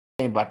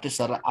यहीँबाट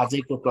सर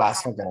आजैको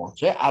क्लासमा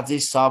गराउँछु है, आजै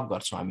सब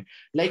गर्छौँ हामी।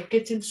 लाइक के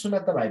चाहिँ सुन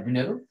त भाइ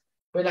बहिनीहरू,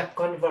 पहिला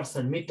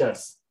कन्भर्सन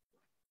मिटर्स,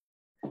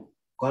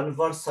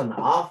 कन्भर्सन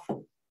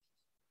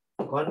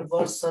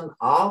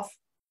अफ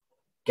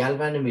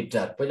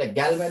ग्याल्भानोमिटर। पहिला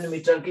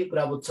ग्याल्भानोमिटरकै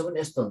कुरा बुझ्छौँ भने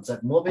यस्तो हुन्छ,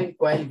 मुभिङ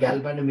कोइल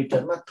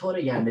ग्याल्भानोमिटरमा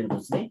थोरै यहाँनिर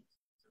बुझ्ने,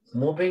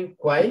 मुभिङ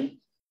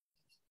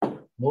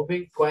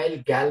कोइल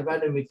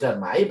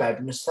ग्याल्भानोमिटरमा है भाइ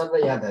बहिनी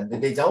सर याद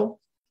हान्दिँदै जाऊ।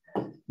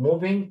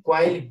 मुभिङ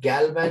कोइल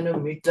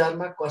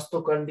ग्याल्भानोमिटरमा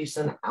कस्तो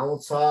कन्डिसन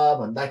आउँछ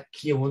भन्दा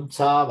के हुन्छ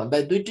भन्दा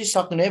दुईटै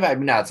सक्ने है भाइ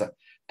बहिनी। आज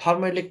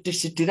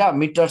थर्मोइलेक्ट्रिसिटी र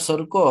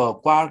मिटर्सहरुको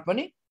क्वाड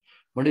पनि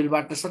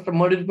मोड्युलबाट सत्र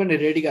मोड्युल पनि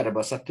रेडी गरेर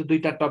बस्छ। त्यो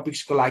दुईटा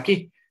टपिक्सको लागि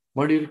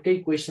मोड्युलकै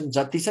क्वेशन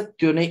जति छ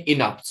त्यो नै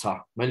इनफ छ।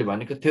 मैले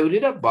भनेको थ्योरी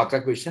र भएका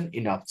क्वेशन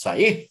इनफ छ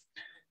है।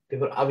 त्यही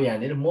भएर अब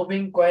यहाँनिर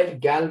मुभिङ कोइल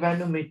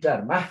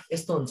ग्याल्भानोमिटरमा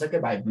यस्तो हुन्छ के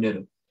भाइ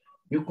बहिनीहरु,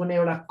 यो कुनै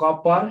एउटा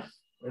कपर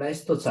एउटा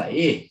यस्तो छ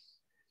ए,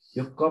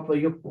 यो कपर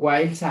यो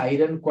कोइल छ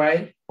आइरन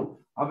कोइल।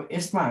 अब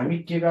यसमा हामी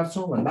के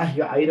गर्छौं भन्दा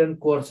यो आइरन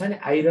कोर छ नि,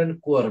 आइरन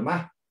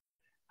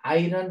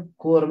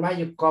कोरमा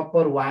यो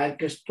कपर वायर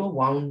कस्तो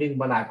वाउन्डिङ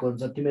बनाएको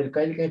हुन्छ। तिमीहरु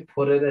कहिलेकाहीँ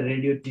फोरेर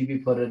रेडियो टिभी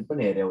फोरेर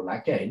पनि हेर्यौ होला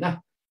के हैन।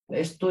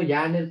 यस्तो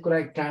यहाँनिर कुरा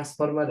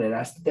ट्रान्सफर्मर हेरे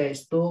जस्तो त्यहाँ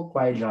यस्तो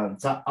कोइल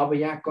रहन्छ। अब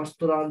यहाँ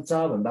कस्तो रहन्छ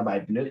भन्दा भाइ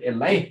बहिनीहरु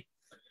यसलाई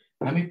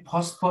हामी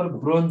फस्फर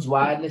ब्रोन्ज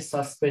वायरले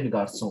सस्पेन्ड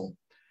गर्छौं।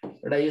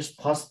 एउटा यो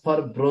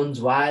फस्फर ब्रोन्ज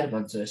वायर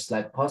भन्छ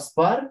यसलाई,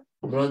 फस्फर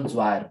ब्रोन्ज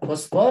वायर।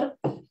 फस्फर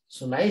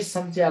सुनाइ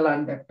सम्झियाला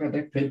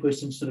अनि फेरि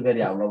क्वेशन सुरु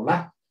गरी आउला होला।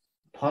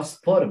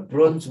 Phosphor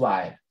bronze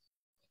wire,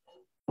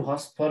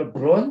 phosphor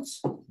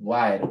bronze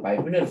wire भाइ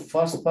बहिनीहरु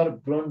फस्फर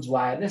ब्रोन्ज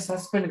वायरले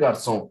सस्पेन्ड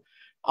गर्छौं।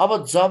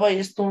 अब जब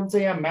यस्तो हुन्छ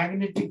यहाँ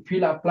म्याग्नेटिक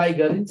फिल्ड अप्लाई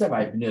गरिन्छ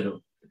भाइ बहिनीहरु,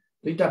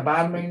 दुईटा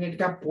बार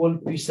म्याग्नेटका पोल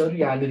पिसहरु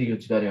यहाँनिर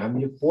युज गर्यौं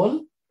हामी। यो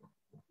पोल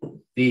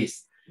पिस,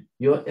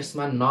 यो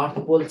यसमा नर्थ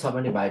पोल छ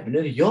भने भाइ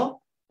बहिनीहरु यो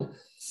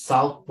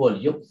साउथ पोल,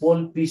 यो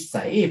पोल पिस छ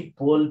है,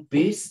 पोल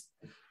पिस।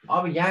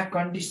 अब यहाँ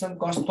कन्डिसन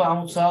कस्तो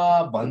आउँछ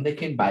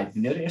भन्देखि भाइ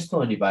बहिनीहरु यस्तो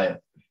हुने भयो,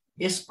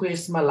 यसको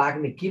यसमा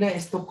लाग्ने किन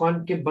यस्तो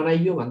कन्केभ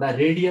बनाइयो भन्दा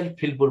रेडियल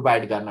फिल्ड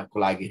प्रोभाइड गर्नको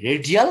लागि,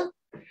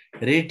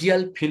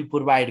 रेडियल फिल्ड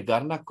प्रोभाइड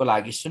गर्नको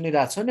लागि।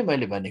 सुनिरहेछौ नि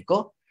मैले भनेको,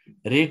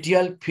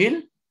 रेडियल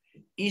फिल्ड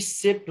ई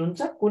शेप्ड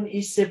हुन्छ। कुन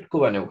ई शेप्डको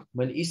भन्यौ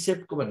मैले, ई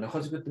शेप्डको भन्न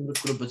खोजेको तिम्रो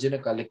कुरो बुझेन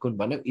कहिले कुन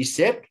भन्यौ, ई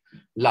शेप्ड।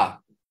 ल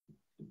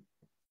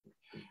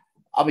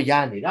अब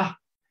यहाँनिर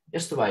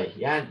यस्तो भयो,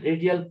 यहाँ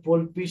रेडियल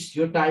पोल पिस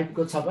यो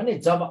टाइपको छ भने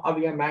जब अब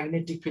यहाँ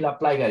म्याग्नेटिक फिल्ड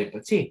अप्लाई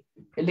गरेपछि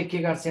यसले के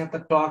गर्छ, यहाँ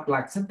त टर्क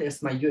लाग्छ नि त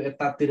यसमा, यो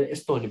यतातिर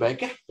यस्तो हुने भयो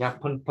क्या, यहाँ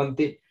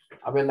फन्फन्ते।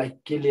 अब यसलाई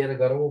के लिएर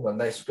गरौँ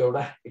भन्दा यसको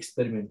एउटा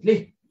एक्सपेरिमेन्टली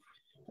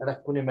एउटा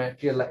कुनै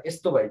मटेरियललाई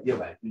यस्तो भइदियो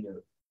भाइ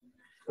बहिनीहरु,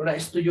 एउटा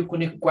यस्तो यो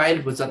कुनै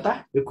कोइल बुझ त,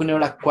 यो कुनै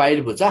एउटा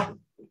कोइल बुझ,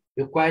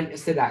 यो कोइल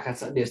यस्तै राखेको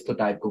छ यस्तो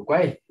टाइपको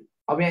कोइल।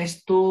 अब यहाँ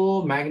यस्तो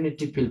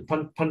magnetic field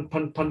fun fun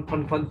fun fun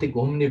fun फन्ते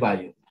घुम्ने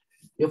भयो,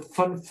 यो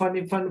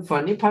फनफनी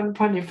फनफनी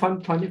फनफनी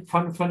फनफनी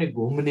फनफनी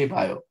घुम्ने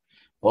भयो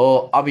हो।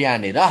 अब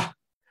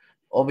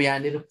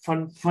यहाँनिर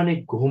फनफनी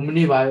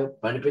घुम्ने भयो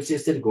भनेपछि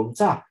यसरी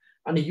घुम्छ।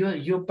 अनि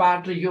यो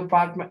पार्ट र यो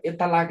पार्टमा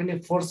यता लाग्ने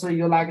फोर्स र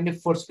यो लाग्ने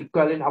फोर्स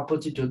इक्वल एन्ड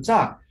अपोजिट हुन्छ।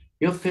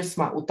 यो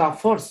फेसमा उता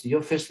फोर्स, यो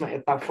फेसमा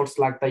यता फोर्स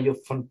लाग्दा यो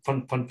फन फन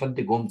फन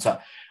फन्ते घुम्छ।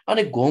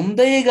 अनि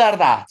घुम्दै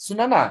गर्दा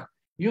सुन न,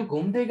 यो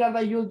घुम्दै गर्दा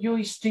यो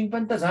स्ट्रिङ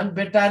पनि त झन्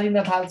बेटारिन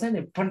थाल्छ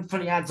नि,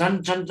 फन यहाँ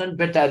झन्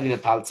बेटारिन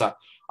थाल्छ।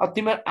 अब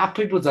तिमीहरु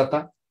आफै बुझ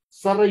त,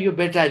 सर यो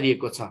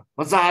बेटारिएको छ,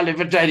 मजाले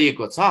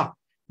बेटारिएको छ,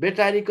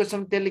 बेटारिएको छ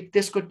त्यसले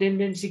त्यसको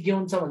टेन्डेन्सी के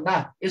हुन्छ भन्दा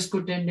यसको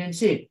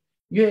टेन्डेन्सी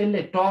यो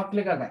यसले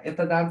टर्कले गर्दा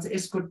यता जान्छ,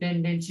 यसको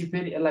टेन्डेन्सी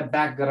फेरि यसलाई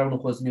ब्याक गराउन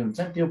खोज्ने हुन्छ,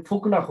 त्यो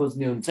फुक्न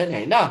खोज्ने हुन्छ नि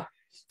हैन।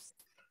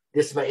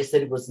 त्यसमा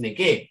यसरी बुझ्ने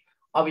के।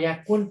 अब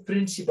यहाँ कुन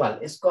प्रिन्सिपल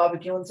यसको अब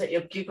के हुन्छ,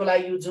 यो के को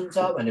लागि युज हुन्छ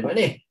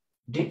भने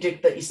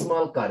detect the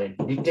small current,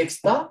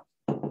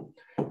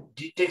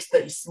 detects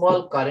the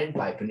small current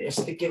भाइ पनि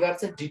यसले के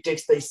गर्छ,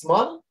 detects the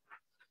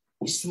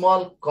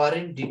small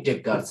current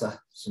detect गर्छ।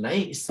 सुन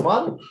है,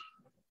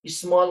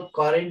 स्मल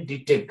करेन्ट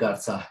डिटेक्ट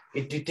गर्छ,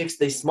 it detects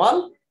the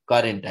small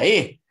current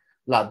है।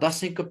 ल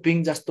दशैंको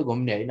पिङ जस्तो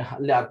घुम्ने हैन,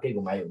 अलि अर्कै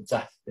घुमाइ हुन्छ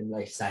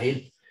तिमीलाई साहिल।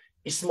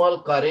 स्मल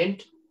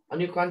करेन्ट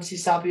अनि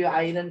कन्सिस्ट अफ यो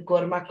आइरन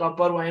कोरमा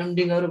कपर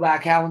वाइन्डिङहरु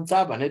बाख्या हुन्छ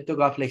भने त्यो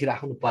गफ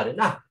लेखिराख्नु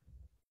परेन।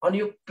 अनि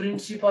यो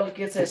प्रिन्सिपल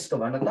के छ यसको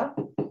भन त,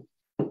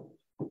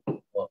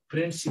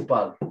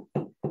 principal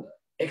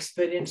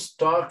experience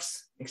Turks,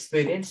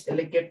 experience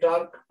electric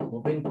torque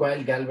moving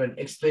coil ग्याल्भन,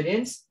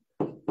 experience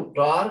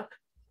torque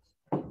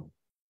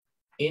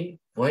in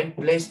when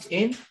placed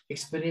in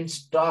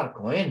experience torque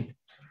when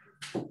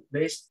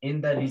placed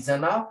in the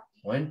region of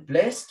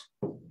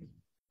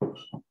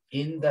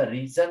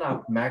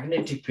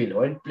magnetic field,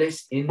 when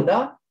placed in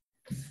the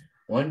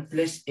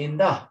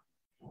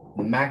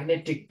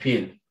magnetic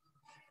field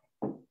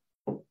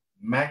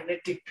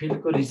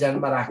को reason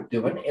मा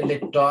राख्दियो भने यसले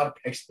torque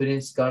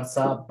experience गर्छ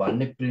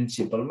भन्ने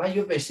प्रिन्सिपलमा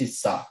यो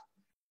basis छ।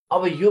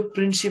 अब यो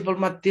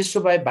प्रिन्सिपलमा त्यसो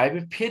भए भाइ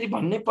फेरि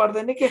भन्नै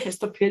पर्दैन के,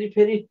 यस्तो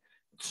फेरि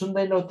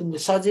सुन्दैनौ तिमीले,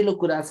 सजिलो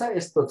कुरा छ।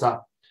 यस्तो छ,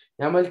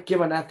 यहाँ मैले के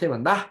भनेको थिएँ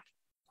भन्दा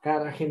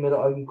कहाँ राखेँ मेरो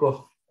अघिको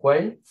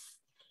कोइल,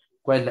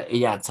 कोइललाई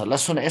याद छ ल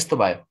सुन यस्तो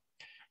भयो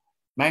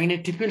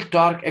म्याग्नेटिक फिल्ड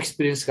टर्क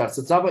एक्सपिरियन्स गर्छ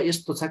जब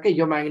यस्तो छ कि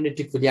यो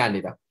म्याग्नेटिक फिल्ड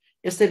यहाँनिर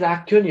यस्तै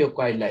राख्यो नि यो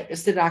कोइललाई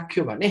यस्तै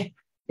राख्यो भने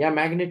यहाँ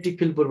म्याग्नेटिक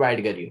फिल्ड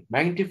प्रोभाइड गरियो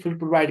म्याग्नेटिक फिल्ड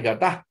प्रोभाइड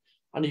गर्दा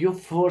अनि यो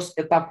फोर्स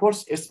यता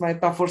फोर्स यसमा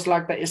यता फोर्स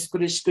लाग्दा यसको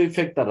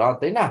इफेक्ट त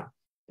रहँदैन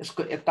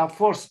यसको यता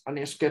फोर्स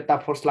अनि यसको यता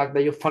फोर्स लाग्दा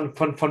यो fun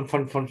fun fun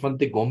fun fun fun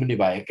चाहिँ घुम्ने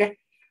भयो के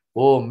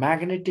हो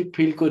म्याग्नेटिक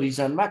फिल्डको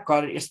रिजनमा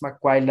यसमा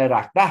कोइललाई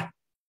राख्दा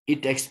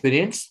इट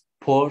एक्सपिरियन्स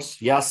फोर्स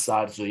यस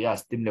आर्जु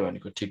यस तिमीले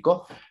भनेको ठिक हो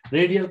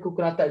रेडियलको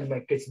कुरा त अहिले म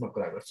एकैछिनमा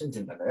कुरा गर्छु नि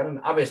चिन्ता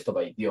नगर अब यस्तो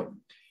भइदियो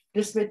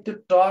त्यसमै त्यो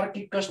टर्क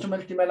इक्वल्स टु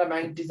मैले तिमीलाई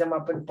म्याग्नेटिजममा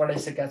पनि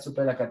पढाइसकेको छु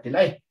पहिला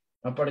कतिलाई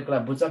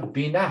नपढेकोलाई बुझ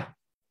बिना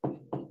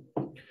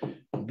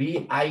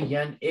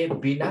BINA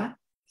बिना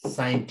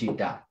साइन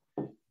थीटा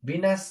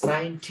बिना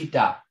साइन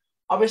थीटा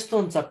अब यस्तो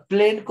हुन्छ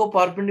प्लेनको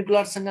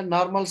परपेन्डिकुलरसँग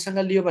नर्मलसँग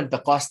लियो भने त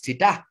कस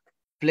थीटा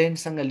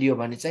प्लेनसँग लियो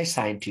भने चाहिँ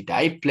साइन थीटा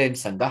है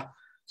प्लेनसँग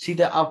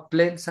सीधा अब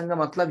प्लेनसँग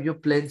मतलब यो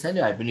प्लेन छ नि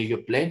है पनि यो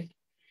प्लेन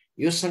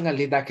योसँग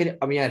लिँदाखेरि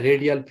अब यहाँ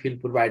रेडियल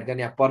फिल्ड प्रोभाइड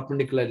गर्ने यहाँ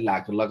परपेन्डिकुलर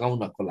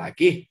लगाउनको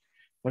लागि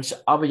भनेपछि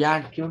अब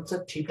यहाँ के हुन्छ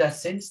theta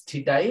since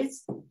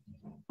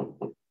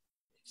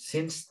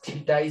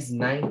theta is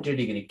 90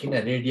 degree किन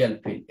रेडियल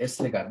फिल्ड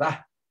यसले गर्दा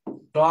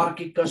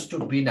टर्क इक्वल्स टु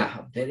बिना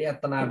धेरै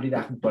तनाव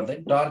लिइराख्नु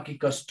पर्दैन टर्क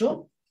इक्वल्स टु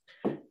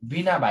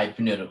बिना भाइ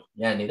पिनहरु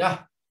यहाँनिर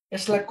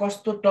यसलाई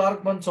कस्तो टर्क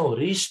भन्छौ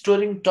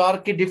रिस्टोरिङ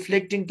टर्क कि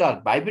डिफ्लेक्टिङ टर्क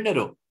भाइ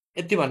पिनहरु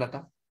यति भन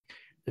त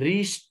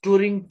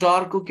रिस्टोरिङ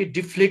टर्क कि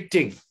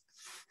डिफ्लेक्टिङ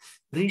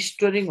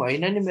रिस्टोरिङ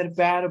होइन नि मेरो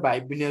प्यारो भाइ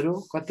पिनहरु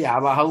कति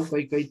हावा हाउ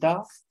कोही त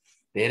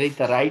धेरै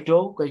त राइट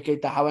हो कोही त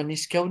हावा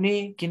निस्क्याउने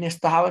किन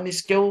यस्तो हावा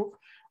निस्क्याउ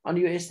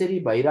अनि यो यसरी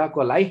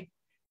भइराकोलाई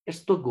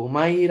यस्तो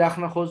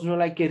घुमाइराख्न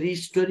खोज्नुलाई के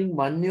रिस्टोरिङ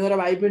भन्ने हो र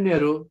भाइ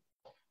पिनहरु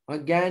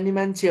ज्ञानी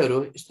मान्छेहरु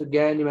यस्तो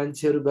ज्ञानी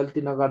मान्छेहरु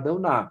गल्ती नगर्दैउ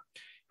न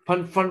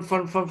fun fun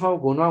fun fun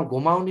fun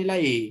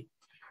घुमाउनेलाई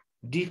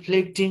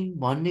deflecting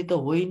भन्ने त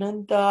होइन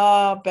नि त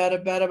प्यारा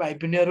प्यारा भाइ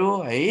पिनहरु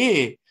है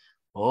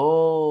हो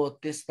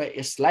त्यसपछि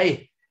यसलाई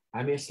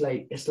हामी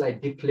यसलाई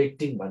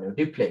डिफ्लेक्टिङ भन्यौ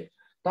डिफ्लेक्ट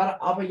तर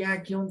अब यहाँ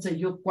के हुन्छ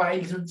यो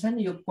कोइल जुन छ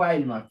नि यो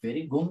कोइलमा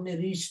फेरि घुम्ने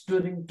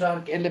रिस्टोरिङ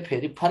टर्क यसले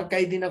फेरि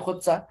फर्काइदिन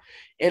खोज्छ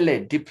यसले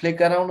डिफ्लेक्ट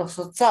गराउन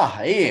खोज्छ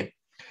है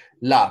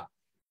ल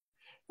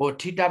हो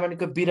थीटा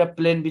भनेको बी र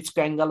प्लेन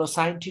बीचको एंगल हो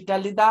साइन थीटा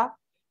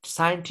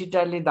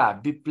लिँदा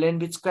बी प्लेन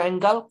बीचको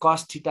एंगल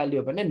कस थीटा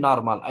लियो भने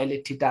नर्मल अहिले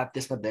थीटा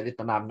त्यसमा धेरै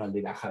तनाव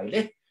नलिराख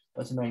अहिले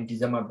पछि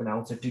म्याग्नेटिजममा पनि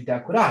आउँछ थीटा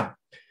कुरा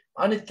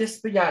अनि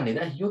त्यसपछि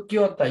यहाँनिर यो के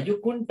हो त यो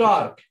कुन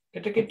टर्क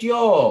केटाकेटी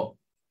हो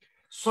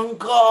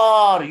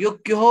शंकर यो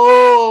के हो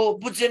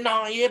बुझेन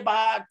ए बा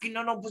किन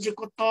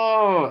नबुझेको त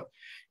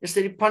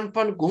यसरी फन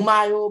फन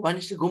घुमायो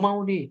भनेपछि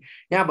घुमाउने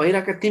यहाँ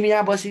भइराको तिमी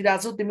यहाँ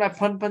बसिरहेछौ तिमीलाई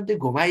फन फन चाहिँ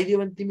घुमाइदियो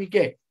भने तिमी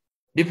के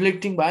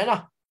डिफ्लेक्टिङ भएन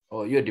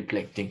हो यो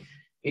deflecting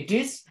it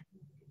is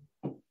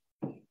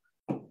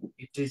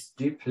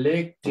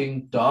deflecting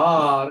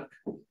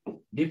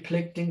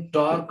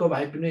torque को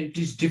भाइ पनि इट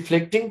इज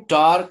डिफ्लेक्टिङ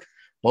टर्क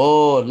हो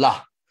ल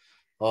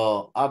हो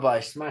अब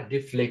यसमा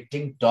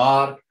डिफ्लेक्टिङ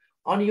टर्क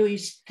अनि यो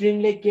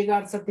स्ट्रिङले के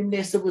गर्छ तिमीले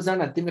यसो बुझ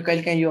न तिमीले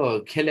कहिलेकाहीँ यो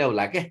खेल्यौ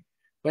होला के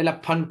पहिला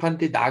फन फन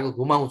ती धागो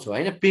घुमाउँछौ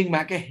हैन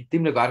पिङमा के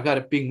तिमीले घर गएर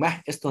पिङमा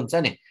यस्तो हुन्छ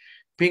नि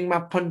पिङमा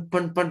फन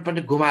फन फन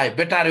फन घुमायो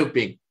बेटार्यौ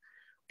पिङ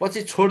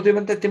पछि छोड्दियो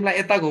भने त तिमीलाई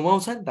यता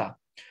घुमाउँछ नि त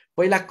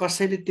पहिला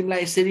कसैले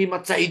तिमीलाई यसरी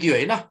मचाइदियो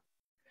हैन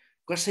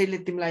कसैले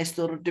तिमीलाई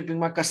यस्तो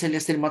रोटेपिङमा कसैले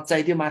यसरी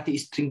मचाइदियो माथि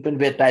स्ट्रिङ पनि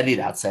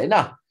बेटारिरहेछ हैन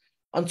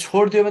अनि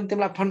छोड्दियो भने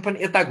तिमीलाई फन फन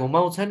यता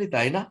घुमाउँछ नि त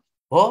हैन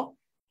हो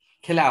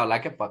खेला होला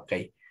के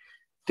पक्कै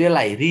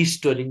त्यसलाई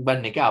रिस्टोरिङ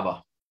भन्ने के अब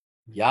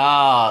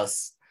यस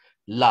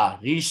ल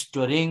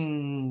रिस्टोरिङ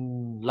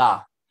ल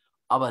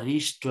अब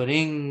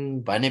रिस्टोरिङ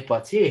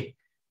भनेपछि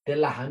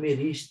त्यसलाई हामी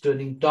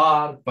रिस्टोरिङ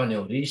टर्क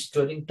भन्यौ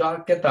रिस्टोरिङ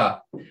टर्क के त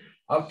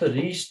अब त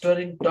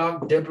restoring torque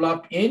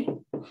develop in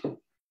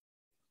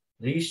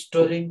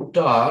restoring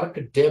torque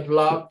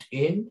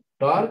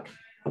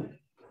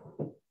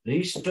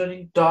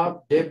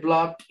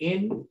developed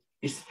in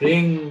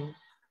spring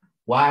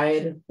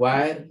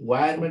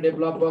वायरमा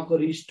develop भएको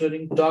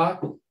रिस्टोरिङ टर्क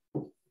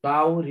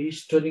टाउ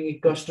रिस्टोरिङ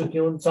इक्वल्स टु के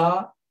हुन्छ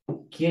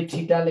के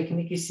थीटा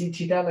लेख्ने कि सी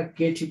थीटा ल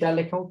के थीटा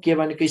लेखौं के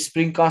भनेको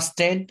स्प्रिङ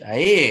कन्स्टेन्ट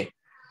है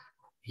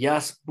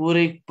यस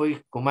पुरै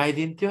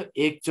घुमाइदिन्थ्यो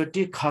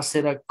एकचोटी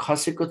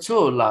खसेको छु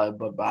ल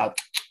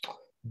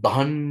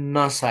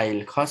धन्न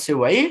साइल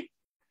खस्यो है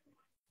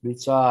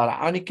बिचारा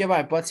अनि के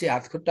भयो पछि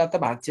हात खुट्टा त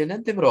भाँचिएन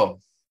नि तिम्रो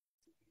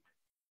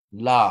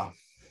ल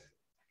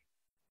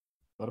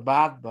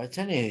बर्बाद भएछ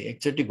नि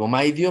एकचोटी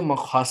घुमाइदियो म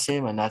खसे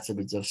भनेछ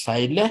बिचारा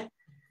साइलले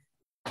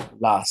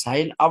ल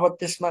साइल अब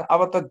त्यसमा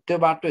अब त त्यो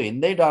बाटो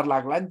हिँड्दै डर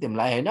लाग्ला नि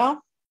तिमीलाई हैन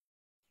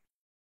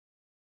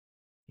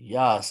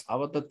यस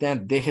अब त त्यहाँ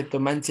देखे त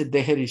मान्छे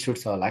देखेर रिस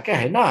उठ्छ होला के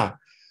हैन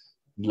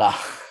ल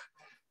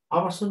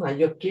अब सुन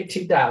यो के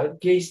थीटा हो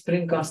के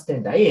स्प्रिङ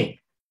कन्स्टेन्ट है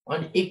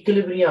अनि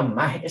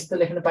इक्विलिब्रियममा यस्तो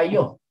लेख्न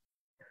पाइयो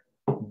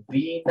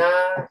बिना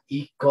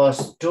इक्वल्स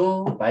टु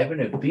भाइ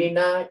पनि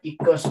बिना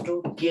इक्वल्स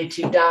टु के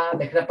थीटा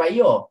लेख्न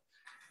पाइयो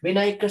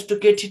बिना इक्वल्स टु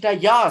के थीटा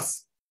यस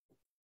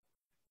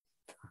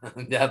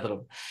याद रह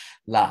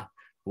ल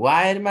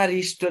वायरमा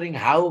रिस्टोरिङ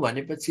हाउ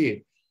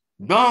भनेपछि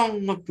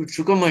डङ्ग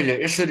पिट्छु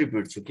मैले यसरी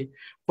पिट्छु कि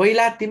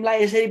पहिला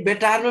तिमीलाई यसरी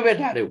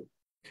बेटार्यो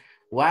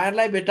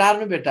वायरलाई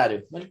बेटार्यो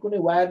मैले कुनै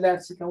वायर ल्याएर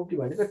सिकाउँ कि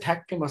भनेको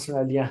ठ्याक्कै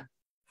मसँग यहाँ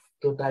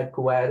त्यो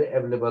टाइपको वायर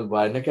एभाइलेबल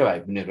भएन क्या भाइ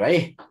बहिनीहरू है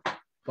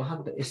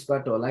पखान त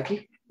यसबाट होला कि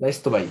ल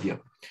यस्तो भइदियो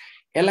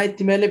यसलाई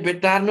तिमीले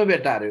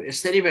बेटार्यो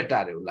यसरी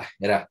बेटार्यो ल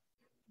हेर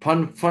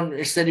फन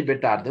यसरी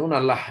बेटार्दिउ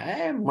न ल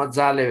ए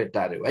मजाले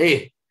बेटार्यो है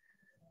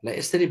ल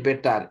यसरी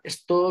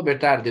यस्तो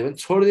बेटार्दियो भने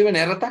छोड्दियो भने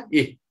हेर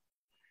त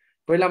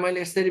पहिला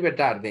मैले यसरी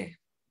बेटार्दिएँ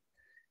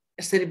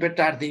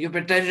यो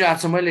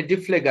बेटारिरहेको छ मैले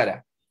डिफ्लेक्ट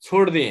गरेँ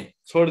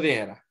छोड्दिएँ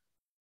हेर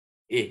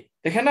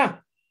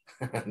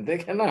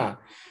देखेन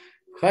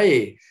खै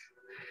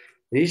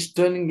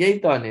रिस्टोरिङ यही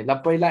त नि ल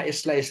पहिला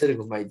यसलाई यसरी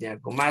घुमाइदिएँ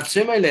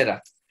घुमाएको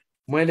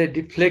मैले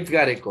डिफ्लेक्ट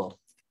गरेको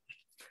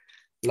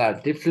ल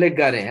डिफ्लेक्ट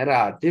गरेँ हेर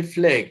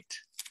डिफ्लेक्ट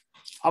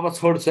अब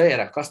छोड्छु है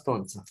हेर कस्तो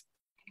हुन्छ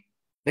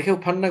देख्यौ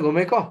फन्न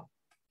घुमेको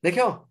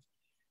देख्यौ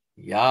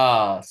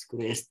यस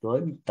कुरो यस्तो हो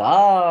नि त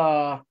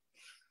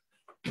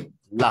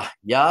ल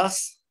यस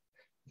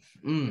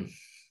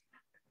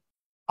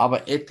अब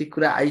यति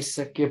कुरा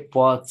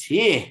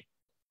आइसकेपछि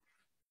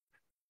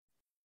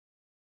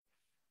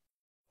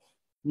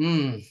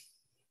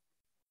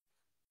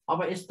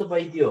अब यस्तो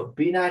भइदियो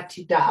बिना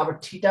थीटा अब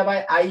theta by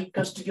I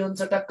equals to के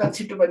हुन्छ टक्क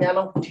छिटो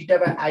भनिहालौँ theta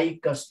by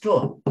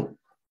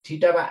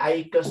I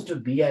equals to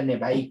बिएनए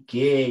by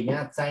के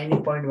यहाँ चाहिने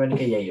पोइन्ट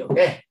भनेको यही हो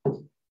के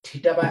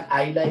थीटा बाई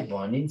आई लाई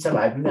भनिन्छ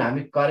भाइ पनि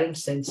हामी current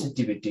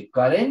sensitivity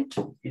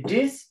it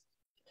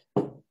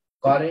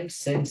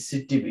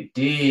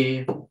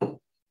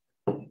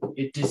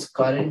is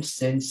current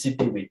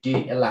sensitivity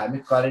यसलाई हामी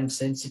करेन्ट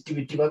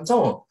सेन्सिटिभिटी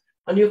भन्छौँ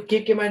अनि यो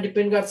केमा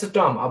डिपेन्ड गर्छ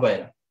टर्म अब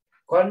हेर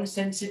करेन्ट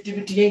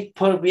सेन्सिटिभिटी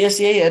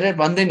यही हेरेर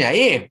भन्दैन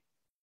है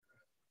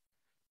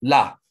ल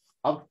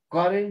अब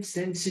करेन्ट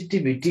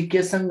सेन्सिटिभिटी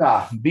केसँग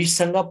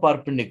बीसँग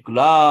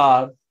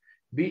परपेन्डिकुलर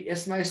बी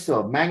यसमा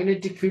यस्तो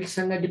म्याग्नेटिक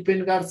फिल्डसँग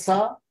डिपेन्ड गर्छ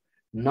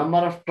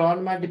नम्बर अफ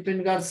टर्नमा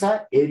डिपेन्ड गर्छ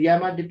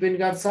एरियामा डिपेन्ड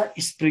गर्छ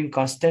स्प्रिङ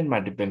कन्स्टेन्टमा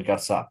डिपेन्ड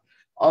गर्छ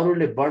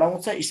अरूले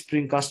बढाउँछ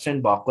स्प्रिङ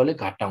कन्स्टेन्ट भएकोले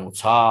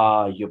घटाउँछ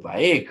यो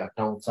भाइ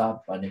घटाउँछ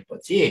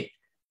भनेपछि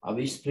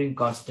अब स्प्रिङ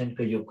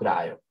कन्स्टेन्टको यो कुरा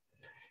आयो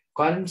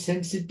करेन्ट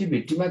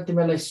सेन्सिटिभिटीमा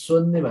तिमीलाई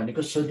सोध्ने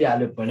भनेको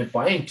सोधिहाल्यो भने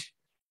point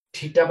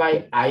theta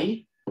by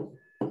I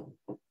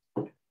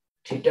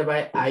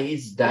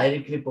is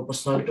directly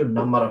proportional to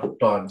number of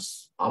turns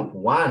of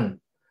 1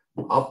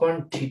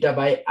 upon theta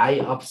by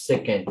I of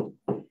second.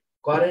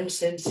 Current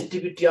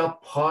sensitivity of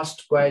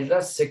first coil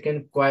र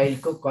second coil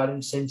को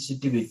current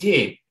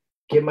sensitivity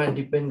केमा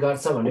डिपेन्ड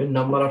गर्छ भने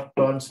नम्बर अफ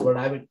टर्न्स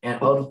बढायो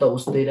अरु त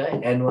उस्तै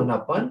रह्यो n1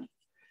 upon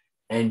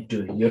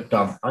n2 यो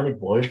टर्म अनि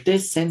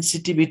भोल्टेज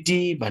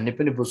सेन्सिटिभिटी भन्ने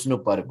पनि बुझ्नु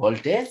पर्यो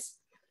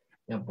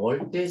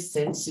भोल्टेज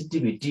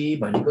सेन्सिटिभिटी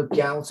भनेको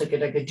के आउँछ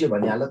केटाकेटी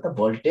भनिहाल त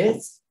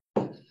भोल्टेज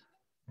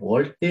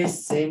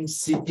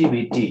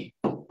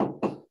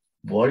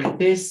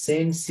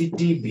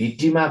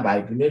सेन्सिटिभिटीमा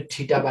भाइ पनि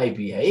थीटा बाई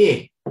भी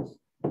है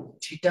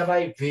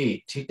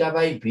थीटा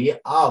बाई भी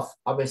अफ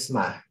अब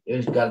यसमा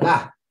युज गर्दा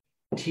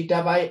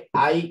theta by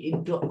I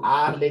into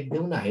R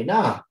लेख्दिउँ न हैन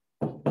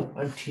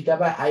अनि थीटा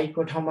बाई आई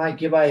को ठाउँमा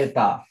के भयो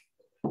त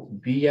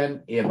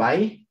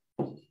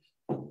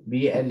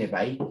बिएनए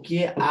बाई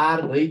के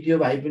आर भइदियो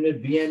भाइ पनि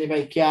बिएनए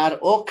बाई के आर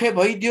ओके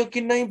भइदियो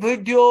कि नै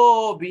भइदियो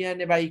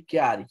बिएनए बाई के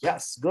आर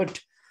यस गुड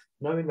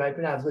नवीन भाइ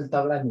पनि आजकल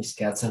तगडा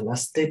निस्केको छ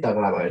लस्तै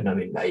तगडा भयो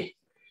नवीन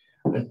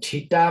भाइ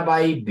theta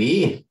by V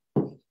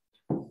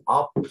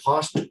of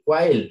first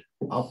coil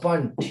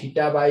upon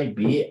theta by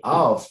V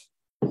of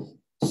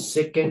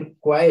second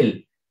कोइल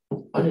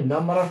अनि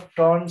नम्बर अफ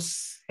टर्न्स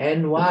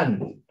n1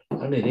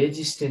 अनि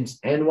resistance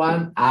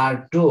n1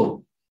 r2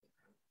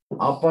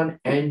 upon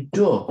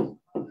n2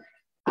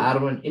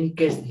 r1 in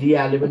case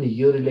दिइहाल्यो भने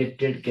यो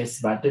रिलेटेड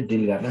केसबाट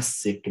डिल गर्न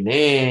सिक्ने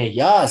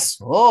यस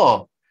हो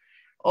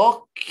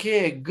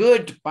okay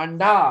good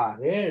panda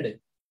red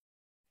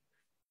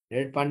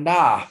panda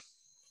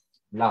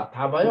ल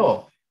थाहा भयो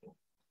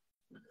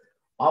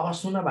अब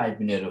सुन भाइ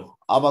बहिनीहरु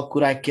अब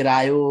कुरा के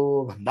आयो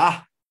भन्दा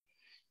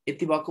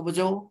यति भएको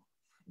बुझौ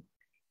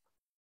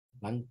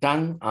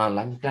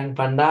लाङटाङ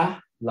पाण्डा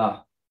ल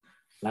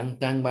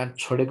लाङटाङबाट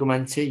छोडेको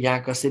मान्छे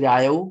यहाँ कसरी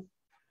आयौ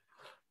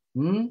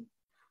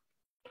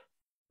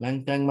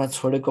लाङटाङमा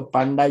छोडेको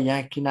पाण्डा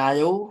यहाँ किन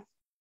आयौ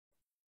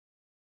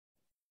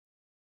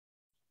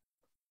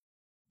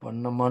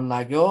पढ्न मन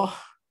लाग्यो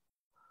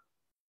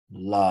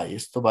ल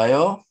यस्तो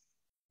भयो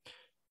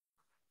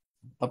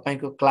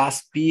तपाईको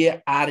क्लास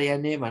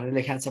PARNA भनेर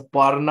लेखाएको छ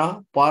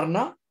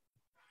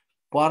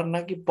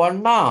पढ्न कि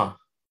पढ्न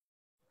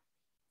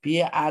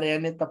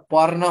PARNA त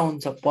पढ्न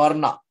हुन्छ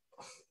पढ्न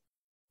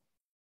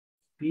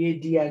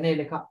PADNA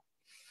लेख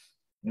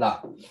ल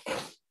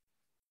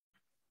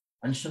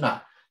अनि सुन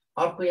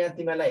अर्को यहाँ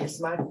तिमीलाई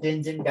यसमा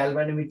टेन्जेन्ट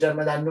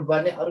ग्याल्भानोमिटरमा जान्नु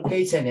पर्ने अरु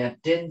केही छैन यहाँ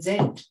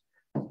टेन्जेन्ट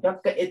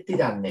टक्क यति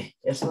जान्ने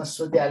यसमा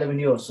सोधिहाल्यो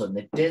भने यो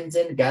सोध्ने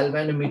टेन्जेन्ट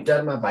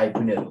ग्याल्भानोमिटरमा भाइ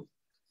बहिनीहरु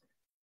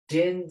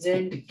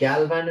टेन्जेन्ट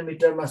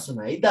ग्याल्भानोमिटरमा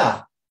सुन है त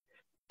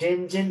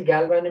टेन्जेन्ट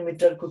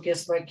ग्याल्भानोमिटरको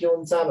केसमा के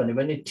हुन्छ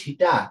भने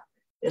थीटा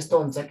यस्तो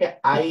हुन्छ के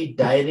I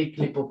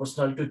directly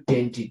proportional to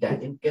tan theta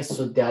in case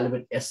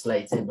सुध्यालबेट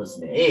यसलाई चाहिँ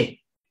बुझ्ने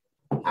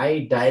I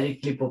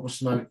directly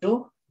proportional to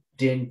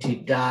tan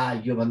theta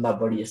यो भन्दा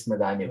बढी यसमा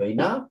जाने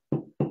होइन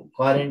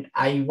current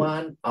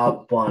I1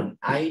 upon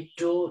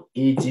I2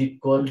 is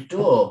equal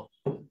to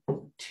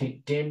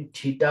 10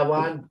 theta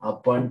 1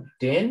 upon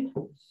 10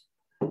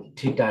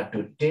 theta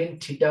 2 10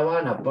 theta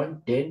 1 upon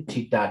 10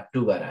 theta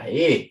 2 गरा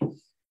है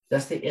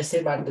जस्तै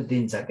यसैबाट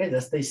दिन्छ के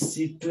जस्तै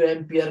C2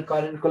 एम्पियर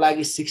करेन्टको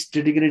लागि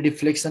 60 डिग्री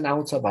डिफ्लेक्सन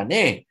आउँछ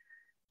भने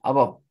अब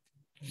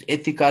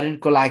यति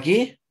करेन्टको लागि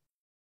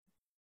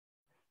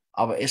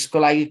अब यसको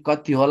लागि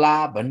कति होला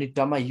भन्ने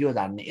टर्ममा यो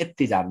जान्ने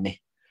यति जान्ने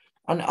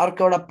अनि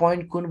अर्को एउटा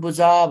पोइन्ट कुन बुझ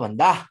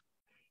भन्दा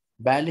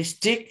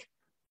ब्यालिस्टिक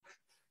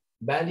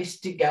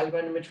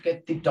ग्याल्भानोमिटर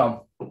यति टर्म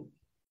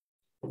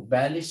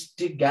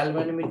ब्यालिस्टिक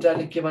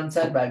ग्याल्भानोमिटरले के भन्छ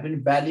भाइ पनि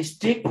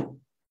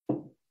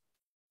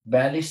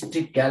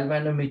ballistic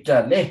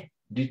ग्याल्भानोमिटरले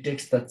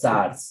detects the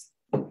charge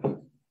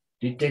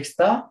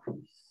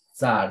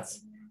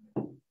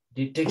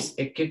detects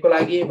एकको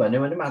लागि भन्यो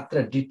भने मात्र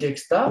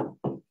detects the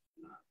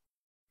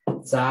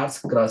charge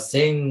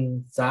crossing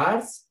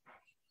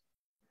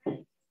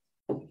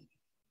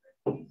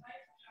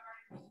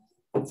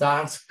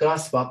charge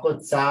cross भएको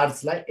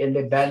चार्जलाई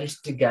यसले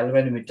ब्यालिस्टिक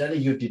ग्याल्भानोमिटरले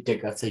यो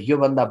डिटेक्ट गर्छ यो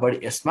भन्दा बढी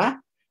यसमा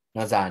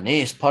नजाने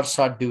for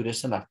short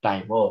duration of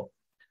time हो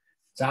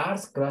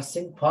charge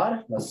crossing for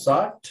the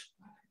short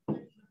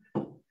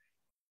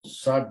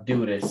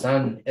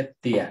duration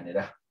यति हानेर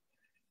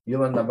यो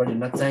भन्दा बढी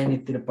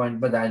नचाहिनेतिर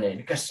पोइन्टमा जाने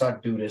हैन के सर्ट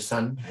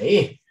ड्युरेसन है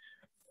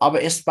अब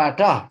यसबाट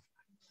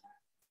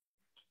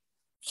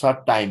सर्ट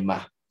टाइममा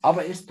अब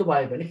यस्तो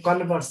भयो भने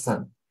कन्भर्सन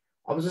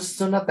अब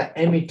जस्तो न त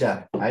एमिटर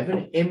भाइ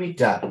पनि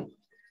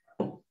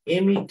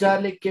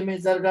एमिटरले के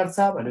मेजर गर्छ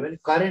भने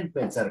करेन्ट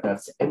मेजर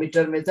गर्छ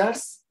एमिटर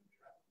मेजर्स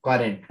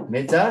करेन्ट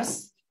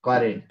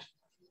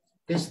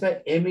त्यसमा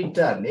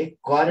एमिटरले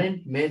करेन्ट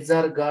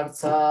मेजर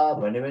गर्छ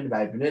भने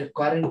भाइ पनि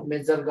करेन्ट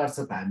मेजर गर्छ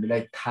त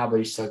हामीलाई थाहा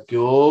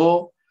भइसक्यो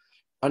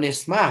अनि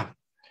यसमा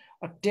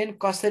 10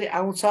 कसरी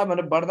आउँछ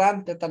भने वरदान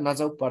त्यता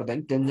नजाउ पर्दैन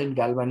टेन्जेन्ट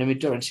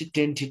ग्याल्भानोमिटर भनेपछि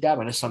 10 थीटा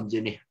भनेर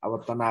सम्झिने अब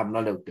तनाव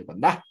नल्याउते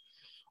भन्दा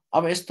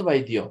अब यस्तो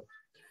भइदियो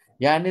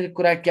यहाँनिर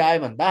कुरा के आयो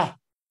भन्दा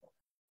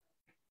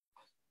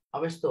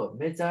अब यस्तो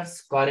मेजर्स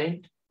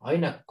करेन्ट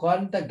हैन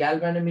करेन्ट त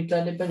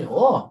ग्याल्भानोमिटरले पनि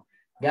हो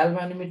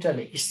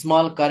ग्याल्भानोमिटरले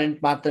स्मल करेन्ट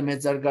मात्र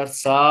मेजर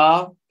गर्छ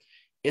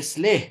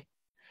यसले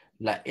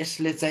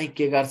चाहिँ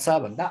के गर्छ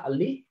भन्दा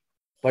अलि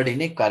बढी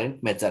नै करेन्ट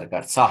मेजर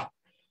गर्छ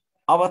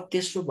अब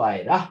त्यसो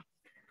भएर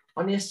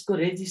अनि यसको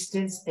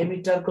रेजिस्टेन्स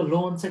एमिटरको लो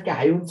हुन्छ कि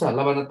हाई हुन्छ ल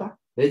भन त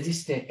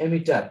रेजिस्टेन्स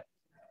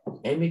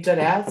एमिटर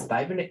हैज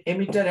भाइ पनि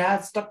एमिटर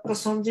हैज टक्क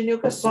सम्झिने हो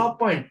के सब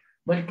पोइन्ट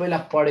मैले पहिला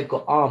पढेको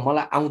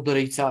मलाई आउँदो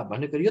रहेछ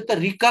भनेको यो त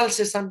रिकल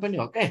सेसन पनि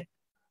हो के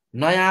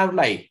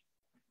नयाँलाई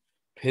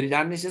फेरि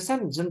जान्ने सेसन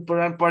जुन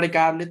पुरानो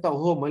पढेकाहरूले त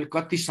हो मैले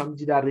कति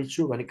सम्झिदा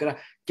रहेछु भनेर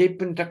केही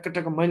पनि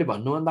टक्क मैले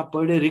भन्नुभन्दा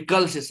पहिले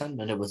रिकल सेसन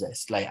भनेर बुझ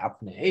यसलाई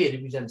आफ्नै है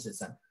revision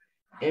session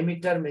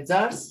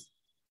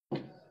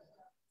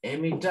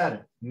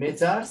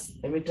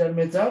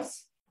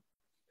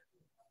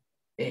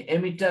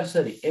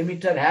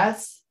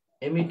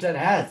emitter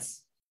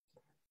has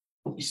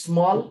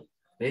small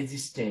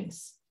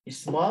resistance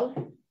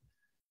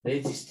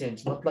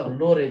मतलब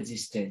लो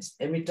रेजिस्टेन्स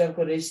एमिटर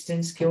को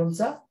रेजिस्टेन्स के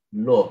हुन्छ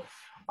लो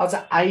अझ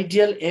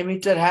आइडियल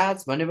एमिटर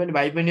हैज भने पनि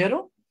भाइ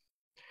बहिनीहरु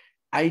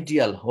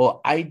आइडियल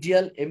हो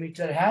ideal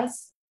emitter has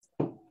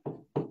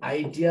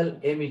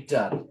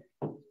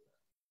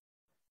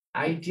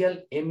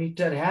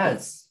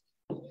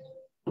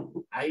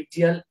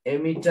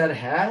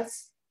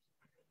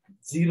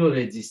zero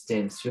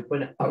resistance यो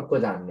पनि अर्को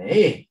जान्ने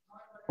है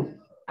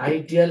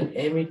ideal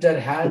emitter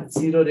has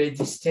zero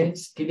resistance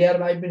clear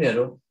भाइ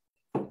बहिनीहरु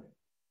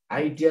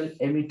ideal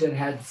emitter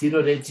has zero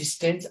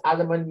resistance आज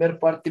मैले मेरो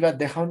प्रतिभा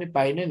देखाउनै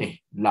पाइने नि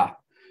ल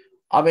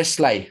अब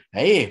यसलाई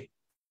है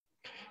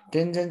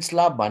टेन्जेन्स ल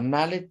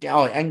भन्नाले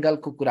त्यो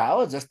एंगलको कुरा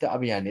हो जस्तै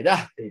अब यहाँनिर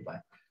त्यही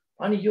भयो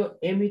अनि यो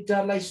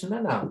एमिटरलाई सुन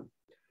न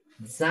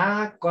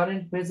जहाँ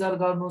करेन्ट मेजर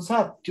गर्नु छ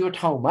त्यो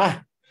ठाउँमा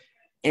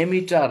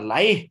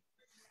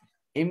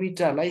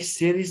एमिटरलाई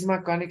सिरिजमा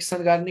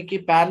कनेक्सन गर्ने कि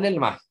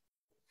प्यारलेलमा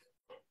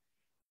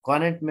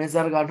करेन्ट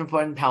मेजर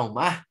गर्नुपर्ने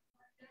ठाउँमा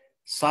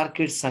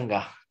सर्किटसँग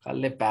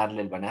कसले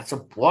प्यारलेल भनेको छ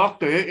भक्क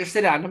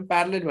यसरी हान्नु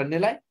प्यारलेल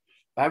भन्नेलाई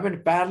भाइ पनि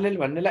प्यारलेल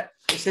भन्नेलाई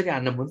यसरी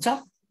हान्नु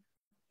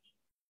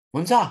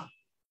हुन्छ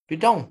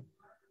पिटौं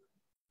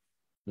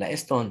ल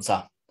यस्तो हुन्छ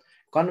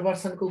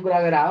कन्भर्सनको कुरा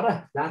गरेर आउ र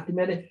लाति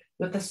मैले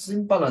यो त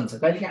सिम्पल हुन्छ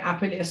कहिलेकाहीँ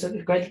आफैले यसो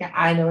कहिलेकाहीँ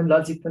आएन भने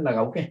लजिक पनि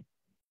लगाऊ के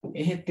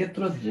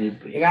त्यत्रो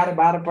 11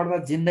 12 पढ्दा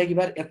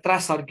जिन्दगीभर यत्रा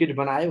सर्किट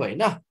बनायो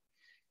हैन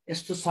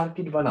यस्तो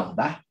सर्किट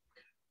बनाउँदा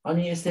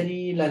अनि यसरी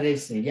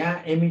यहाँ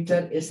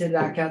एमिटर यसरी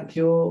राख्या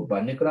थियो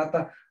भन्ने कुरा त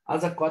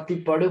अझ कति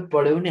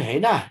पढ्यौ नि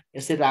हैन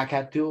यसरी राख्या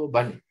थियो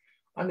भन्ने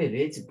अनि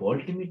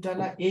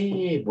भोल्टमिटरलाई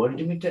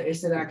भोल्टमिटर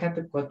यसरी राख्या त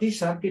कति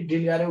सर्किट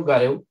डिल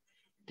गर्यौ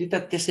ती त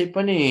त्यसै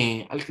पनि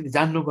अलिकति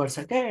जान्नु पर्छ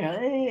के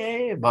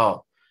भयो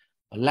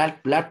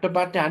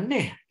ल्यापटपबाट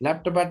हान्ने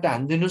ल्यापटपबाट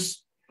हान्दिनुस्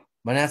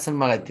भनेको छन्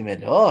मलाई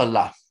तिमीहरूले हो ल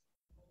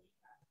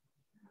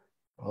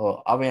हो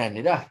अब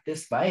यहाँनिर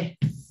त्यस भए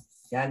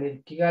यहाँनिर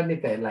के गर्ने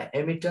त यसलाई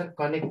एमिटर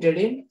कनेक्टेड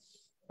इन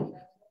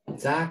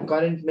जहाँ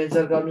करेन्ट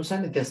मेजर गर्नु छ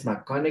नि त्यसमा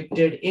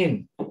कनेक्टेड इन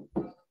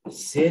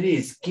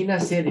series किन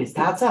series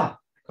थाहा छ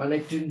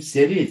connecting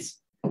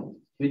series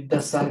with the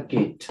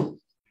circuit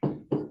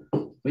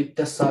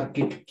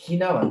किन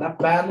भन्दा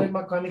प्यारलल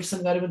मा कनेक्सन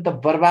गर्यो भने त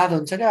बर्बाद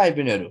हुन्छ नि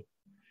आइपिनहरु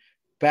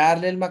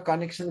प्यारलल मा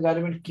कनेक्सन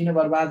गर्यो भने किन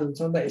बर्बाद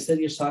हुन्छ भन्दा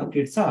यसरी यो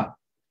सर्किट छ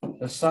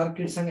र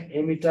सर्किट सँग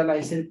एमिटरलाई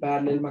यसरी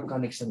प्यारलल मा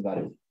कनेक्सन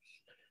गर्यो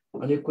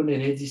अनि कुनै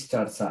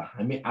रेजिस्टर छ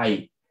हामी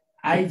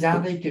आई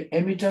जाँदै त्यो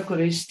एमिटरको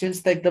रेजिस्टेन्स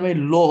त एकदमै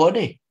लो हो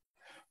नि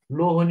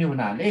लो हुने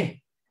हुनाले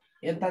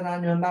यता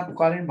जाने भन्दा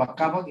करेन्ट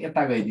भक्काभक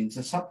यता गइदिन्छ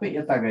सबै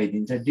यता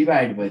गइदिन्छ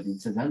डिभाइड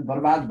भइदिन्छ झन्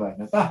बर्बाद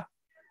भएन त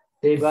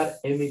त्यही भएर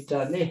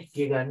एमिटरले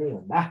के गर्ने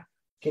भन्दा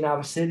किन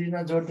अब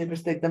सिरीजमा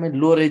जोड्दिएपछि त एकदमै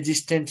लो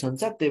रेजिस्टेन्स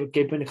हुन्छ त्यो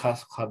केही पनि खास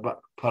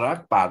फरक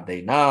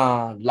पार्दैन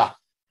ल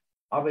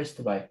अब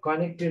यस्तो भयो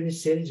connected in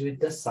series with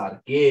the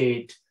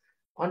circuit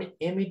अनि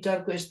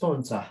एमिटरको यस्तो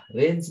हुन्छ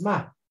रेन्जमा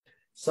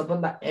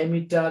सबभन्दा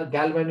एमिटर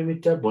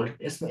ग्याल्भेनोमिटर भोल्ट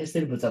यसमा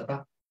यसरी बुझ्छ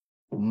त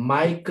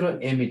माइक्रो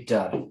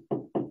एमिटर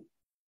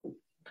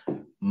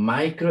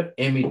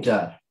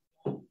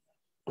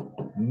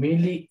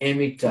मिली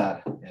एमिटर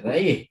है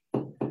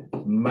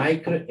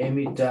माइक्रो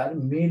एमिटर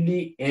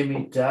मिली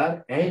एमिटर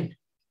एन्ड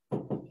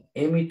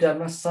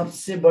एमिटरमा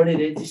सबसे बढी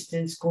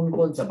रेजिस्टेन्स कुन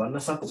छ भन्न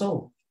सक्छौ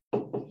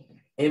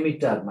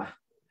एमिटरमा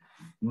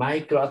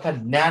माइक्रो अथवा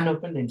न्यानो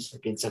पनि लिन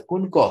सकिन्छ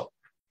कुनको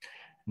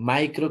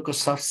माइक्रोको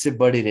सबसे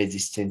बढी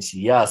रेजिस्टेन्स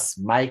यस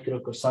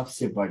माइक्रोको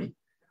सबसे बढी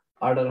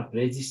अर्डर अफ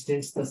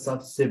रेजिस्टेन्स त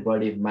सबसे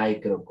बढी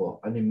माइक्रोको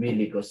अनि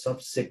मिलीको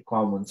सबसे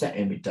कम हुन्छ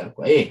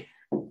एमिटरको है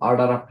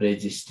अर्डर अफ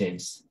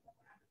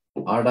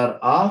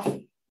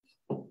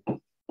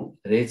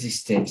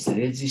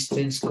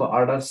रेजिस्टेन्सको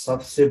अर्डर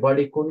सबसे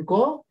बढी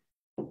कुनको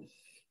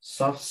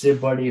सबसे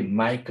बढी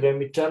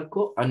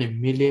माइक्रोमिटरको अनि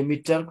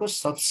मिलिमिटरको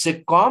सबसे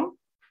कम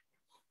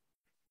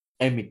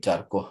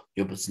एमिटरको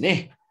यो बुझ्ने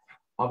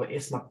अब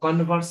यसमा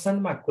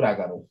कन्भर्सनमा कुरा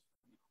गरौँ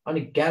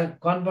अनि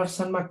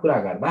कन्भर्सनमा कुरा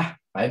गर्दा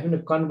भाइ पनि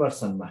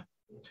कन्भर्सनमा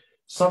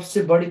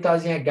सबसे बढी त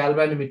अझ यहाँ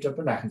ग्याल्भेनोमिटर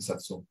पनि राख्न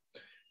सक्छौं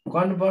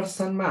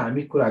कन्भर्सनमा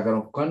हामी कुरा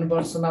गरौँ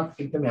कन्भर्सन अफ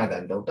एकदम याद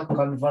हाल्दै त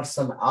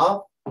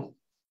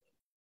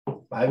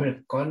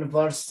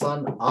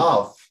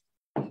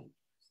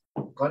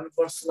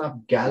कन्भर्सन अफ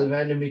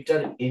ग्याल्भेनोमिटर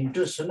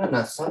इन्टु सुन न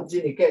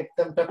सम्झिने के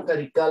एकदम टक्क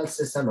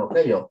रिकल्सेसन हो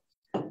क्या यो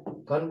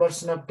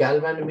conversion of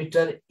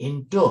galvanometer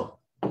into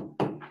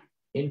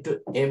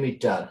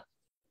emitter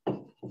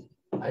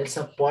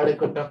अहिलेसम्म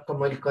पढेको टक्क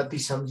मैले कति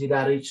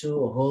सम्झिरहेको रहेछु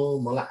हो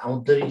मलाई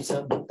आउँदो रहेछ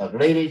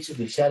तगडै रहेछु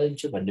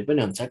बिर्सिरहेछु भन्ने पनि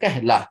हुन्छ क्या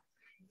ल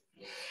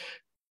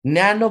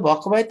न्यानो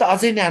भएको भए त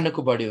अझै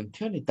न्यानोको बढी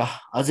हुन्थ्यो नि त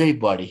अझै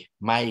बढी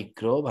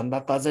माइक्रो भन्दा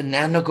त अझै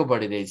न्यानोको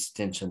बढी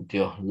रेजिस्टेन्स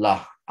हुन्थ्यो ल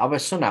अब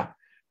सुन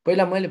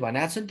पहिला मैले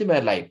भनेको छु नि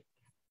तिमीहरूलाई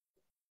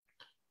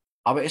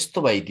अब यस्तो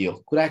भइदियो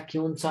कुरा के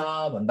हुन्छ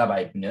भन्दा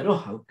भाइ पिनीहरु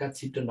हल्का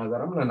छिटो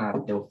नगरौँ न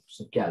नाट्यो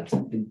सुकिहाल्छ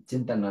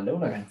चिन्ता नलेऊ न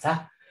गान्छा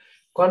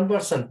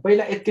कन्भर्सन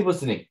पहिला यति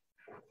बुझ्ने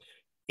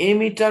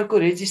एमिटरको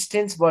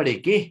रेजिस्टेन्स बढे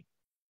कि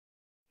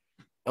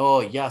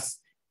ओ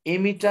यस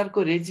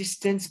एमिटरको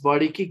रेजिस्टेन्स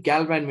बढे कि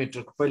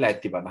ग्याल्भेनोमिटरको पहिला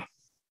यति भन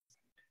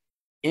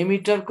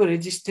एमिटरको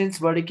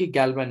रेजिस्टेन्स बढे कि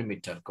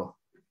ग्याल्भेनोमिटरको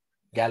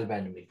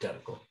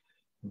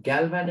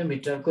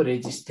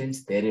रेजिस्टेन्स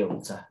धेरै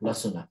हुन्छ ल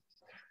सुन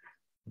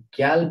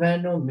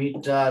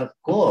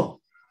ग्याल्भेनोमिटरको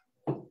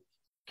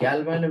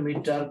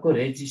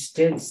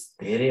रेजिस्टेन्स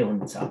धेरै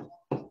हुन्छ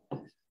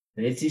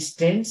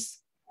रेजिस्टेन्स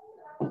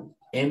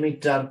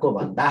एमिटर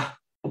भन्दा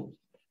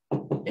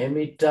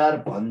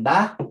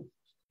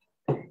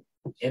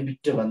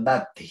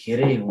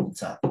धेरै हुन्छ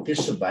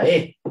त्यसो भए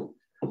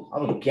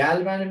अब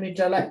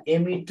ग्याल्भेनोमिटरलाई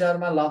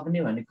एमिटरमा लग्ने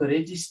भनेको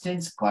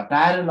रेजिस्टेन्स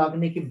घटाएर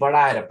लग्ने कि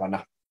बढाएर भन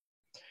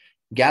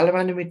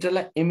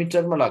ग्याल्भेनोमिटरलाई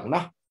एमिटरमा लग्न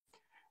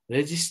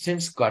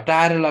रेजिस्टेन्स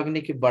घटाएर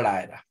लग्ने कि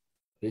बढाएर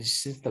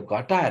रेजिस्टेन्स त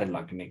घटाएर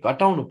लग्ने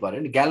घटाउनु पर्यो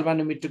नि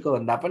ग्याल्भेनोमिटरको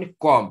भन्दा पनि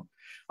कम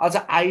अझ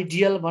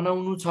आइडियल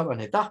बनाउनु छ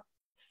भने त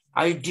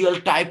आइडियल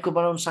टाइपको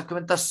बनाउन सक्यो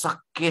भने त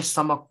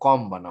सकेसम्म कम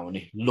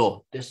बनाउने लो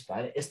त्यस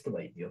भएर यस्तो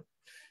भइदियो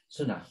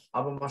सुन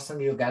अब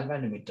मसँग यो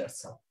ग्याल्भेनोमिटर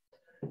छ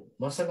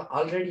मसँग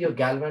अलरेडी यो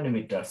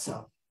ग्याल्भेनोमिटर छ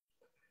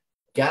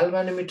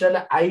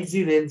ग्याल्भेनोमिटरले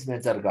आइजी रेन्ज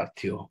मेजर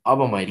गर्थ्यो अब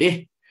मैले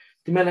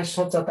तिमीलाई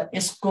सोच त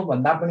यसको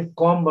भन्दा पनि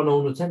कम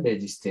बनाउनु छ नि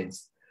रेजिस्टेन्स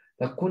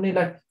र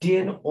कुनैलाई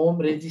 10 ओम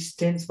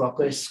रेजिस्टेन्स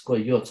भएको यसको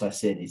यो छ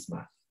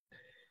सिरिजमा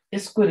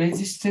यसको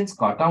रेजिस्टेन्स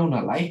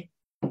घटाउनलाई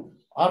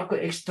अर्को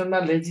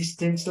एक्सटर्नल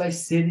रेजिस्टेन्सलाई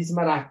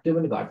सिरिजमा राख्दियो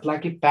भने घट्ला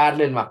कि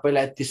प्यारललमा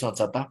पहिला यति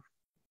सोच त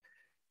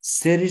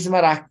सिरिजमा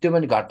राख्दियो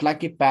भने घट्ला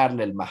कि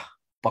प्यारललमा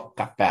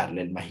पक्का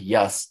प्यारललमा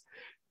यस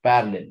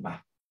प्यारललमा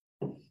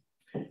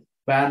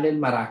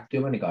राख्दियो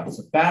भने घट्छ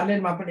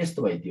प्यारललमा पनि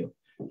यस्तो भइदियो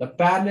र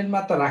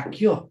प्यारललमा त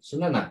राखियो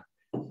सुन न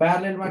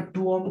प्यारललमा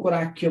 2 ओम को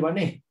राखियो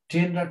भने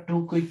 10 र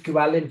 2 को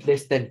इक्विभ्यालेन्ट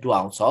लेस देन 2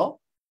 आउँछ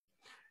हो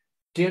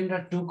 10 र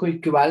 2 को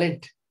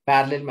इक्विभ्यालेन्ट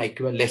प्यारलेलमा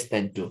इक्विभ्यालेन्ट लेस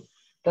देन 2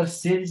 तर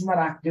सिरिजमा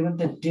राख्दियो भने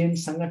त 10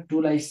 सँग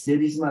 2 लाई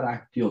सिरिजमा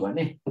राख्दियो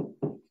भने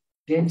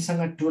 10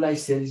 सँग 2 लाई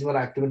सिरिजमा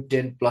राख्दियो भने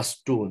 10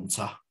 + 2 हुन्छ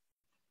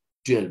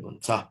 12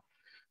 हुन्छ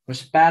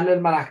जस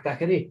प्यारलेलमा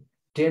राख्दाखेरि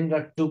 10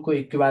 र 2 को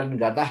इक्विभ्यालेन्ट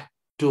गर्दा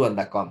 2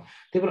 भन्दा कम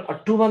त्यही भएर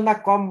 2 भन्दा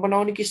कम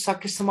बनाउने कि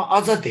सकेसम्म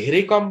अझ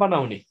धेरै कम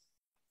बनाउने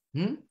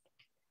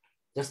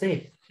जस्तै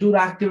 2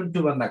 राख्दियो भने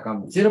 2 भन्दा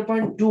कम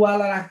 0.2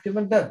 वाला राख्दियो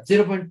भने त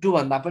 0.2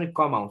 भन्दा पनि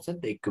कम आउँछ नि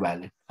त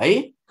इक्विभ्यालेन्ट है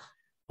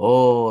हो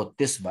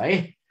त्यसो भए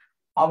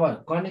अब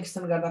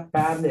कनेक्सन गर्दा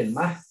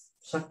प्यारलेलमा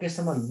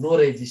सकेसम्म लो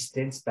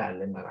रेजिस्टेन्स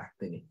प्यारलेलमा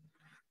राख्दिने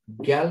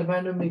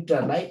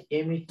ग्याल्भानोमिटरलाई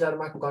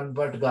एमिटरमा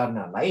कन्भर्ट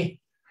गर्नलाई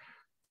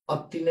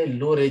अति नै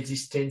लो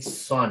रेजिस्टेन्स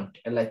सन्ट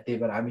यसलाई त्यही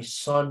भएर हामी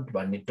सन्ट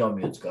भन्ने टर्म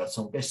युज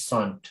गर्छौं के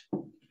सन्ट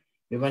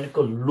यो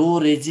भनेको लो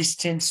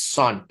रेजिस्टेन्स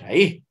सन्ट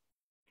है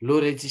लो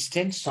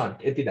रेजिस्टेन्स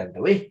सन्ट यति जान्दा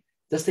है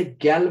जस्तै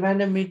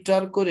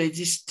ग्याल्भानोमिटरको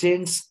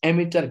रेजिस्टेन्स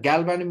एमिटर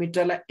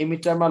ग्याल्भानोमिटरलाई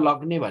एमिटरमा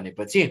लग्ने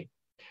भनेपछि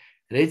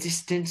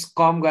रेजिस्टेन्स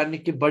कम गर्ने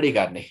कि बढी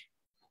गर्ने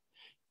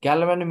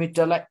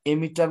ग्याल्भानोमिटरलाई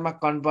एमिटरमा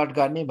कन्भर्ट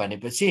गर्ने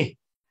भनेपछि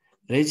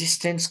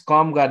रेजिस्टेन्स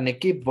कम गर्ने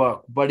कि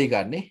बढी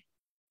गर्ने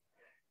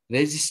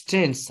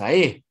रेजिस्टेन्स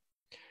है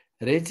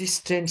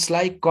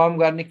रेजिस्टेन्सलाई कम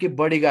गर्ने कि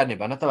बढी गर्ने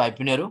भन त भाइ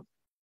पिनीहरु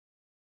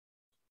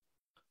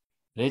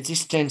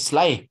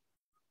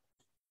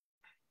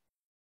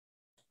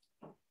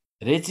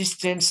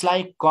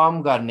रेजिस्टेन्सलाई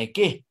कम गर्ने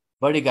कि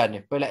बढी गर्ने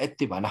पहिला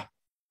यति भन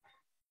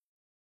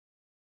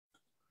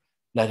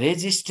ल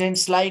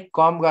रेजिस्टेन्सलाई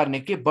कम गर्ने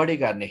कि बढी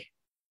गर्ने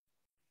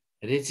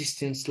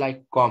रेजिस्टेन्सलाई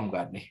कम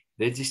गर्ने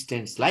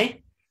रेजिस्टेन्सलाई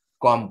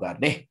कम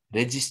गर्ने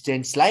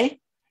रेजिस्टेन्सलाई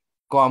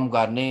कम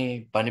गर्ने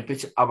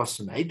भनेपछि अब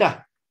सुन है त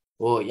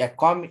हो या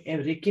कम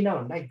किन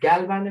भन्दा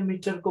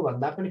ग्याल्भानोमिटरको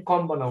भन्दा पनि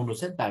कम बनाउनु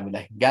छ नि त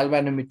हामीलाई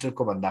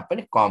ग्याल्भानोमिटरको भन्दा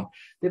पनि कम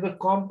त्यही भएर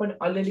कम पनि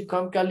अलिअलि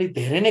कम कि अलि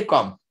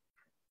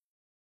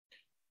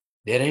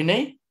धेरै नै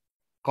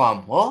कम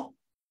हो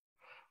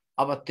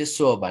अब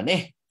त्यसो हो भने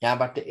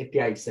यहाँबाट यति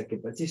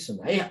आइसकेपछि सुन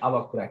है अब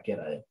कुरा के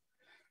रह्यो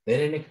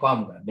धेरै नै कम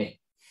गर्ने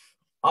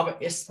अब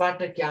यसबाट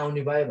के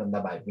आउने भयो भन्दा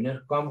भाइ पनि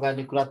कम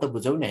गर्ने कुरा त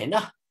बुझौ नि हैन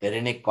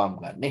धेरै नै कम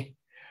गर्ने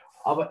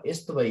अब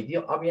यस्तो भइदियो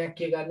अब यहाँ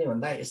के गर्ने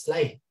भन्दा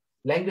यसलाई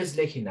ल्याङ्ग्वेज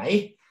लेखिन है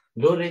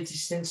लो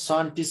resistance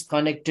shunt is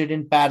connected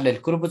in प्यारलेल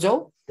कुरो बुझौ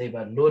त्यही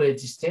भएर लो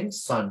रेजिस्टेन्स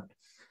सन्ट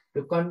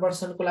यो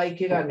कन्भर्सनको लागि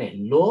के गर्ने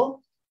लो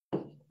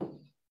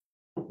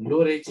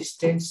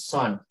resistance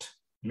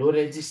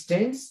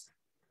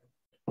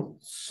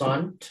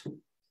shunt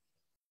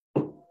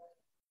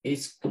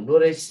is low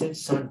resistance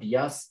shunt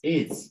yes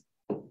is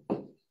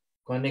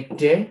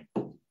connected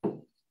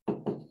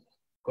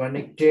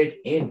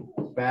in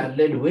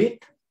parallel with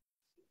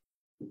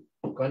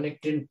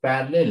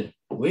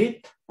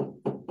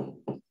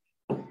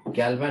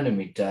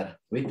galvanometer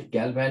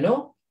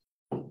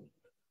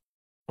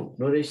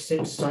low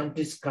resistance shunt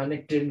is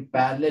connected in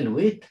parallel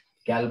with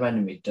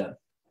galvanometer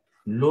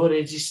low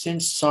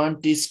resistance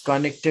shunt is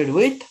connected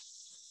with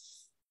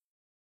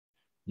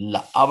ल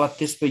अब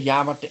त्यसपछि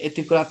यहाँबाट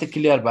यति कुरा त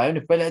क्लियर भयो नि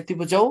पहिला यति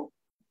बुझौ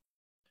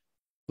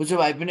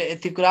भाइ पनि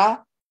यति कुरा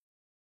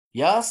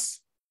यस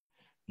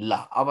ल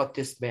अब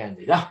त्यसपछि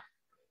यहाँनिर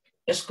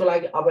यसको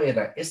लागि अब हेर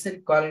यसरी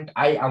करेन्ट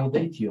आई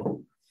आउँदै थियो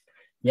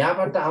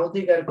यहाँबाट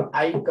आउँदै गरेको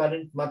आई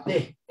करेन्ट मध्ये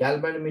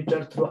ग्याल्भानोमिटर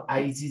थ्रु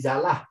आइजी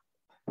जाला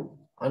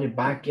अनि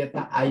बाँकी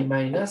यता आई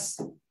माइनस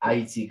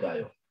आइजी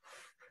गयो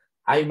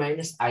I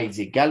minus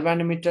IG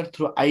ग्याल्भानोमिटर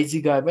through IG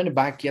गयो भने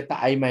बाँकी यता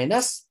आई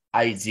माइनस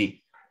आइजी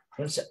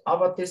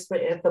अब त्यसमा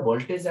यता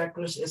भोल्टेज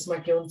एक्रोस यसमा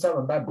के हुन्छ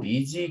भन्दा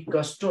भिजी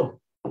कस्टो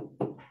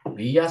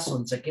भिएस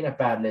हुन्छ किन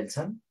प्यारलेल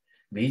छन्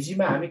भिजी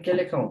मा हामी के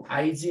लेखौं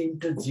आइजी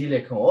इन्टु जी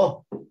लेखौं हो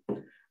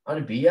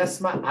अनि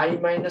भिएस मा आई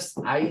माइनस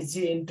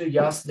आइजी इन्टु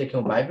यस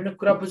लेखौं भाइ पनि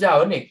कुरा बुझा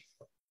हो नि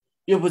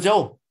यो बुझौ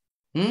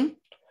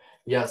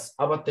यस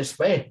अब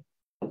त्यसपछि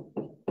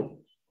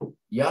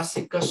यस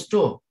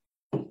कस्टो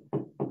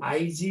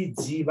IG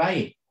G by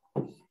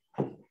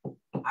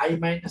I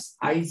minus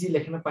IG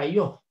लेख्न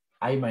पाइयो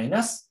आई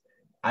माइनस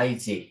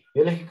आइजी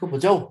यो लेखेको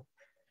बुझौ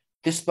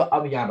त्यसपछि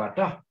अब यहाँबाट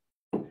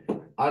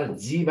or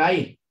G by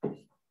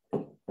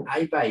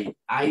I by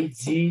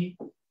IG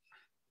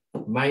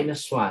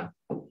minus 1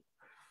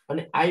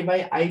 अनि आई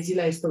बाइ आइजी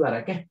लाई यस्तो गरा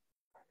के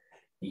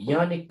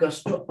यन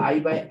equals to I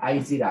by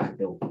IG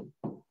राख्देऊ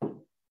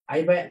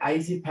I by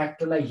IG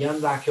फ्याक्टरलाई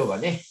यन राख्यो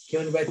भने के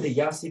हुने भयो त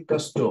यस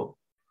equals two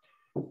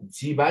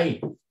G by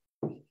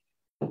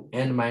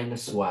an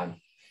minus 1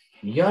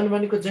 यन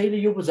भनेको जहिले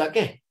यो बुझा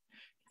के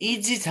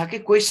इजी छ के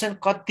क्वेशन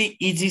कति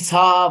इजी छ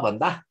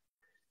भन्दा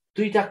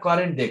दुईटा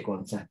करेन्ट दिएको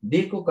हुन्छ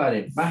दिएको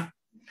करेन्टमा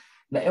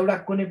ल एउटा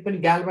कुनै पनि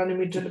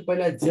ग्याल्भानोमिटरले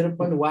पहिला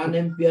 0.1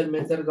 एम्पियर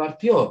मेजर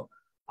गर्थ्यो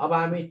अब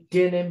हामी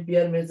 10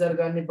 एम्पियर मेजर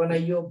गर्ने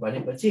बनाइयो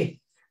भनेपछि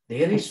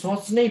धेरै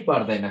सोच्नै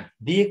पर्दैन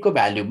दिएको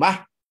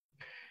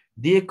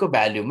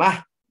भ्यालुमा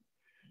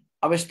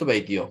अब यस्तो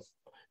भइदियो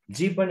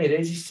जी पनि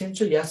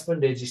रेजिस्टेन्स हो यस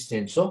पनि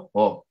रेजिस्टेन्स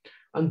हो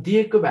अनि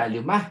दिएको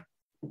भ्यालुमा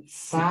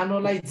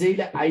सानोलाई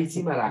जहिले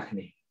आइजी मा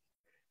राख्ने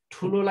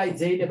ठुलोलाई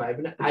जहिले भए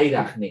पनि आई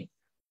राख्ने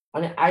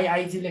अनि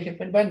आइआइजी लेखे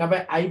पनि भयो नभए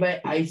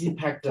आई/आइजी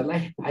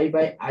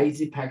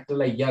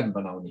फ्याक्टरलाई n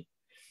बनाउने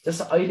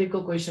जस्तो अहिलेको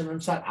क्वेशन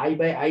अनुसार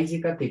आई/आइजी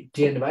कति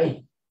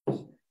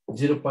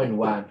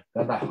 10/0.1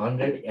 गर्दा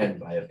 100n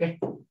भयो के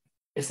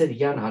यसरी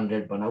n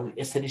 100 बनाऊ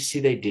यसरी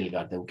सिधै डिल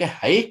गर्दै के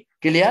है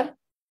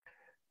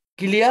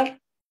clear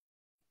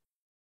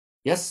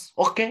yes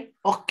okay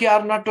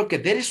are not okay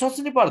धेरै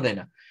सोच्नु पर्दैन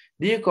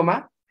दिएकोमा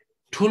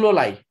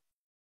ठुलोलाई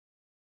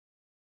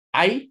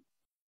आई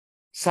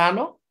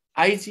सानो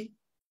IG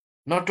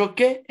not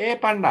okay A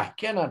panda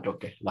के नट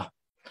ओके ल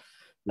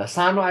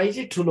सानो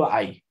आइजी ठुलो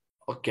आई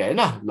ओके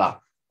हैन ल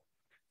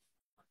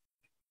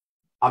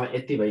अब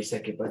यति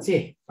भइसकेपछि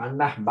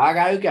पाण्डा बाघ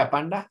आयो क्या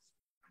पाण्डा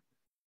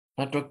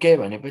नट ओके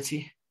भनेपछि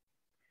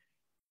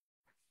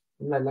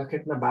ल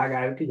लखेट्न बाघ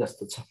आयो कि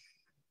जस्तो छ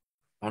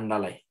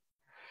पाण्डालाई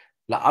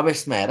ल अब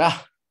यसमा हेर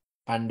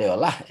पाण्डे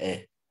होला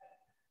ए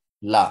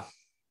ल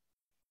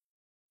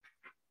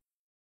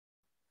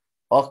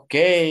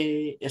ओके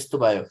यस्तो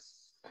भयो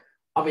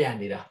अब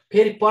यहाँनिर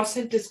फेरि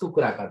पर्सेन्टेजको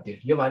कुरा गर्दियो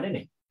यो भने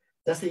नि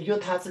जस्तै यो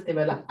थाहा छ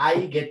तिमीलाई आई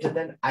ग्रेटर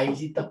देन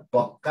आइजी त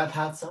पक्का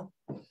थाहा छ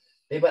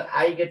त्यही भएर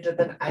आई ग्रेटर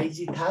देन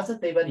आइजी थाहा छ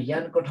त्यही भएर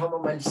n को ठाउँमा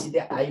मैले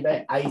सिधै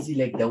आई/आइजी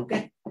लेख्देऊ के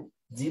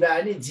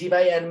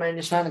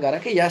g/n-1 गरे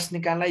के यस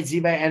निकाल्नलाई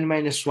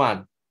g/n-1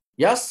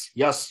 यस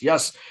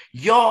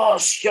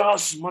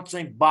म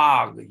चाहिँ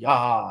बाघ या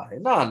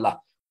हैन ल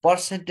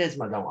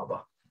पर्सेन्टेजमा जाउँ अब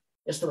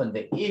यस्तो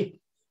भन्दै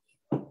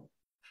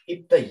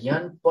if the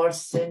n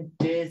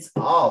percentage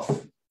of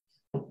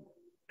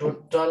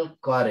total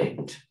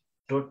current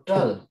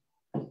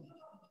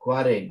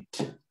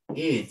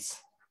is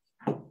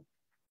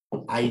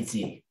IG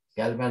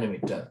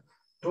galvanometer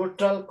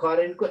total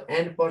current को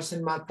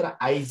n% मात्र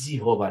IG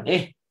हो भने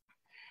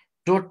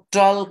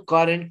total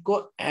current को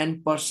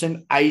n%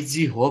 IG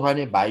हो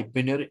भने भाइ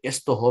बहिनीहरु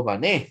यस्तो हो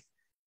भने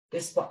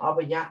त्यसमा अब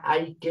यहाँ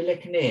I के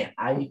लेख्ने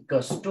I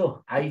कस्तो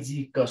IG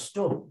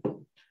कस्तो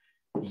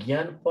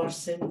n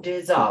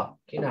percentage of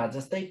किन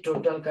जस्तै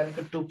total current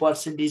को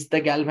 2% is the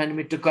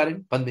galvanometer current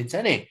भनिदिन्छ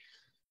नि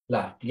ल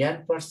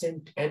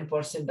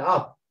n%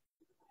 of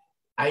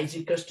IG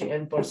equals to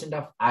n%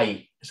 of I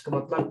यसको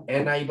मतलब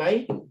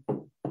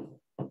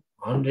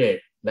ni/100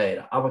 ल हेर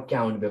अब के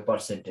आउने भयो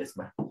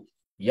पर्सेन्टेजमा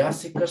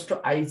यस इक्वल्स टु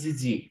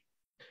IGG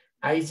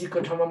IG को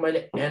ठाउँमा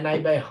मैले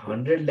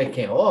ni/100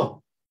 लेखे हो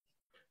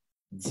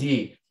g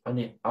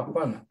अनि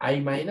अपन I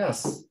minus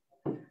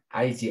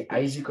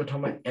IG को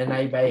ठाउँमा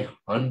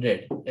ni/100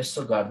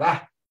 यसो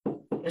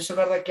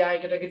गर्दा के आयो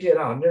केटाकेटीहरु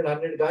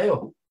 100 गयो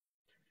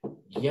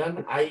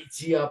nIG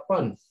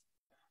upon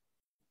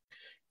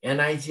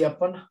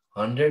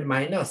 100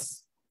 minus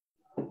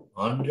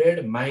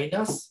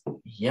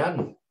n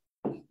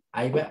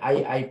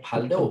I/I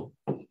फाल्देऊ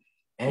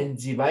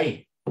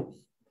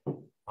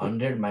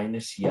ng/100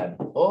 minus n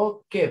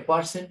okay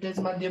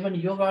पर्सेन्टेजमा दियो भने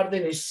यो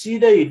गर्दैन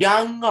सिधै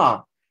ड्याङ्ग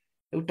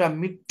एउटा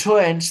मिठो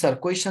एन्सर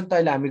क्वेशन त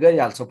अहिले हामी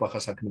गरिहाल्छौं पक्का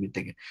सक्ने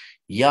बित्तिकै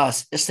यस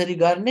यसरी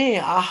गर्ने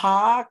आहा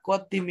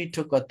कति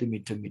मिठो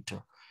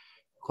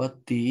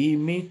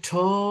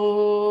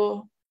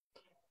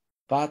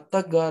पात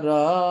गर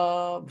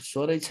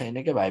स्वरै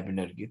छैन के भाइ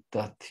बहिनीहरु गीत त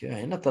थियो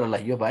हैन तर ल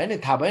यो भयो नि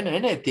थाहा भएन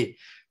हैन यति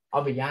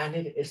अब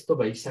यहाँनिर यस्तो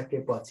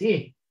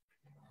भइसकेपछि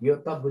यो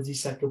त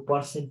बुझिसक्यो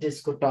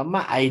पर्सेन्टेजको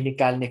टर्ममा आई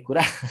निकाल्ने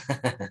कुरा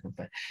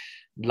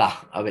ल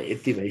अब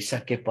यति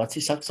भइसकेपछि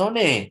सक्छौ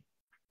नि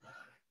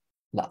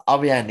ल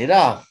अब यहाँनिर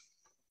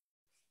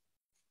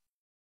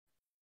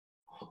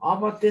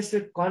अब त्यसले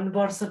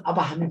कन्भर्सन अब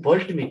हामी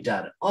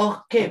भोल्टमिटर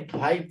ओके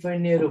भाइ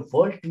बहिनीहरु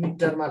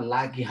भोल्टमिटरमा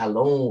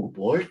लागिहालौं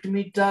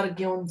भोल्टमिटर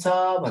के हुन्छ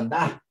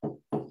भन्दा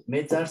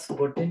मेजर्स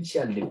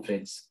पोटेन्शियल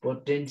डिफरेन्स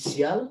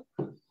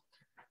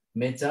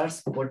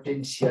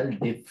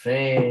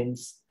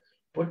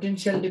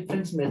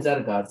मेजर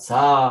गर्छ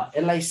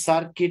यसलाई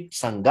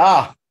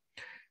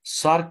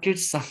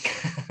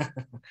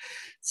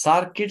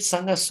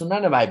सर्किटसँग सुन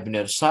न भाइ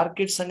बहिनीहरु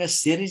सर्किटसँग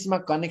सिरिजमा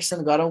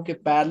कनेक्सन गरौँ कि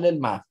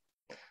प्यारललमा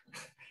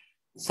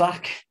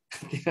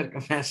तिमीहरुको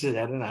मेसेज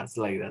हेरेर हाँस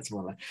लागिरहेछ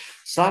मलाई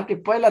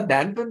सर्किट पहिला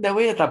ध्यान पनि देऊ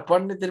यता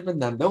पढ्नेतिर पनि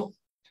ध्यान देऊ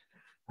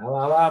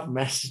अब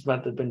मेसेज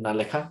मात्र पनि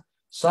नलेख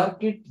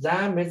सर्किट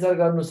जहाँ मेजर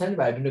गर्नु छ नि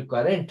भाइ बहिनी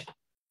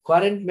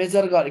करेन्ट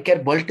मेजर के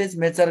भोल्टेज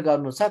मेजर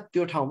गर्नु छ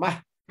त्यो ठाउँमा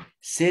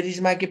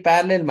सिरिजमा कि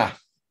प्यारललमा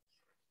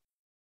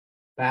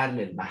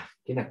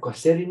किन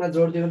सिरिजमा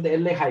जोड्दियो भने त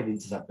यसले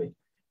खाइदिन्छ सबै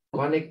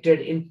connected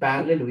in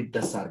parallel with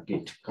the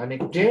circuit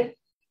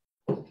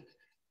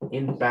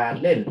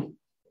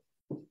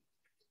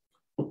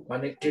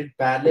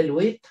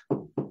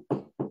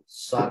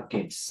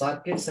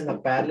सर्किटसँग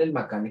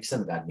प्यारललमा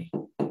connection गर्ने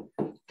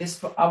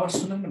त्यसको अब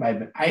सुन्नु न भाइ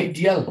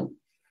आइडियल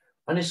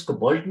अनि यसको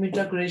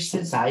भोल्टमिटरको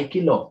रेजिस्टेन्स हाई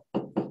कि लो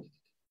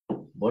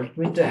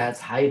भोल्टमिटर हैज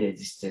हाई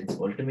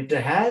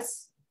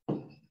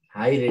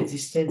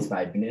रेजिस्टेन्स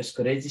भाइ पनि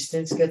यसको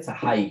रेजिस्टेन्स के छ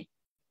high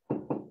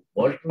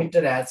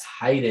voltmeter has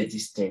high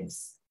resistance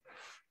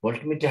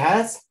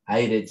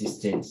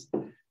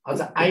अझ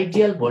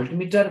आइडियल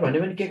भोल्टमिटर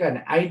भन्यो भने के गर्ने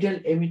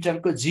आइडियल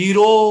एमिटरको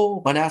 0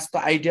 भने जस्तो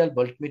आइडियल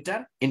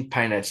भोल्टमिटर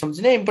इन्फाइनाइट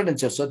सम्झिने इम्पोर्टेन्ट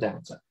छ सो त्यहाँ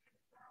हुन्छ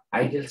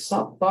आइडियल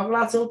सब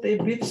तगडा छौ त्यही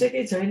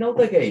बिर्सेकै छैनौ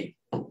त केही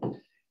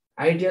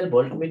आइडियल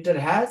भोल्टमिटर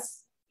हैज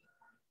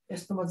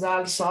यस्तो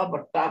मजाले सब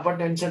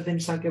फटाफट एन्सर दिन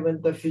सक्यो भने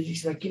त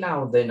फिजिक्समा किन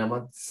आउँदैन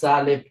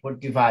मजाले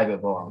 45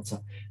 एबभ आउँछ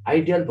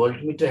ideal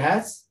भोल्टमिटर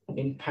has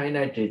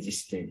infinite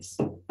resistance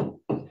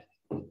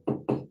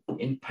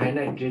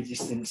infinite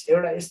resistance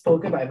एउटा यस्तो हो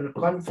के भाइ भने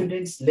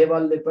कन्फिडेन्स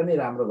लेभलले पनि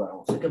राम्रो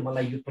गराउँछ के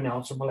मलाई यो पनि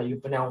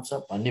आउँछ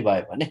भन्ने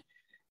भयो भने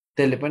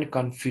त्यसले पनि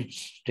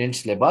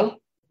कन्फिडेन्स लेभल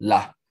ल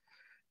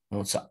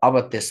हुन्छ अब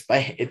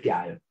त्यसपछि यति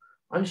आयो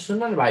अनि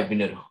सुन्न न भाइ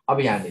बहिनीहरु अब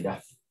यहाँनिर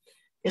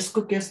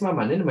यसको केसमा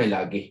भने नि मैले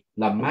अघि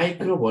ल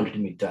माइक्रो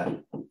भोल्टमिटर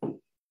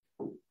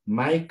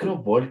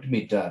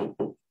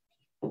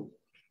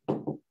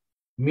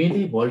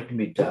मिली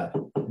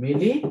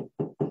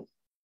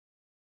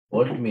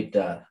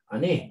भोल्टमिटर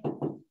अनि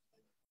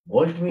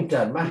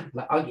भोल्टमिटरमा ल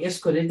अघि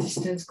यसको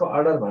रेजिस्टेन्सको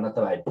अर्डर भन त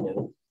भाइ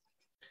बहिनीहरु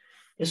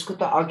यसको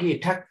त अघि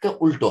ठ्याक्क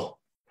उल्टो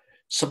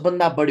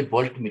सबभन्दा बढी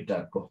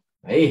भोल्टमिटरको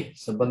है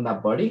सबभन्दा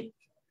बढी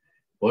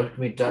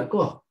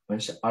भोल्टमिटरको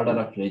भनेपछि अर्डर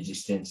अफ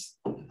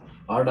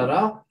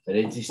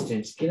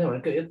रेजिस्टेन्स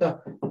किनभने यो त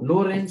लो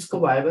रेन्जको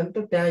भयो भने त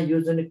त्यहाँ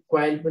युजनिक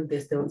कोइल पनि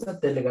त्यस्तै हुन्छ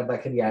त्यसले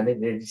गर्दाखेरि यहाँले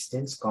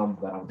रेजिस्टेन्स कम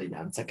गराउँदै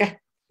जान्छ के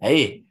है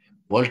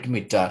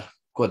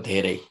भोल्टमिटरको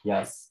धेरै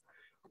यस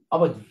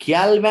अब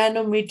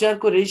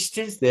ग्याल्भानोमिटरको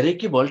रेजिस्टेन्स धेरै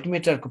कि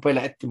भोल्टमिटरको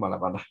पहिला यति मलाई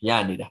भन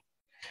यहाँनिर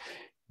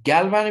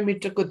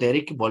ग्याल्भानोमिटरको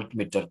धेरै कि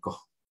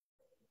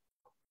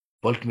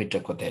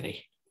भोल्टमिटरको धेरै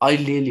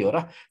अलिअलि हो र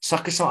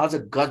सकेसम्म अझ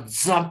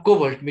गजबको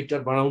भोल्टमिटर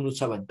बनाउनु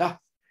छ भने त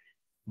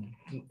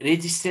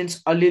रेजिस्टेन्स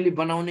अलिअलि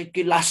बनाउने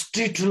कि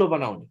लास्टै ठुलो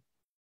बनाउने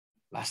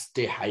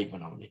लास्टै हाई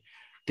बनाउने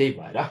त्यही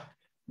भएर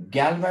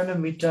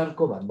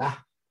ग्याल्भानोमिटरको भन्दा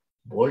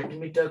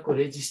भोल्टमिटरको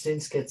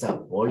रेजिस्टेन्स के छ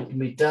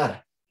भोल्टमिटर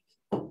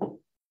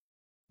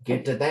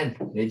greater than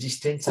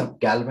resistance of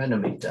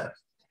galvanometer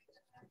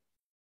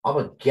अब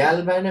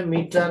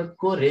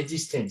ग्याल्भानोमिटरको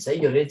रेजिस्टेन्स है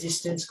यो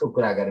रेजिस्टेन्सको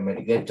कुरा गरे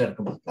मैले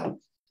ग्रेटरको मतलब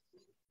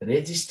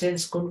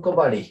रेजिस्टेन्स कुनको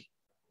बढी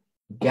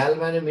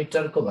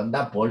ग्याल्भानोमिटरको भन्दा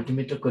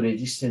भोल्टमिटरको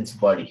रेजिस्टेन्स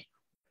बढी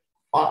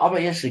अब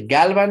यस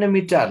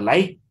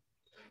ग्याल्भानोमिटरलाई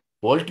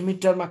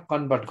भोल्टमिटरमा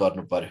कन्भर्ट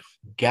गर्नु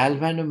पर्यो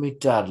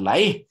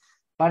ग्याल्भानोमिटरलाई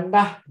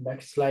पण्डा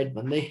ब्याक स्लाइड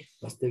भन्दै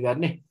बस्दै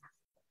गर्ने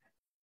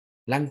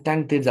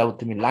लाङटाङ तिर जाऊ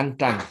तिमी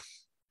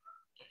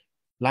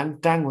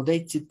लाङटाङ हुँदै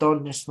चितवन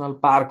नेशनल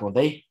पार्क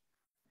हुँदै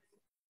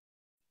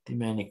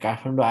तिमी अनि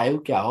काठमाडौँ आयौ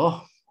क्या हो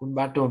कुन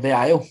बाटो हुँदै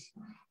आयौ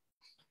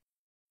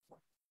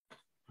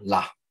ल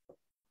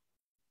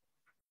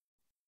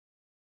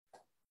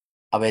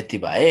अब यति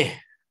भए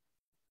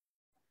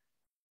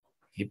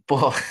हिप्पो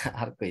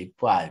अर्को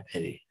हिप्पो आयो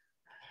फेरि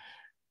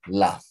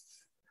ल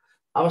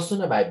अब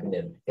सुन भाइ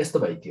बहिनीहरु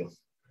यस्तो भइदियो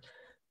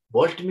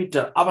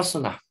भोल्टमिटर अब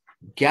सुन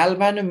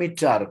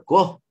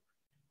ग्याल्भानोमिटरको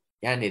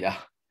यहाँनिर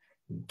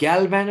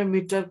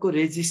ग्याल्भानोमिटरको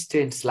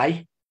रेजिस्टेन्सलाई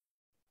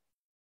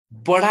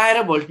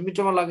बढाएर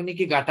भोल्टमिटरमा लग्ने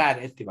कि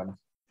घटाएर यति भन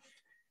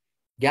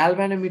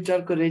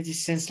ग्याल्भानोमिटरको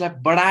रेजिस्टेन्सलाई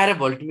बढाएर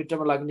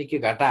भोल्टमिटरमा लग्ने कि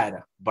घटाएर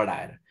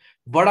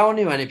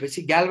बढाउने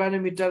भनेपछि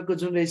ग्याल्भानोमिटरको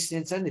जुन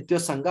रेजिस्टेन्स छ नि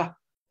त्योसँग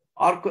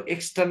अर्को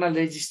एक्सटर्नल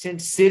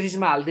रेजिस्टेन्स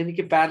सिरिजमा हाल्दिने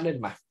कि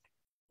प्यारललमा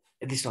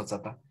यति सोच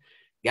त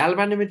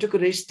ग्याल्भानोमिटरको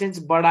रेजिस्टेन्स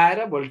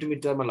बढाएर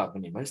भोल्टमिटरमा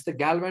लग्ने भनेपछि त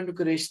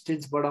ग्याल्भानोको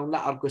रेजिस्टेन्स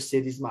बढाउनलाई अर्को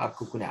सिरिजमा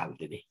अर्को कुनै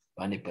हाल्दिने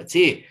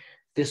भनेपछि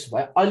त्यसो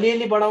भए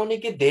अलिअलि बढाउने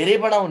कि धेरै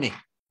बढाउने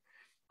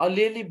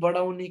अलिअलि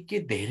बढाउने कि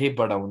धेरै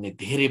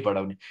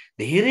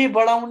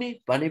बढाउने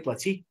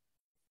भनेपछि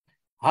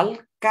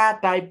हल्का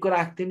टाइपको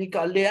राख्दिने कि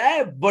अलि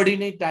बढी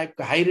नै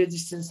टाइपको हाई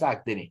रेजिस्टेन्स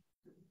राख्दिने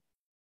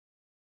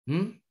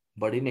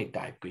बढी नै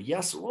टाइपको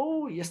यस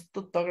ओ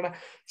यस्तो तगडा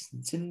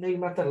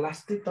जिन्दगीमा त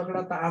लास्टै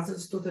तगडा त आज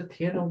जस्तो त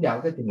थिएन क्या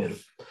हो क्या तिमीहरू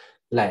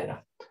लाएर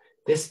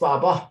त्यसमा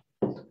अब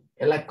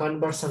यसलाई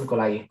कन्भर्सनको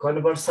लागि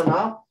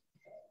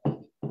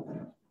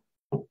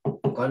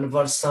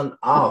conversion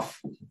of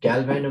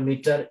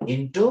galvanometer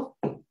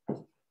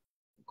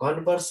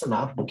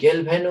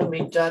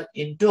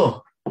into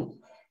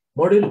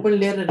module पनि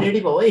लिएर रेडी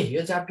भयो है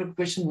यो च्याप्टरको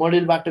क्वेशन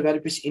मोड्युलबाट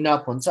गरेपछि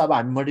इनफ हुन्छ अब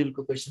हामी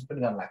मोड्युलको क्वेशन पनि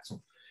गर्न लाग्छौं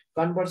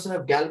कन्भर्सन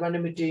अफ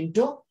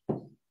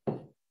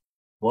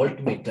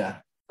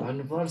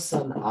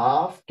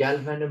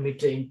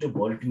ग्याल्भानोमिटर इन्टु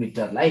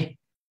भोल्टमिटरलाई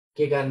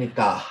के गर्ने त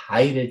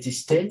high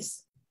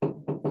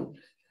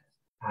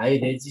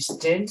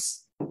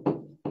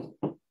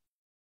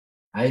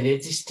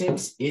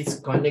resistance is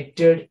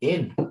connected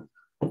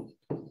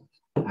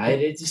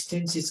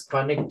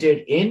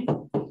in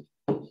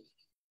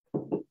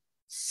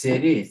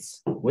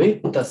series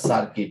with the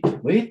circuit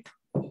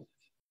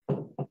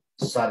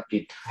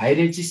high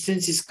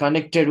resistance is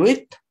connected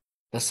with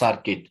the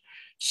circuit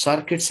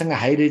सँग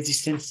high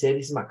resistance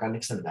series मा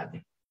कनेक्सन गर्ने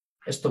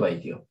यस्तो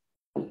भइदियो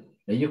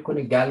यो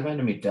कुनै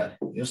ग्याल्भानोमिटर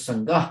यो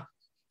सँग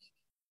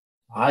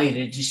high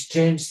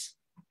resistance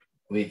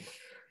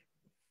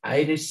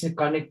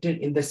connected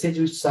in the series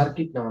with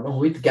circuit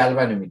with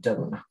galvanometer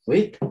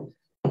with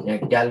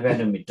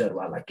galvanometer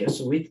वाला के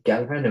with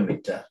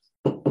galvanometer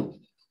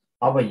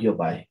अब यो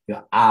भाइ यो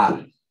R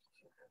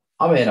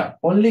अब हेर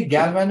ओन्ली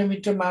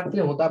ग्याल्भानोमिटर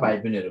मात्रै हुँदा भाइ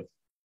बहिनीहरु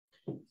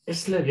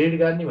यसले रिड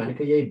गर्ने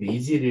भनेको यही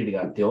भिजी रिड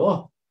गर्थ्यो हो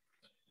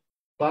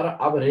तर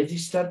अब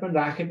रेजिस्टर पनि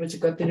राखेपछि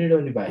कति रिड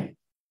हुने भाइ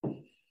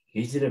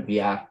भिजी र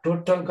भिआर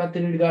टोटल कति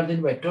रिड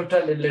गरिदिनु भाइ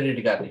टोटल यसले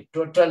रिड गर्ने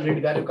टोटल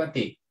रिड गर्यो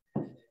कति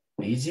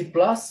भिजी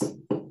प्लस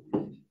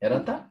हेर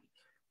त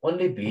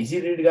ओन्ली भिजी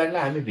रिड गर्ने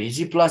हामी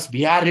भिजी प्लस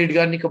भिआर रिड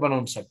गर्नेको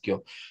बनाउन सक्यो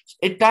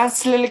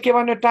ट्रान्सलेटले के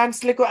भन्यो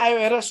ट्रान्सलेटको आयो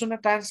हेर सुन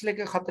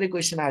ट्रान्सलेटको खतरै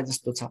क्वेसन आयो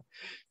जस्तो छ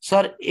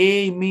सर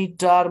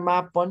एमिटरमा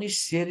पनि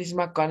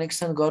सिरिजमा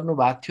कनेक्सन गर्नु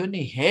भएको थियो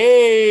नि हे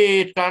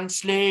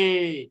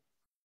ट्रान्सलेट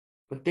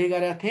त्यही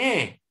गरेका थिए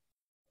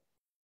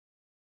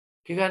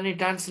के गर्ने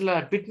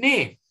ट्रान्सलेट पिट्ने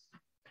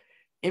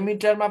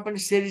एमिटरमा पनि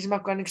सिरिजमा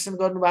कनेक्सन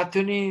गर्नु भएको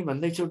थियो नि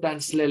भन्दैछु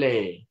ट्रान्सलेटले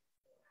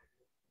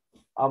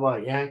अब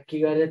यहाँ के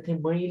गरेको थिएँ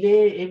मैले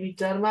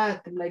एमिटरमा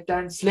तिमीलाई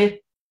ट्रान्सलेट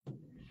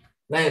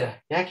हेर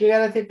यहाँ के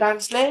गरेको थिएँ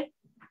ट्रान्सलेट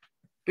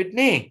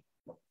पिट्ने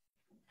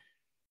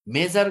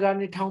मेजर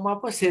गर्ने ठाउँमा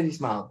पो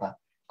सिरिजमा हो त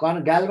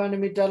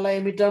ग्याल्भानोमिटरलाई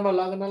एमिटरमा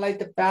लगाउनलाई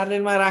त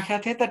प्यारलेलमा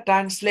राखेको थिएँ त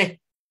ट्रान्सलेट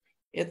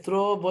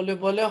यत्रो बोल्यो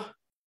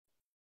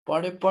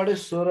पढ्यो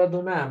 16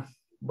 दुना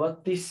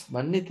 32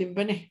 भन्ने तिमी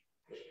पनि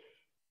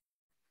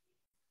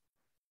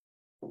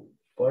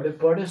पढ्यो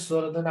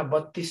 16 दुना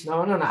 32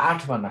 नभन न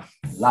 8 भन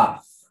ल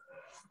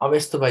अब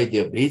यस्तो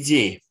भइदियो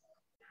भिजी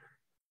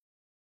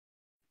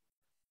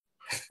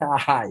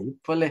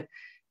हिप्पोले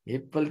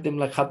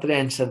तिमीलाई खतरे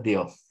एन्सर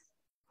दियो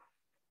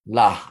ल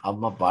अब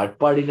म भट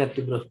पढिन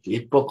तिम्रो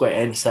हिप्पोको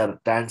एन्सर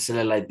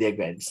ट्रान्सलेटलाई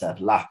दिएको एन्सर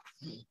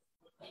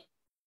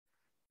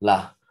ल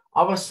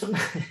अब सुन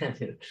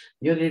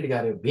यो रिड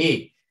गर्यो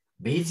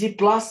भिजी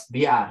प्लस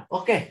भिआर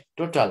ओके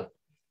टोटल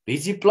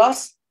भिजी प्लस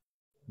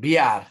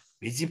भिआर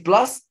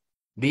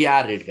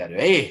रिड गर्यो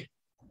है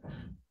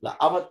ल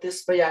अब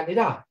त्यसपछि यहाँनिर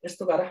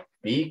यस्तो गर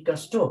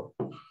भिकस्टो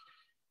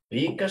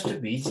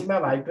भिजीमा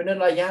भाइ पनि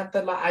ल यहाँ त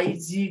ल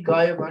आइजी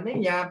गयो भने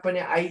यहाँ पनि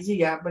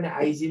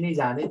आइजी नै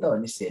जाने त हो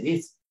नि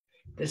सिरिज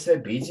त्यसपछि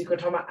भिजीको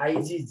ठाउँमा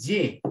आइजी जी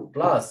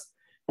प्लस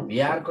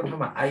भिआरको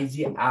ठाउँमा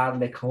आइजी आर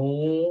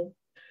लेखौँ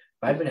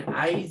भाइ पनि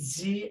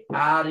आइजी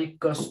आर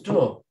इक्वल्स टु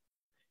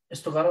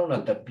यस्तो गरौँ न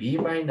त भी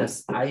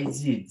माइनस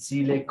आइजी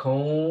जी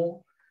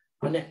लेखौँ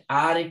अनि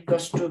are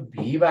equals to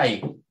V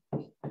by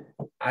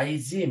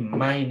IG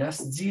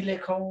minus जी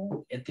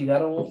लेखौँ यति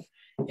गरौँ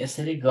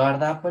यसरी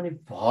गर्दा पनि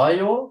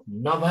भयो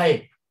नभए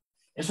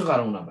यसो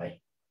गरौँ न भाइ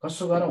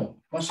कसो गरौँ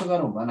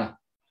भन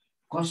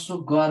कसो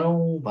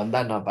गरौँ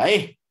भन्दा नभए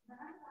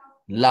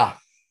ल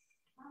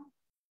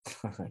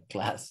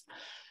क्लास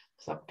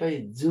सबै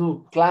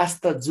क्लास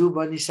त जू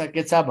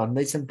बनिसकेछ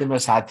भन्दैछन् तिम्रो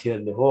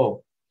साथीहरूले हो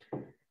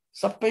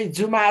सबै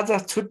जूमा आज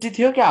छुट्टी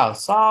थियो क्या हो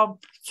सब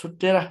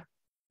छुट्टेर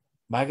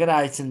भागेर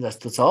आइछन्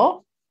जस्तो छ हो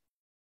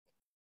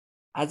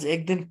आज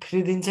एक दिन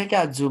फ्री दिन्छ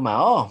क्या जूमा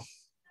हो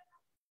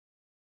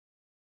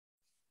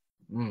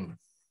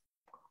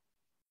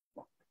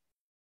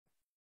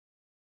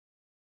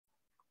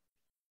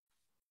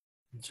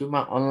जूमा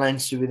अनलाइन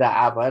सुविधा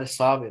आभर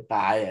सब यता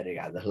आयो अरे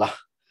आज ल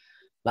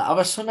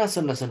अब सुन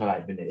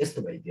भाइ पनि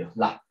यस्तो भइदियो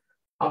ल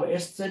अब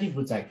यसरी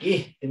बुझ कि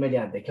तिमीले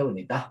यहाँ देख्यौ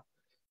नि त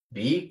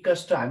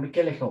भिकस्टो हामी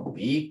के लेखौँ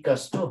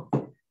भिकस्टो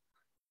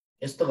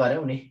यस्तो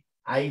गर्यौ नि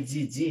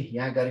आइजीजी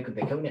यहाँ गरेको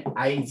देख्यौ नि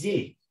आइजी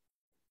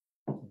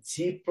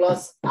जी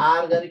प्लस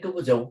आर गरेको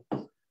बुझौ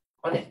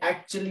अनि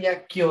एक्चुअली यहाँ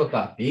के हो त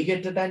भी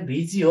ग्रेटर देन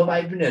भिजी हो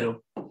भाइ बहिनीहरु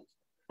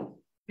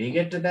भी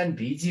ग्रेटर देन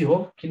भिजी हो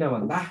किन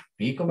भन्दा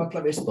भी को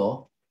मतलब यस्तो हो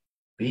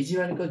भिजी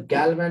भनेको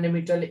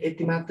ग्याल्भानोमिटरले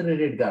यति मात्र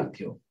रिड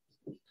गर्थ्यो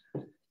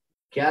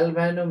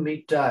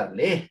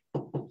ग्याल्भानोमिटरले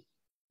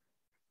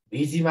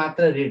भिजी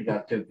मात्र रिड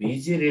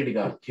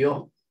गर्थ्यो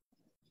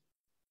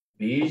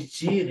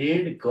भिजी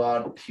रिड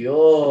गर्थ्यो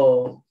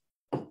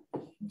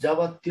जब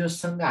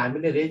त्योसँग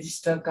हामीले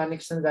रेजिस्टर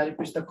कनेक्सन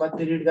गरेपछि त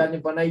कति रिड गर्ने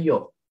बनाइयो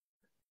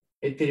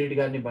यति रिड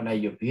गर्ने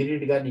बनाइयो भी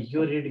रिड गर्ने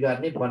यो रिड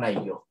गर्ने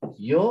बनाइयो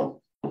यो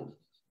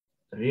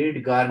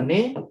रिड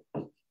गर्ने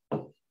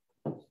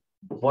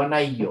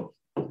बनाइयो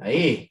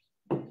है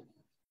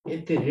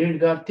यति रिड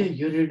गर्थ्यो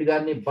यो रिड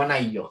गर्ने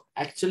बनाइयो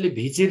एक्चुअली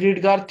भिजी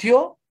रिड गर्थ्यो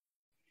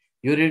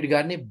यो रिड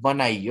गर्ने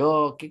बनाइयो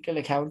के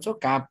लेखा हुन्छ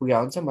कहाँ पुग्या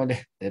हुन्छ मैले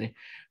धेरै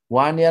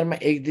 1 इयरमा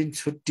एक दिन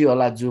छुट्टी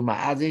होला जूमा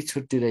आजै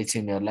छुट्टी रहेछ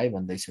यिनीहरुलाई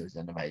भन्दैछु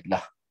जना भाइ ल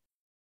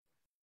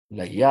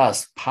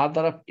यस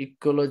फादर अफ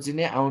इकोलोजी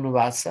नै आउनु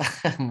भएको छ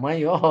मै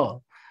हो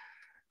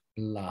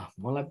ल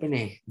मलाई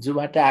पनि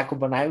जूबाटै आएको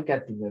बनायो क्या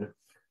तिमीहरु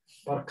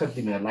पर्ख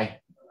तिमीहरुलाई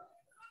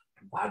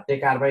भाटे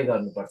कारबाही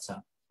गर्नुपर्छ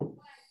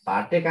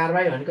भाटे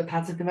कारबाही भनेको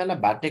थाहा छ तिमीहरुलाई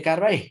भाटे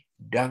कारबाही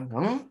डङ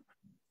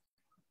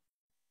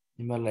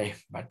तिमीहरुलाई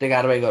भाटे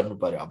कारबाही गर्नु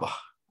पर्यो अब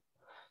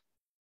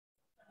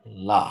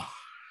ल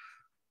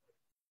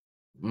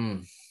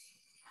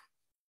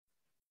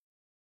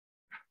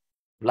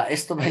ल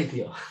यस्तो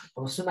भइदियो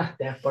अब सुन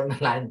त्यहाँ पढ्न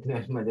लाइन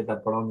मैले त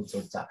पढाउनु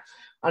छोड्छ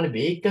अनि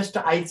भेक्टस टु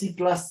आइजी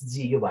प्लस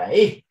जी यो भयो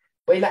है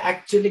पहिला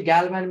एक्चुअली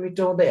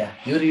ग्याल्भानोमिटर हुँदै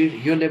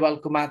यो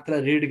लेभलको मात्र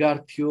रिड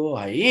गर्थ्यो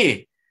है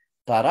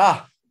तर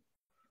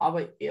अब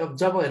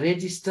जब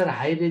रेजिस्टर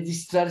हाई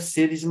रेजिस्टर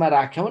सिरिजमा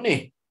राख्यौ नि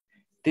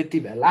त्यति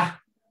बेला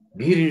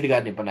भी रिड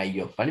गर्ने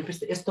बनाइयो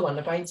भनेपछि यस्तो भन्न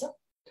पाइन्छ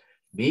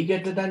v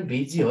greater than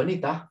vg हो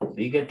नि त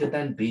v greater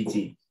than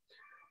vg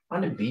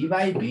अनि v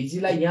by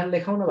vg लाई यहाँ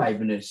लेखाउन भाइ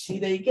बहिनीहरु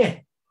सिधै के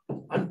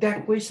अनि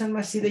त्यहाँ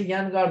क्वेशनमा सिधै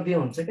यहाँ गर्दिए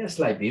हुन्छ के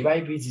यसलाई v by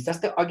vg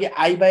जस्तै अघि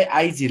i by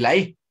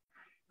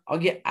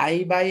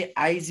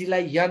ig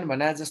लाई n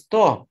भने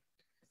जस्तो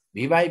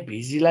v by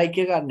vg लाई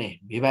के गर्ने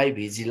v by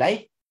vg लाई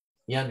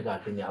n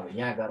गर्दिने अब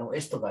यहाँ गरौँ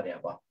यस्तो गरे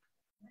अब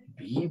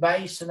v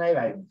by सुनाइ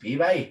भाइ v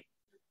by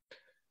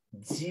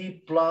g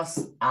plus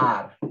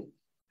r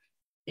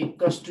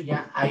equals to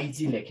यहाँ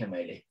ig लेखे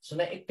मैले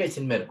सुन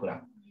एकैछिन मेरो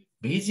कुरा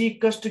vg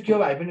इक्वल्स टु के हो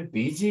भाइ पनि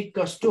vg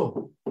equals to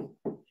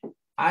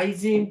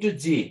ig into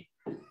g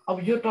अब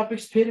यो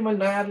टपिक्स फेरि मैले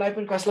नयाँलाई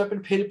पनि कसलाई पनि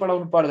फेरि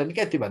पढाउनु पर्दैन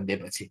के यति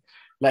भन्दैपछि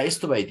ल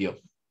यस्तो भइदियो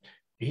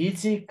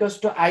vg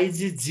equals to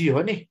ig g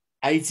हो नि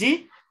ig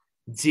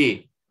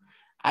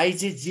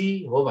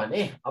g हो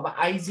भने अब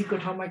ig को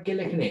ठाउँमा के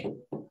लेख्ने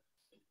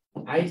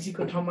ig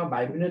को ठाउँमा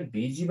भाइ पनि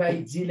vg by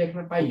g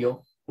लेख्न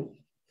पाइयो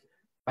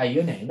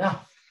नि हैन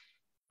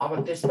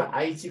अब त्यसमा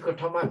ig को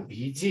ठाउँमा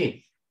vg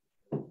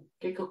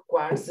के को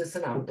क्वाड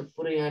सेसन हाम्रो त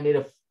पुरै यहाँनिर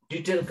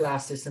डिटेल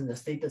क्लास सेसन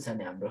जस्तै त छ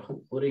नि हाम्रो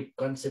पुरै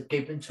कन्सेप्ट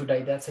केही पनि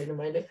छुटाइदिएको छैन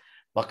मैले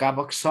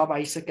भकाभक सब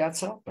आइसकेको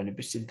छ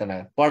भनेपछि चिन्ता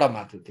नगर पढ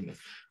मात्र तिमी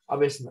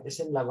अब यसमा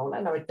यसरी लगाउला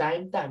नभए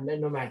टाइम त हामीलाई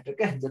नो म्याटर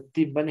क्या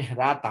जति पनि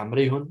रात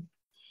हाम्रै हुन्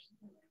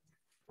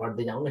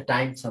पढ्दै जाउँ न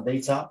टाइम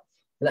छँदैछ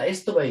ल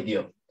यस्तो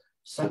भइदियो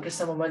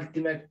सकेसम्म मैले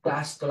तिमीलाई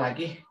क्लासको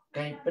लागि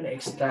कहीँ पनि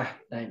एक्स्ट्रा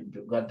टाइम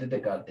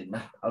गर्दिन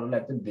अरूलाई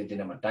पनि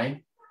दिदिन म टाइम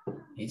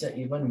हिजो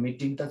इभन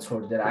मिटिङ त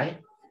छोडिदिएर आए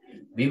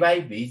v by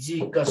vg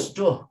equals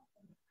to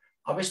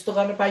अब यस्तो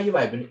गर्न पाइयो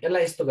भाइ पनि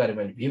यसलाई यस्तो गरे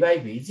मैले v by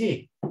vg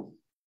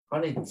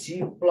अनि g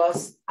plus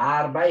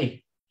r by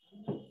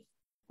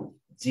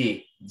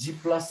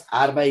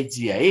g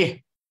है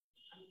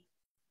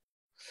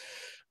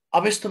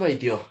अब यस्तो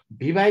भइदियो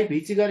v by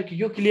vg गरेको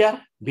यो clear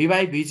v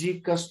by vg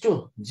equals to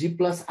g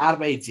plus r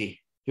by g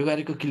यो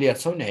गरेको क्लियर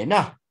छौ नि हैन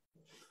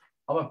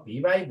अब v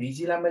by vg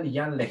लाई मैले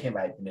यहाँ लेखे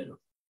भाइ पिनहरु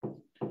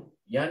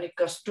यहाँ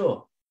इक्वल्स टु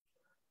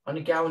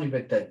अनि के आउने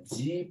व्यक्ति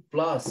g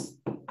plus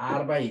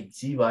r by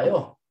g भयो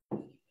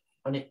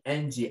अनि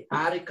ng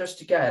r इक्वल्स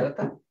टु के आएर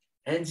त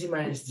ng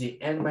minus g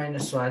n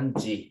minus 1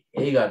 g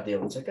यही गर्दै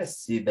हुन्छ के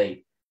सिधै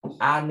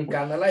r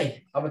निकाल्नलाई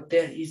अब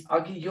त्यहाँ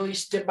अघि यो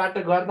स्टेपबाट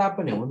गर्दा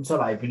पनि हुन्छ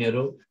भाइ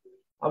पिनहरु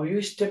अब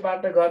यो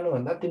स्टेपबाट गर्नु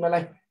भन्दा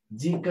तिमीलाई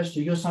g इक्वल्स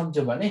टु यो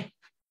सम्झ्यो भने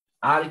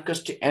r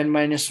equals to n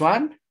minus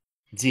 1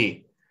 g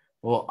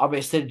हो अब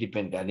यसरी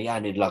डिपेन्ड गर्ने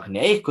यहाँनिर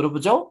लग्ने है कुरो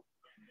बुझौ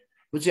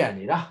बुझ्यो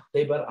नि र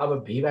त्यही भएर अब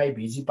v by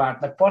vg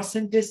पार्टलाई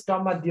पर्सेन्टेज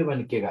टर्ममा दियो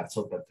भने के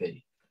गर्छौ त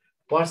फेरि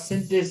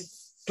पर्सेन्टेज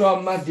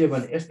टर्ममा दियो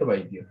भने यस्तो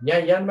भइदियो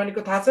यहाँ n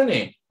भनेको थाहा छ नि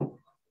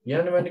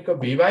n भनेको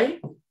v by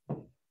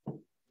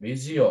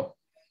vg हो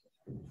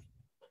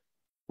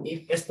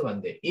इफ यस्तो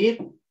भन्दै if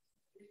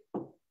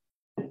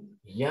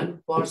n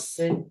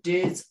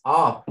percentage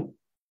of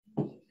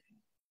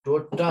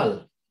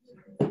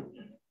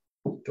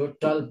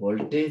total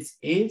voltage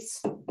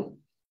is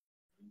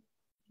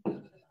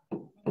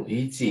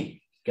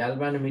vg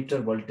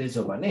क्याल्भानोमिटर voltage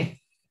हो भने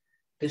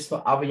त्यसको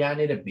अब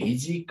यहाँनिर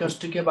vg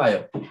इक्वल्स टु के भयो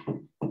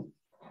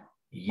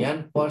n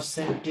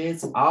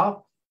percentage of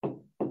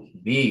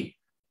v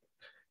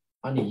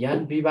अनि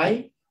nv by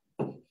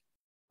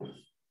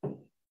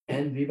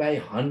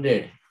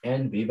 100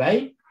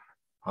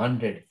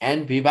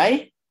 nv by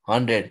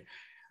 100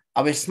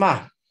 अब यसमा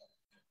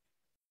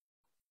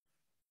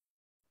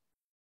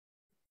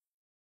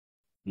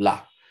ल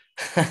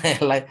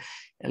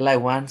यसलाई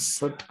वान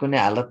शट कुनै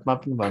हालतमा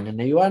पनि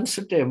भन्दैन यो वान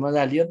शट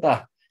मजा लियो त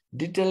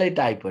डिटेलै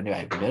टाइप हो नि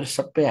भाइ बहिनीहरु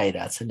सबै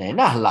आइरहेछ नि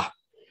हैन ल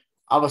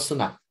अब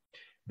सुन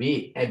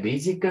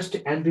vg equals to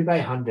nv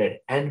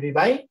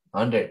by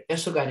 100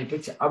 यसो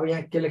गरेपछि अब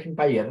यहाँ के लेख्न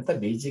पाइयो र त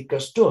vg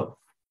equals to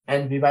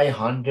nv by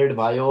 100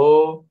 भयो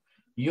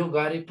यो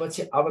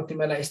गरेपछि अब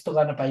तिमीलाई यस्तो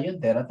गर्न पाइयो नि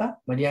त हेर त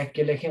मैले यहाँ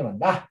के लेखे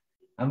भन्दा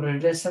हाम्रो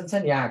रिलेसन छ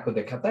नि यहाँ आको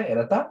देख त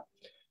हेर त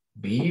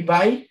v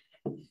by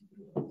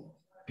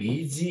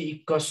vg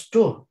equals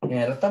to यहाँ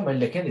हेर त मैले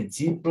लेखे नि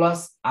g plus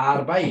r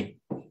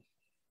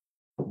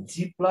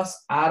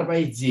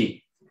by g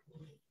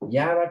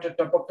यहाँबाट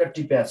टपक्क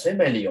टिपेको छु है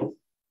मैले यो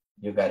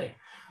गरे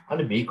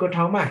अनि v को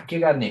ठाउँमा के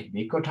गर्ने v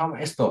को ठाउँमा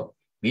यस्तो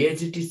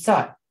vg छ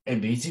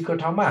vg को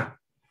ठाउँमा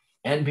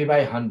nv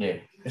by 100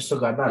 यसो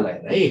गर्दा होला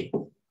है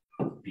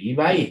v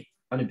by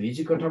अनि vg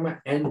को ठाउँमा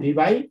nv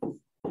by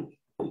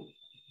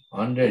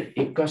 100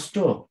 equals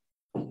to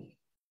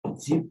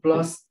g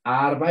plus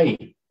r by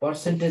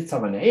percentage छ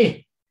भने है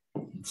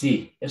g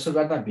यसो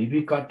गर्दा vb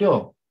कट्यो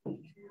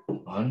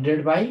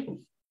 100 by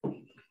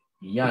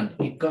n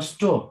equals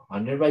to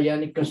 100 by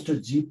n equals to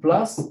g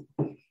plus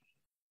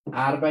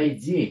r by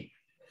g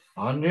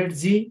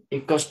 100g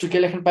equals to के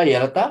लेख्न पाइयो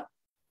हेर त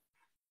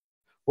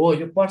हो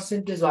यो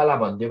पर्सेन्टेज वाला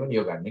भन्दियो पनि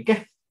यो गर्ने के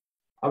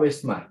अब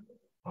यसमा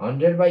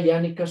 100 by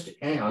n equals to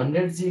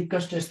 100g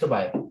equals to यस्तो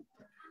भयो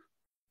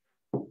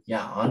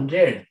यहाँ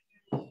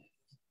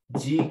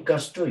 100g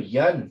equals to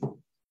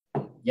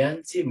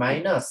ng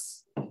minus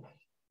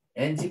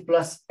ng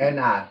plus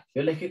nr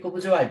यो लेखेको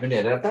बुझ्यौ भाइ पनि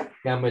हेर त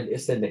यहाँ मैले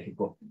यसरी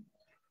लेखेको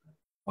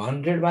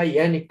 100 by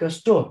n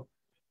equals to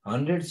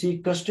 100g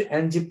equals to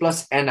ng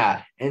plus nr.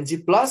 ng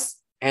plus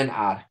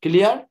nr.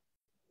 Clear?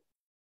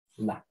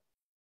 ल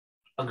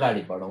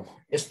अगाडि बढौं.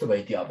 यस्तो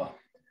भयो त्यो अब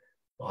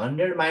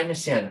 100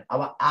 minus n.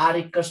 अब r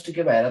equals to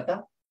के भएर त?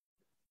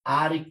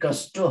 r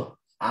equals to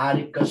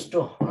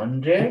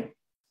 100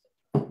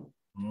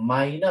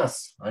 minus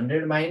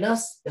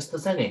यस्तो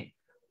छ नि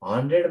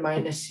 100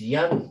 minus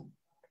n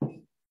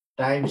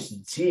times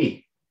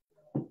g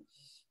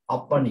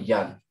upon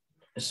n.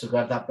 यसो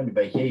गर्दा पनि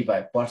भयो यही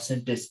भयो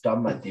पर्सेन्टेज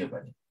टर्ममा दियो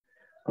भने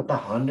अब त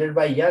 100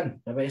 by n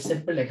अब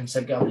यसरी पनि लेख्न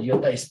सक्यो. अब यो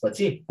त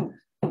यसपछि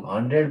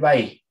 100 by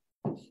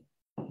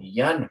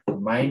n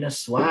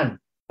minus 1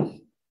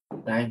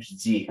 times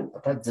g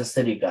अर्थात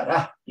जसरी गर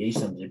यही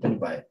सम्झे पनि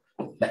भयो.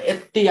 ल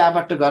यति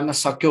यहाँबाट गर्न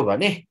सक्यो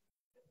भने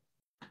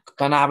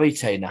तनावै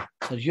छैन.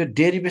 यो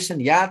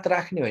डेरिभेसन याद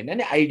राख्ने होइन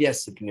नि, आइडिया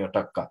सिक्ने हो.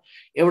 टक्क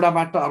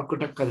एउटाबाट अर्को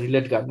टक्क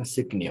रिलेट गर्न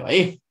सिक्ने हो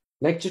है.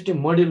 ल एकचोटि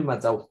मोड्युलमा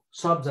जाऊ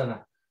सबजना.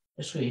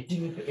 यसको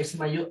हेटिङको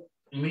यसमा यो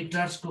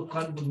मिटर्सको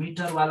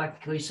मिटर वाला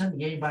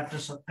क्वेशन यहीबाट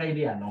सबै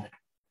लिहालौं.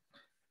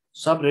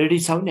 सब रेडी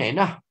छौ नि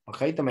हैन?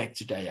 खै त म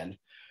एकचोटि आइहाल्यो.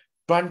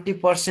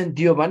 20%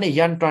 दियो भने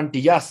n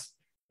 20 यस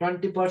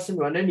 20%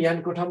 भने नि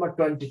n को ठाउँमा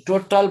 20.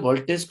 टोटल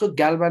भोल्टेजको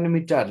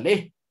ग्याल्भानोमिटरले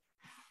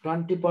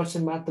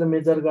 20% मात्र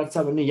मेजर गर्छ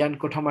भने n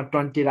को ठाउँमा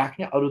 20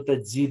 राख्ने. अरु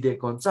त g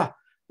दिएको हुन्छ.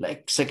 ल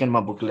एक सेकेन्डमा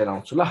बुक लिएर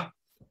आउँछु ल.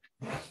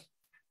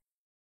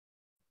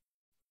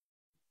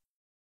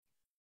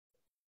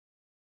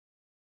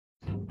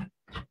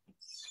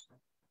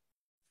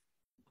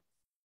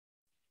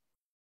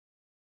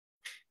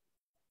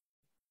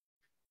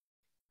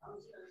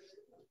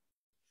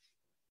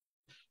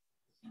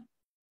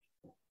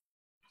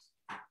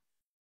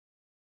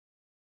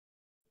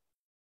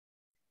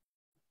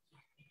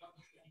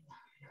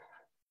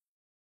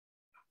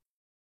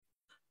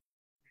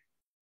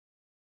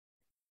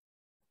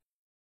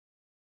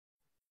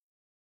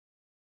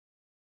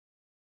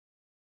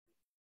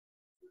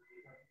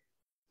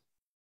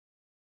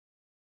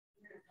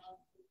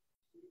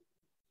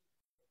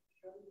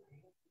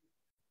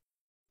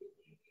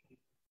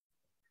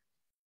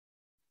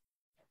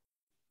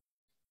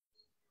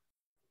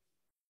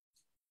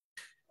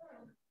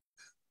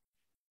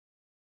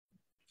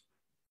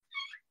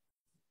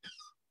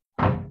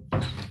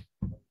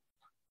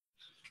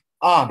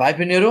 भाइ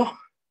बहिनीहरु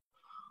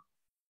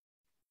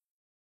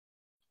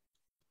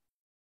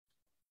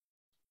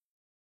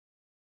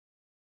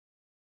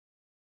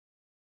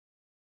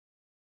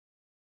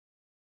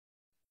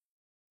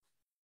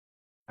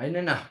हैन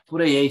न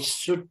पुरै यही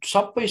सुट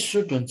सबै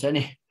सुट हुन्छ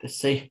नि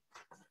त्यसै.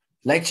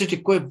 लाइक चोटी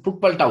कोही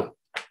बुक पल्टाउ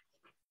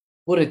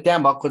पुरै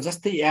त्यहाँ भएको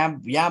जस्तै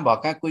यहाँ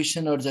भएका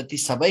क्वेशनहरु जति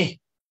सबै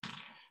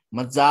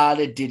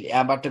मजाले डिल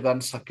यहाँबाट गर्न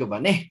सक्यो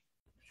भने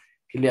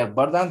क्लियर.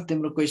 वरदान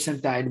तिम्रो क्वेशन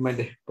त अहिले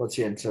मैले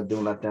पछि एन्सर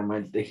दिउँला. त्यहाँ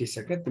मैले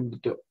देखिसके तिम्रो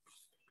त्यो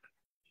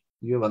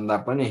यो भन्दा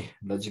पनि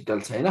लजिकल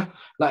छैन.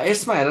 ल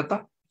यसमा हेर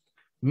त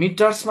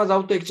मिटर्समा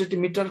जाऊ त एकचोटी.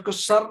 मिटरको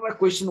सर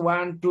क्वेशन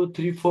 1 2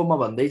 3 4 मा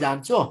भन्दै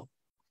जान्छु.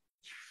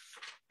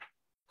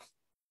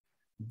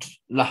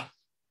 ल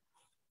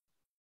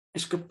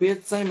यसको पेज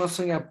चाहिँ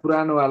मसँग यहाँ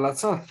पुरानो वाला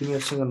छ,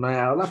 तिमीहरुसँग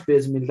नयाँ होला.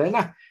 पेज मिल्दैन.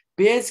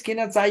 पेज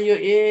किन चाहियो?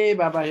 ए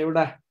बाबा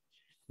एउटा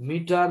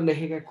मिटर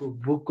लेखेका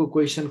बुकको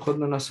क्वेशन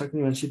खोज्न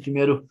नसक्ने भनेपछि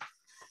तिमीहरु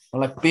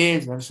मलाई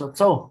पेज भनेर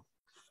सोध्छौ.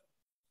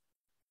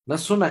 ल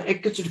सुन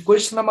एकैचोटी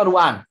क्वेशन नम्बर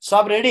 1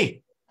 सब रेडी?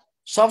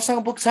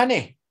 सबसँग बुक छ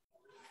नि?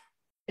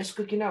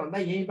 यसको किन भन्दा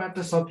यहीबाट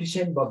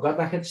सफिसिएन्ट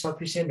गर्दाखेरि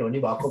सफिसिएन्ट हुने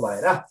भएको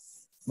भएर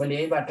मैले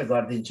यहीबाट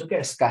गर्दिन्छु के.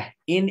 यसका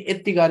इन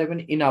यति गरे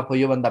पनि इनफ हो.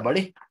 यो भन्दा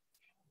बढी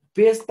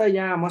पेज त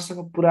यहाँ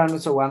मसँग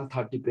पुरानो छ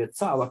 130 पेज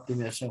छ. अब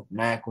तिमीहरुसँग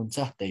नयाँ कुन छ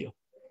त्यही हो.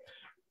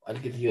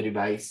 अलिकति यो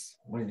रिभाइज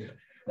मैले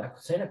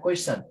राख्छु छैन.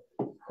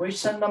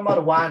 क्वेशन नम्बर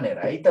 1 हेर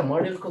है त.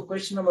 मोड्युलको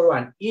क्वेशन नम्बर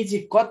 1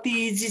 इजी. कति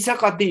इजी छ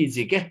कति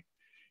इजी के.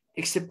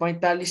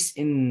 145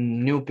 इन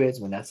न्यू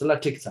पेज भनेको छ. ल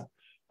ठीक छ.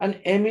 अनि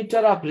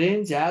emitter of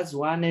range has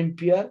 1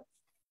 ampere.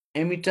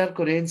 Emitter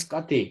को रेन्ज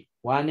कति?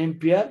 1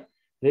 एम्पियर.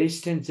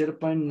 रेजिस्टेन्स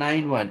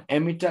 0.91.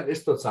 एमिटर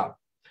यस्तो छ.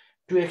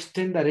 To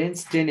extend the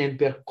range 10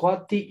 ampere.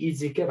 कति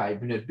इजी के भाइ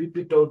बहिनीहरु.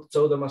 बीपी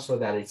 14 मा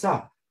सोधा रहेछ.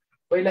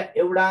 पहिला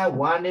एउटा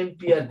 1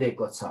 एम्पियर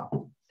दिएको छ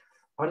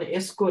अनि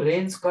यसको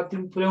रेन्ज कति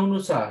पुर्याउनु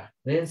छ?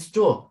 रेन्ज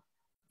टु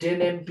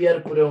 10 एम्पियर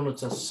पुर्याउनु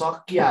छ.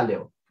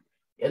 सकिहाल्यो.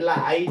 यसलाई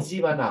आइजी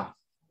भन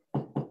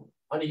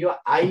अनि यो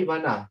आई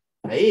भन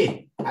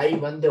है. आई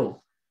भन्देऊ.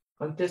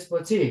 अनि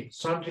त्यसपछि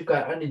सन्ट्रिक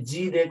अनि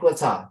जी दिएको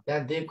छ.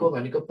 त्यहाँ दिएको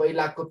भनेको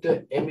पहिलाको त्यो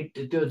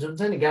एमिटर त्यो जुन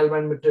छ नि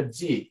ग्याल्भानोमिटर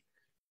जी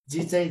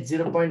चाहिँ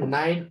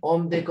 0.9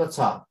 ओम दिएको छ.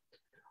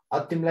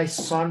 अब तिमीलाई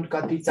सन्ट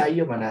कति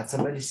चाहियो भनेको छ.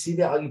 मैले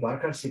सिधै अघि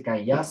भर्खर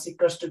सिकाएँ. यहाँ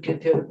सिक्कस टु के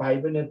थियो भाइ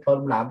बहिनी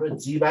फर्मुला हाम्रो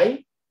जी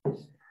बाइ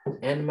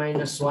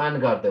n-1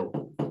 गर्देऊ.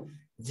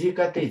 जी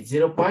कति?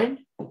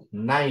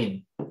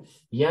 0.9.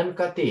 n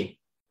कति?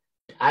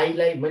 आई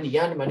लाई मैले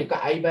n भनेको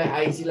आई बाइ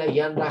आइजी लाई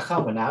n राख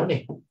भने हो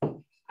नि.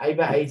 आई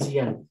बाइ आइजी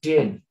n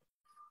 10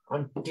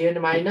 अनि 10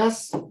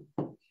 माइनस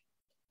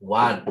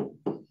 1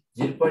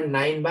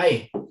 0.9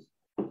 बाइ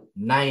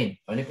 9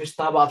 भनेपछि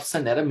तब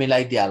अप्सन हेर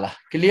मिलाइदिहाला.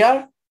 क्लियर?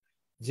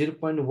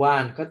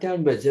 0.1 कति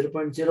आउनु भयो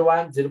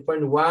 0.01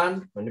 0.1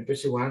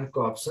 भनेपछि 1 को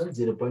अप्सन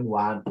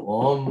 0.1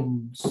 ओम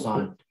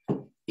सन्ट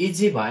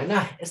इजी भएन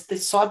यस्तै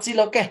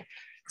सजिलो के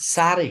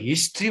सारै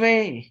हिस्ट्रीमै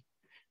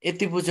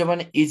यति बुझ्यो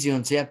भने इजी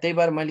हुन्छ यहाँ त्यही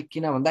भएर मैले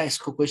किन भन्दा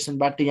यसको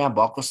क्वेशनबाट यहाँ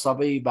भएको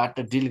सबैबाट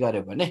डिल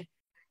गर्यो भने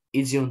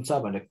इजी हुन्छ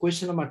भने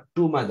क्वेशन नम्बर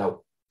 2 मा जाऊ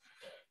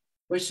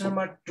क्वेशन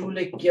नम्बर 2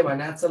 ले के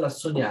भनेको छ ल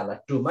सुनिहाल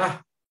 2 मा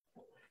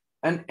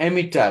एन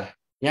एमिटर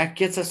यहाँ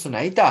के छ सुन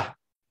है त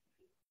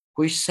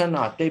क्वेशन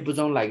त्यही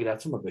बुझाउन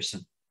लागिरहेको छु म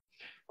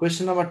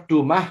क्वेशन नम्बर 2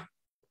 मा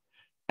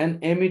an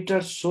emitter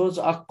shows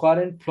a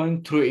current flowing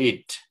through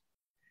it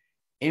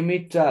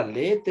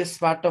एमिटरले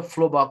त्यसबाट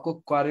फ्लो भएको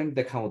करेन्ट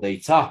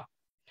देखाउँदैछ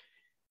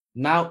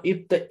now if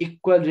the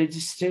equal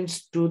resistance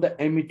to the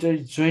emitter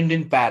is joined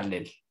in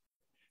parallel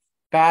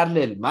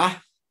मा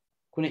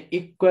कुनै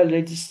इक्वल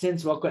रेजिस्टेन्स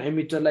भएको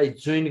एमिटरलाई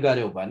जोइन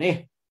गर्यो भने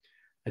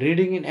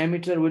reading in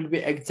emitter will be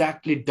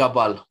exactly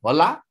double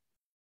होला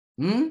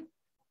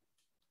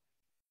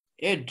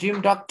ए dream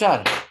doctor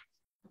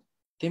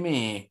तिमी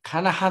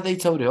खाना खाँदै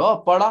छौ रे हो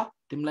पढ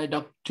तिमीलाई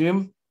ड्रिम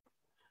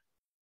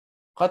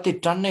कति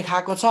टन्ने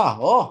खाएको छ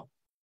हो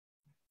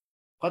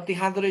कति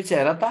खाँदो रहेछ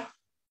हेर त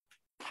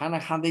खाना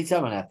खाँदैछ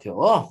भनेको थियो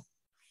हो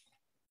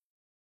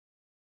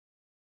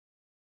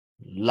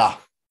ल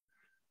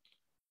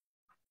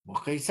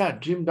भकै छ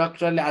ड्रिम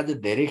डाक्टरले आज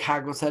धेरै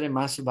खाएको छ रे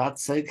मासु भात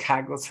सहित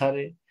खाएको छ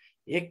रे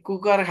एक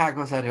कुकर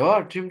खाएको छ रे हो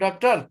ड्रिम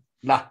डाक्टर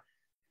ल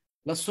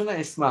ल सुन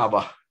यसमा अब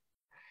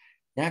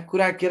यहाँ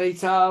कुरा के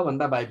रहेछ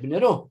भन्दा भाइ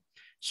बहिनीहरु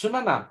सुन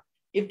न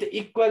if the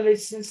equal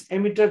resistance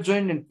emitter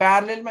join in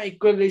parallel मा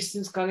इक्वल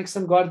रेजिस्टेन्स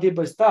कनेक्सन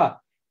गरिदिएपछि त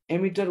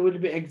emitter will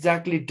be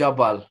exactly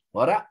double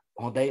हो र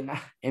हुँदैन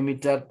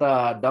एमिटर त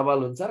डबल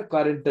हुन्छ र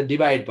करेन्ट त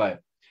डिभाइड भयो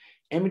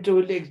एमिटर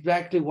विल बी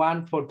एक्ज्याक्टली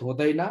 1/4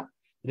 हुँदैन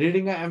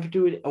रिडिङ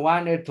एम्प्लिट्युड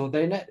 1/8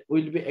 हुँदैन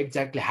विल बी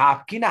एक्ज्याक्टली हाफ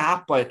किन हाफ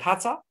भयो थाहा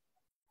छ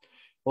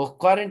हो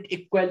करेन्ट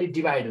इक्वली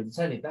डिभाइड हुन्छ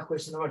नि त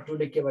क्वेशन नम्बर 2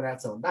 ले के भनेको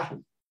छ भन्दा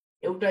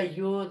एउटा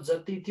यो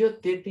जति थियो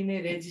त्यति नै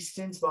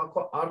रेजिस्टेन्स भएको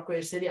अर्को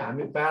यसरी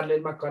हामी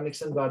प्यारललमा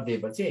कनेक्सन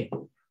गरिदिएपछि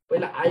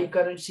पहिला आई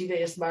करेन्ट सिधै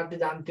यसबाट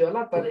जान्थ्यो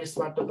होला तर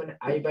यसबाट पनि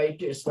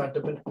I/2 यसबाट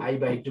पनि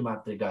I/2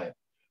 मात्रै गयो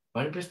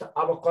भनेपछि त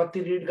अब कति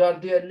रिड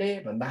गर्दियो यसले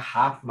भन्दा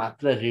हाफ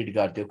मात्र रिड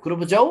गर्दियो कुरो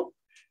बुझ्यौ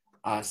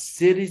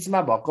सिरिजमा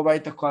भएको भए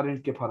त करेन्ट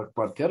के फरक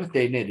पर्थ्यो र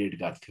त्यही नै रिड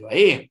गर्थ्यो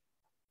है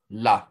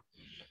ल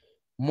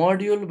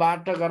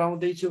मोड्युलबाट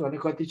गराउँदै छु भने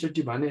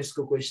कतिचोटी भने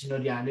यसको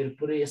क्वेशनहरु यहाँनिर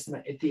पुरै यसमा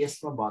यति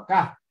यसमा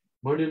भका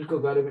मोड्युलको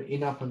गरे भने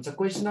इनफ हुन्छ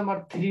क्वेशन नम्बर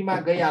 3 मा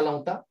गइहालौं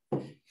त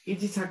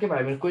इजी छ के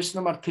भाइ भने क्वेशन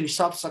नम्बर 3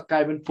 सब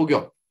सकाए पनि पुग्यो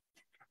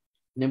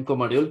नेमको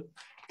मोड्युल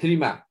 3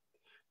 मा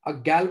अ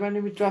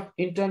ग्याल्भनोमिटर अफ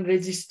इन्टर्नल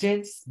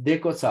रेजिस्टेन्स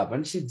दिएको छ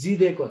भनेपछि जी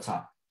दिएको छ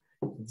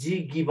जी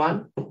गिवन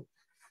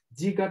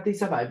जी कति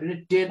छ भाइ पनि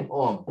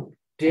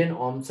 10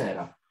 ओम छ हेर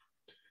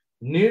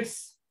needs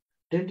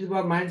 10 to the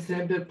power -3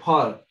 ampere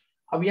for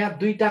अब यहाँ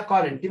दुईटा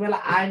करेन्ट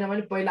तिमीलाई आएन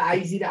भने पहिला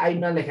आइजी र आई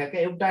नलेखा के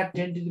एउटा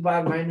 10 to the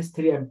power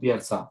 -3 एम्पियर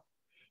छ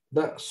the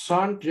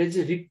shunt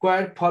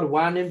required for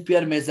 1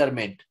 ampere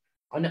measurement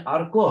अनि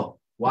अर्को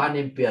 1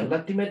 एम्पियर ल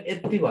तिमीले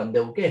यति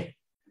भन्देऊ के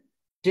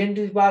 10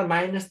 to the power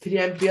 -3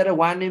 एम्पियर र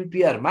 1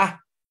 एम्पियर मा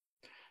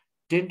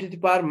 10 to the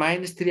power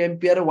 -3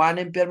 एम्पियर र 1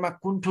 एम्पियर मा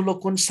कुन ठुलो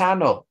कुन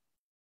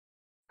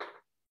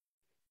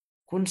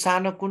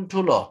सानो कुन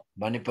ठुलो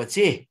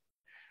भनेपछि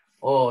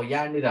ओ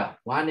यहाँनिर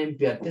 1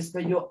 एम्पियर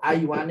त्यसपछि यो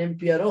आई 1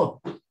 एम्पियर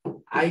हो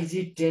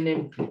आईजी 10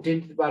 to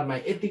the power मा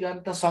यति गर्न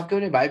त सक्यौ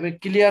नि भाइ बहिनी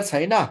क्लियर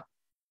छैन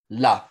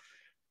ल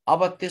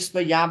अब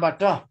त्यसपछि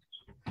यहाँबाट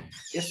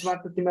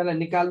यसबाट तिमीलाई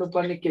निकाल्नु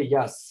पर्ने के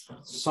यस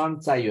सन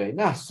चाहियो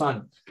हैन सन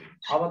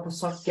अब त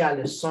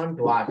सकिहाल्यो सन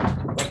वाट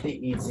कति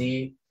इजी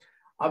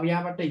अब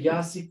यहाँबाट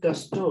यस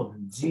equals two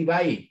G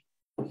by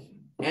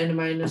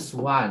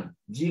n-1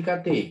 जी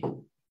कति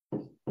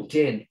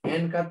 10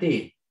 n कति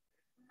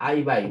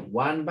I by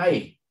 1 by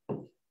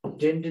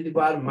 10 to the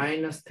power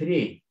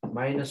 -3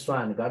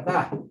 -1 गर्दा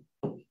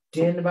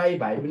 10 by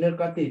भाइ बहिनीहरु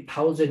कति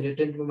 1000 यो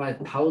 10 to the power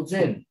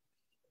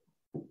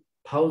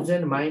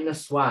 1000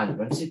 -1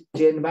 भनेपछि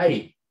 10 by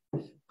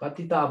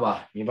कति त अब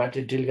यबाट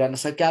डिल गर्न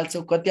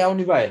सकिहाल्छौ कति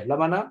आउने भयो ल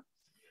भन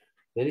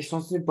धेरै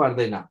सोच्नै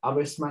पर्दैन अब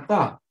यसमा त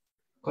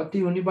कति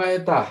हुने भयो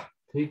त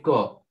 3 को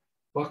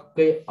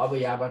पक्कै अब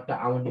यहाँबाट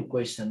आउने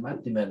क्वेशनमा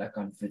तिमीलाई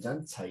कन्फ्युजन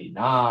छैन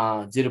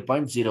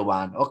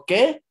 0.01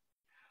 ओके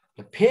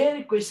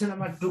फेरि क्वेशन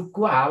नम्बर 2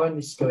 को हावा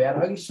निस्क्यो यार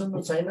अघि सुन्नु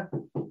छैन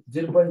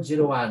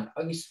 0.01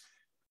 अघि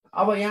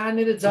अब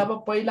यहाँनिर जब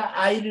पहिला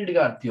आई रिड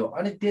गर्थ्यो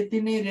अनि त्यति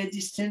नै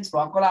रेजिस्टेन्स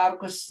भएकोलाई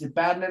अर्को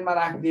प्यारललमा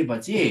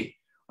राख्दिएपछि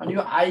अनि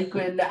यो आई को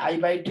यसले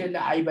I/2 यसले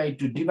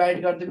I/2 डिभाइड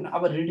गर्दियो भने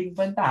अब रिडिङ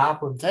पनि त हाफ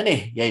हुन्छ नि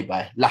यही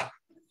भयो ल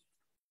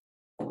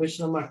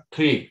क्वेशन नम्बर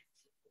 3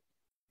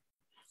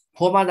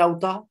 4 मा जाऊ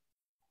त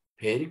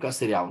फेरि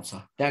कसरी आउँछ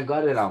त्यहाँ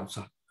गरेर आउँछ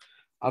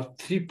अब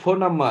 4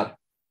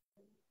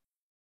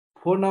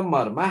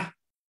 नम्बरमा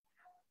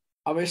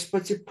अब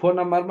यसपछि 4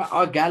 नम्बरमा a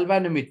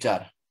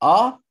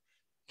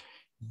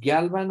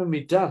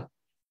ग्याल्भनोमिटर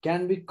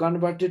can be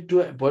converted to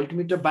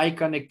भोल्टमिटर by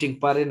connecting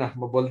परेन म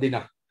बोल्दिन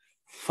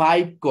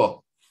 5 को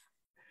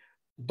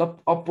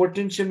A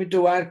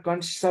potentiometer wire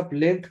consists of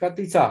length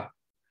कति छ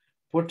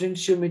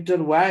potentiometer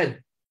wire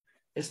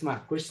यसमा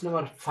क्वेशन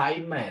नम्बर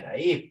 5 मा हेर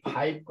है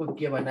 5 को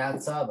के भनेको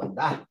छ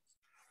भन्दा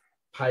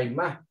 5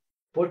 मा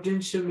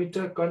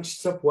potentiometer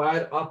consists of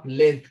wire of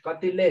length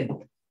कति length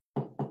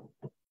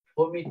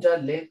 4 मिटर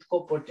length को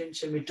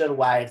potentiometer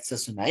wire छ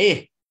सुन है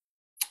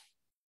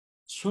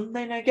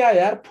सुन्दैन क्या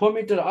यार 4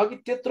 मिटर अघि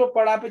त्यत्रो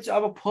पढापछि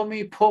अब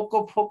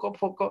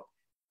फोको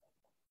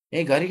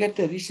ए घरिघरि त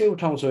रिसै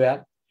उठाउँछौ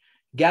यार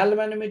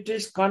galvanometer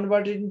is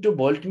converted into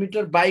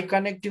voltmeter by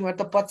connecting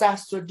मतलब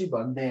 50 चोटी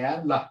भन्दै यार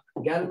ल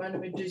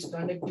galvanometer is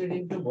connected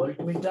into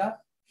voltmeter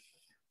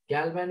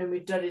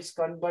galvanometer is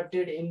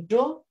converted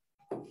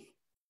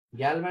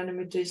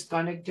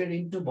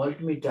into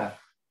voltmeter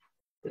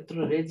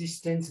त्यत्रो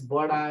रेजिस्टेन्स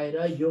बढाएर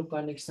यो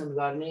कनेक्सन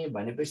गर्ने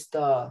भनेपछि त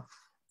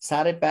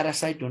सारै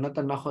प्यारासाइट हुन त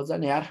नखोज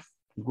नि यार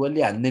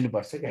गोली हान्दिनु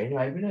पर्छ के हैन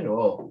भाइ पनि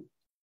हो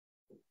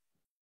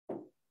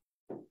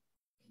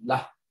ल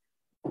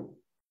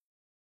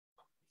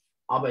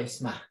अब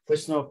यसमा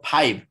क्वेशन नम्बर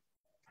 5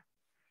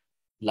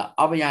 ल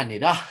अब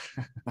यहाँनिर ल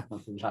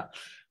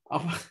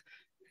अब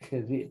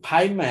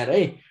 5 मा हेर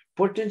है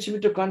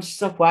पोटेन्सियोमिटर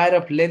consist of wire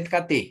of length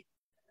कति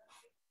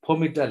 4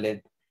 मिटर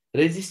लेन्थ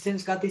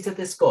रेजिस्टेन्स कति छ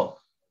त्यसको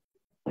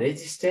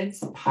रेजिस्टेन्स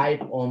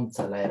 5 ओम छ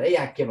ल हेर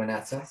यहाँ के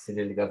भनेको छ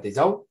सिरियली गर्दै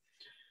जाऊ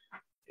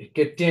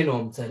के 10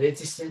 ओम छ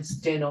रेजिस्टेन्स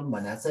 10 ओम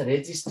भनेको छ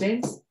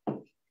रेजिस्टेन्स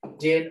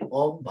 10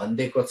 ओम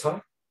भन्दैको छ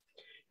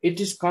It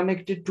is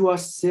connected to a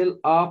cell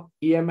of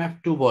EMF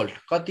 2 volt.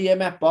 कति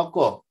EMF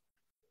भएको?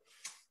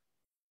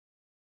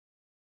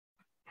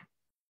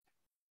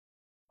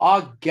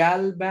 A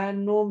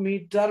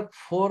galvanometer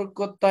 4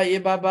 को त ए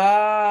बाबा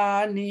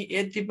नि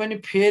यति पनि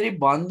फेरि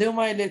भन्देऊ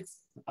मैले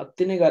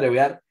अति नै गर्यो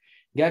यार.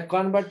 Get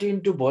converted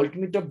into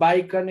voltmeter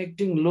by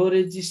connecting low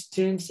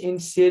resistance in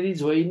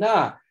series होइन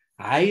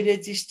high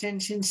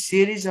resistance in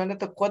series भने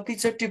त कति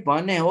चोटी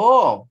भने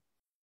हो?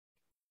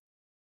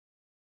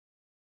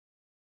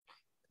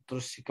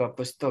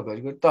 सिकापछि त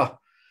घरिघरि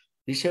त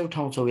रिसै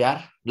उठाउँछौ यार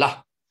ल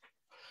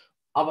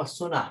अब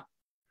सुना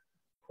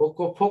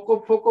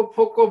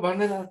फोको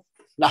भनेर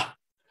ल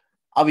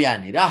अब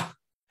यहाँनिर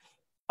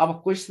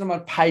अब क्वेशन नम्बर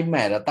 5 मा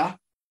हेर त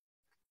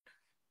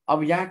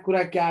अब यहाँ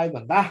कुरा के आयो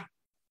भन्दा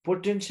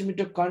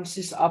पोटेन्सियोमिटर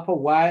consist of a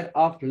wire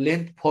of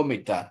length 4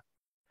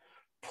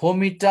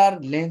 metre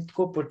length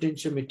को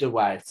पोटेन्सियोमिटर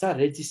वायर छ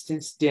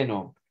resistance 10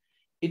 Om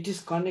it is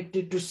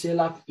connected to sale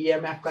of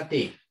EMF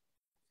कति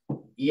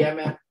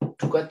EMF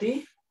कति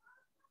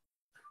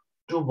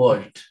 2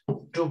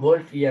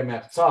 volt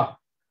EMF छ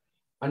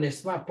अनि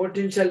यसमा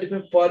potential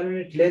difference per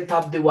unit length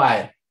of the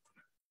wire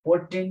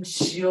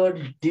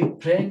potential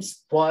difference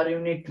per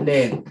unit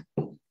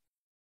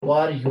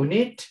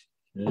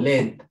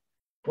length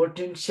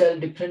potential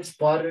difference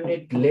per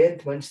unit length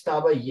भन्छ त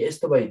अब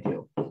यस्तो भइदियो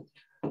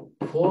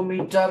 4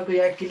 मिटर को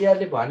यहाँ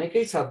क्लियरली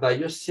भनेकै छ त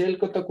यो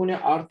सेलको त कुनै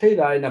अर्थै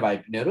रहेन भाइ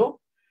पिनेहरु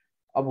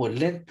अब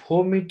लेन्थ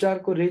 4 मिटर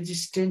को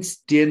रेजिस्टेन्स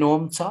 10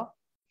 ओम छ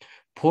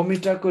 4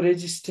 मिटर को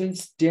रेजिस्टेन्स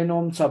 10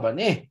 ओम छ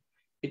भने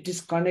it is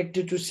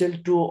connected to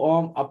sell 2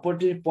 Om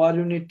opposite per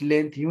unit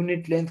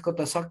length को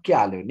त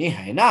सकिहाल्यो नि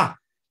हैन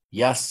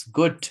यस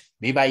गुड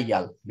V by L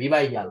यहाँ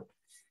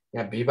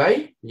V by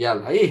L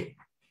है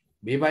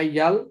V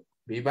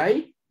by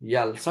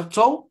L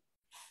सक्छौ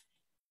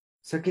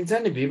सकिन्छ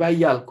नि V by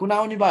L कुन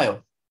आउने भयो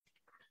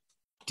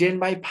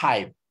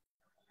 10/5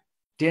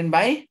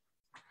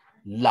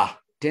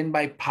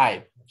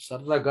 10/5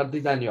 सरल गर्दै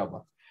जाने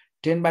अब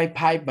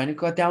 10/5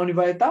 भनेको कति आउने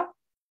भयो त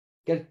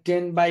के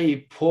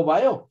 10/4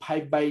 भयो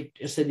 5/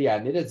 यसरी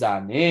हानेर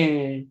जाने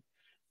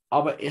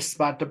अब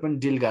यसबाट पनि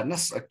डिल गर्न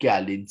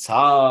सकिहालिन्छ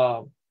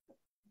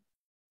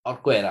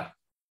अर्को हेर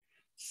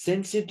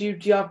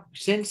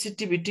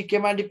सेन्सिटिभिटी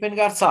केमा डिपेन्ड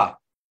गर्छ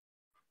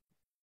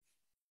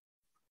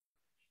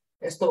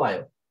यस्तो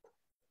भयो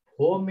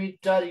 4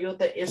 मिटर यो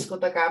त यसको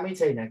त कामै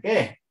छैन के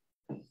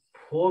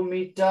 4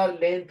 मिटर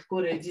लेन्थ को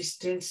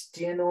रेजिस्टेन्स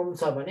 10 ओम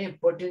छ भने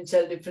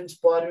potential difference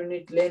per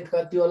unit length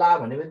कति होला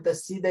भने पनि त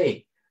सिधै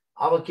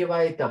अब के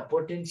भयो त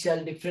पोटेन्शियल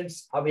डिफरेन्स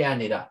अब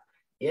यहाँनिर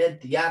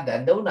याद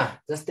ध्यान न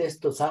जस्तै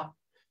यस्तो छ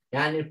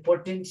यहाँनिर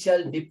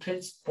potential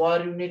difference per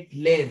unit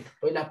length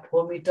पहिला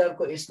 4 मिटर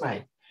को यसमा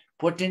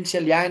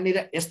पोटेन्शियल यहाँनिर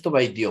यस्तो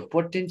भइदियो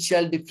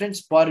potential difference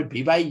per V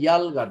by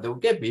L गर्देऊ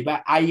के V by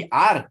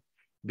IR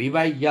V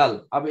by L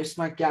अब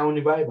यसमा के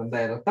आउने भयो भन्दा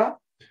हेर त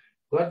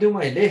गर्देऊ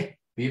मैले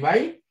V by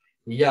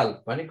L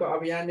भनेको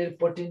अब यहाँनिर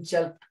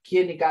पोटेन्शियल के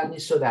निकाल्ने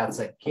सोधाछ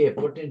के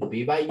पोटेन्शियल V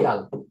by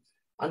L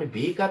अनि V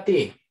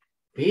कति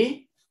V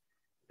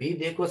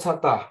दिएको छ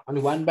त अनि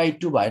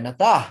 1/2 भएन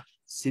त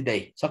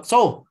सिधै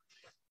सक्छौ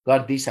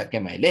गर्दिसके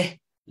मैले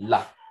ल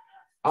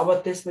अब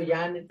त्यसमा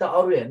यहाँनिर त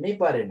अरु हेर्नै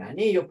परेन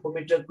नि यो 4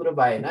 मिटर कुरो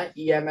भएन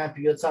EMF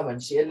यो छ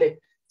भनेपछि यसले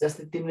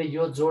जस्तै तिमीले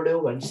यो जोड्यौ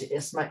भनेपछि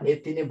यसमा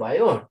यति नै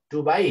भयो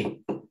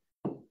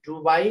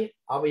 2/2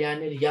 अब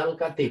यहाँनिर L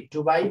कति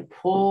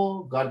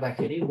 2/4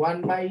 गर्दाखेरि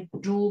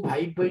 1/2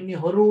 भाइ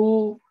बहिनीहरु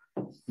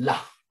ल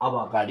अब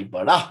अगाडि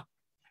बढ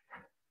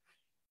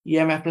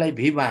EMF लाई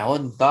V मा हो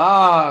नि त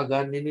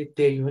गर्ने नि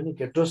त्यही हो नि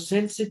केटो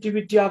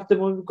sensitivity of the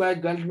moving coil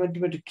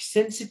ग्याल्भेनोमेटर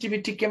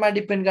sensitivity केमा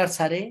डिपेन्ड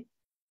गर्छ रे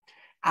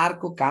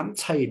आरको काम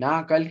छैन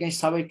कहिलेकाहीँ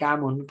सबै काम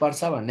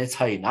हुनुपर्छ भन्ने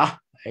छैन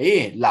है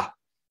ल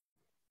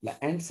ल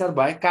एन्सर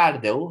भयो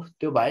काट्देऊ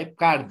त्यो भयो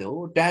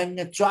काट्देऊ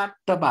ट्याङ्ग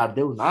च्वाट्ट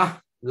पार्देऊ न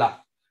ल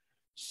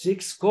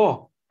 6 को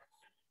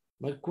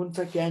मैले कुन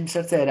चाहिँ के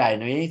एन्सर चाहिँ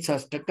हेराएन यही छ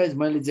टक्कै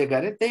मैले जे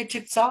गरेँ त्यही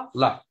ठिक छ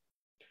ल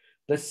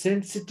The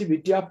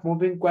sensitivity of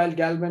moving coil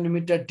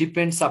galvanometer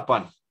depends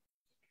upon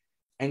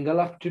angle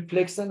of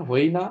deflection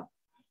होइन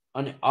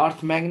अनि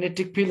earth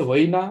magnetic field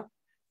होइन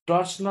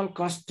torsional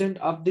constant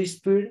of the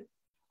speed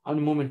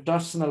अनि moment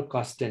torsional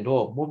constant हो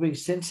moving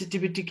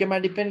sensitivity केमा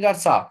डिपेन्ड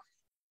गर्छ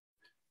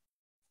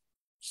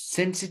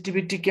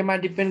sensitivity केमा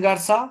डिपेन्ड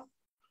गर्छ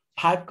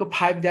 5 को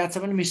 5 दिएको छ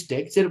भने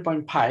मिस्टेक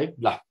 0.5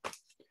 ल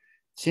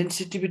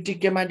sensitivity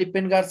केमा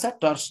डिपेन्ड गर्छ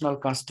torsional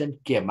constant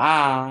केमा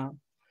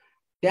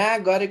त्यहाँ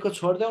गरेको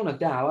छोड्देऊ न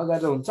त्यहाँ हावा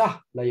गरेर हुन्छ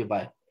ल यो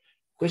भयो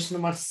क्वेशन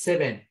नम्बर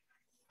 7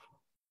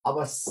 अब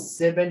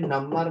 7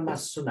 नम्बरमा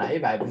सुना है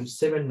भाइ बहिनी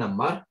 7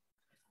 नम्बर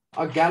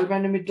अ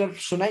ग्याल्भेनोमिटर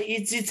सुना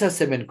इजी छ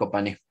 7 को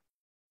पनि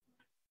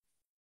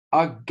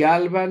a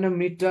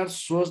galvanometer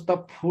shows the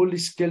full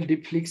scale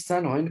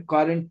deflection when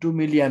current 2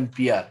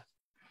 milliampere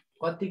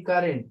कति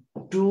करेन्ट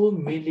 2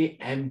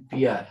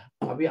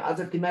 मिलिएम्पियर अब यो अझ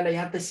तिमीलाई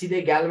यहाँ त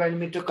सिधै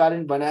ग्याल्भेनोमिटर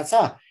करेन्ट भनेको छ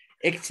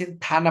एकछिन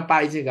थाहा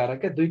नपाइजे गर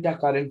के दुईटा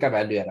करेन्टका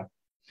भ्यालु हेर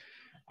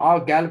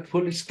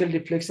full scale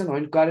deflection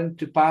when current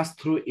to pass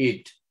through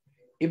it.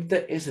 If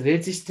the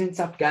resistance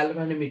of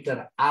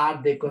galvanometer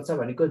R दिएको छ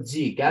भनेको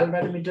G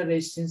galvanometer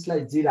resistance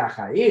लाई G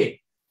राखा है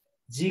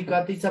G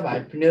कति छ भाइ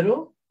पिनेरो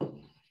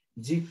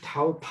G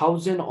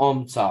 1000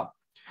 ohm छ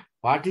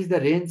What is the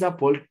range of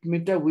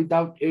voltmeter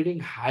without adding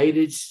high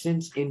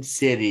resistance in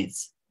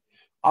series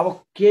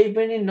अब केही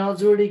पनि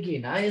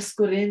नजोडिकिन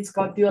यसको रेन्ज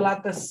कति होला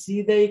त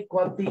सिधै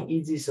कति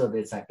इजी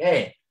सोधेछ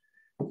के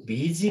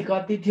VG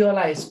कति थियो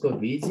होला यसको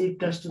VG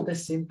equals to the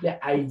simply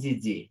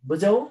IGG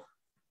बुझौ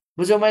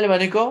बुझौ मैले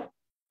भनेको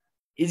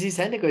इजी छ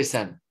नि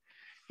क्वेशन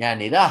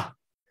यहाँनिर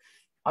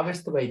अब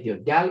यस्तो भइदियो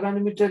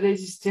ग्याल्भेनोमिटर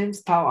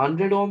रेजिस्टेन्स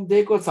 100 ओम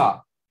दिएको छ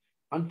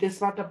अनि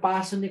त्यसबाट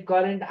पास हुने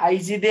करेन्ट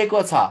IG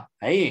दिएको छ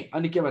है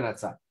अनि के भनेको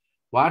छ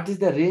what is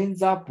the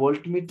range of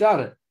भोल्टमिटर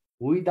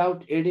without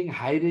adding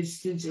high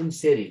resistance in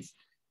series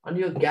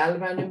अनि यो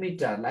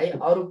ग्याल्भेनोमिटरलाई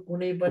अरु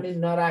कुनै पनि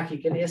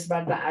नराखिकन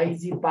यसबाट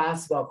IG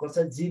पास भएको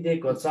छ G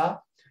दिएको छ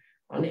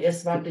अनि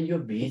यसबाट यो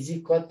VG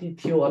कति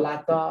थियो होला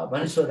त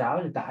भनि सोधा हो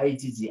नि त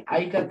IGG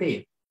I कति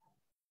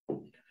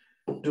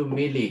 2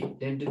 मिली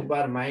 10 टु द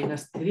पावर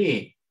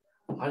 -3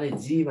 अनि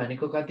G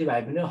भनेको कति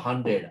भाइ पनि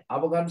 100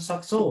 अब गर्न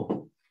सक्छौ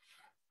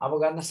अब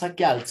गर्न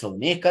सकिहाल्छौ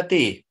नि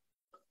कति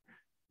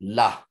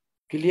ल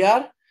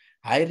क्लियर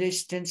हाई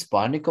रेजिस्टेन्स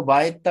भनेको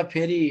भए त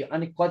फेरि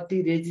अनि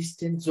कति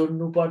रेजिस्टेन्स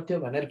जोड्नु पर्थ्यो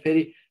भनेर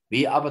फेरि V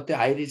अब त्यो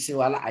हाई रेजिस्टेन्स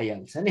वाला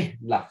आइहाल्छ नि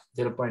ल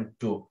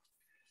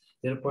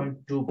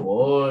 0.2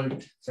 भोल्ट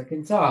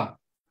सकिन्छ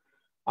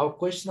अब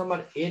क्वेशन नम्बर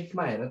 8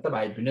 मा हेर त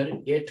भाइ भिनहरु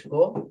 8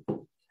 को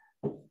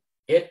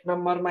 8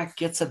 नम्बरमा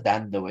के छ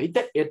ध्यान देऊ है त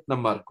 8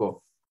 नम्बरको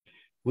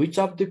which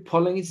of the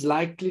following is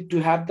likely to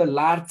have the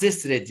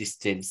largest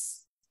resistance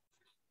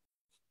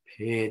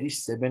फेरि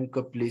 7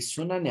 को प्लिज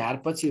सुन नि यार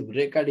पछि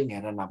रेकर्डिङ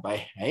हेर न भाइ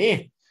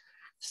है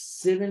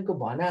 7 को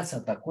भना छ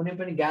त कुनै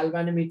पनि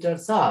ग्याल्भेनोमिटर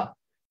छ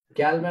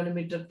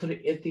ग्याल्भेनोमिटर थ्रु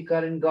यति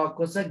करेन्ट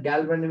गएको छ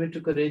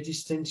ग्याल्भेनोमिटरको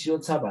रेजिस्टेन्स यो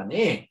छ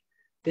भने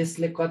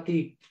त्यसले कति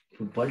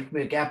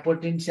भोल्टमिटर क्या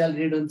पोटेन्शियल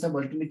रिड हुन्छ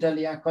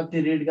भोल्टमिटरले यहाँ कति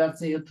रिड गर्छ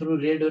यो थ्रु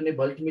रिड हुने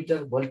भोल्टमिटर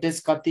भोल्टेज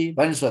कति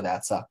भनि सोधेको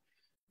छ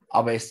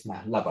अब यसमा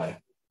ल भयो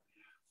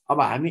अब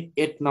हामी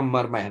 8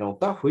 नम्बरमा हेरौं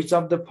त which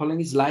of the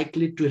following is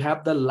likely to have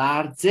the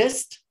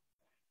largest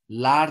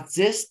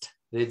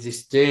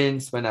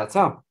resistance भनेको छ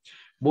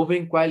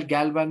मुभिङ कोइल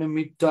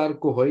ग्याल्भेनोमिटर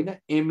को होइन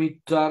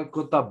एमिटर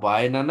को त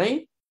भएन नै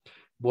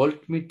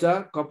भोल्टमिटर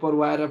copper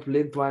wire of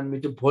length 1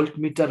 metre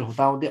भोल्टमिटर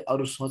हुँदाहुँदै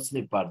अरु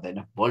सोच्नै पर्दैन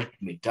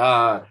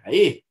भोल्टमिटर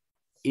है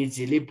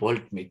इजिली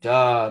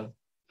भोल्टमिटर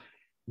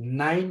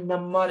 9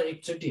 नम्बर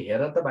एकचोटी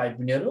हेर त भाइ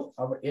बहिनीहरु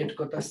अब 8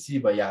 को त सी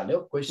भइहाल्यो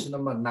क्वेशन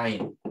नम्बर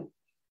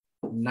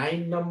 9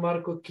 नम्बर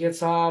को के छ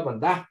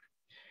भन्दा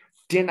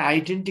 10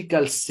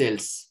 आइडेन्टिकल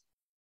सेल्स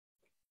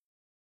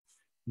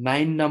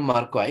 9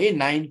 नम्बर को है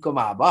 9 को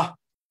मा अब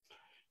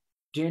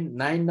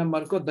 9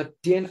 नम्बर को the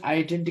 10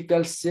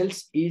 identical sales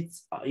is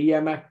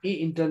EMF E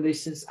internal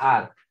resistance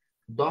R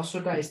 10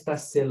 वटा यस्ता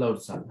सेलहरु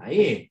छन्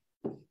है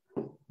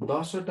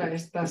 10 वटा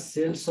यस्ता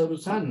सेल्सहरु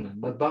छन्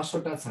र 10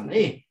 वटा छन्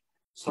है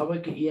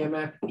सबैको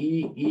EMF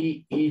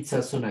E छ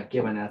सुन के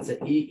भनेको छ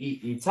E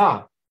छ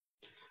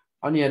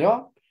अनि हेर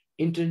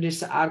internal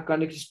resistance R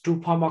connected to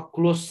form a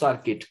closed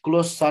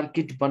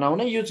circuit बनाउन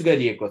युज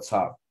गरिएको छ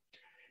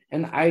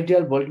an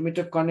ideal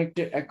voltmeter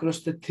connected across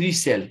the 3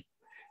 cell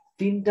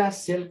तीनटा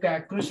सेल का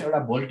एक्रॉस एउटा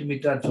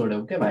भोल्टमिटर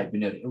जोड्यौ के भाइ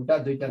पिनहरु एउटा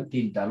दुईटा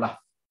तीनटा ल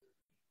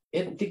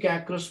यतिको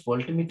एक्रॉस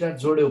भोल्टमिटर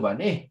जोड्यौ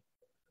भने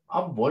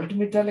अब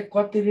भोल्टमिटरले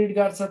कति रिड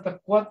गर्छ त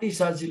कति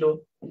सजिलो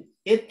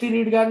यति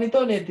रिड गर्ने त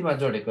नि यतिमा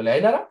जोडेकोले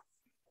हैन र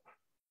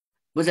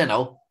बुझेन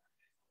हौ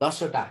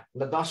 10 वटा ल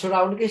 10 वटा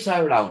आउनु कि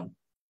 100 वटा आउनु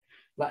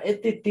ल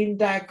यति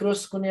तीनटा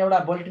एक्रॉस कुनै एउटा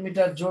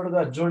भोल्टमिटर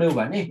जोड्यौ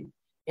भने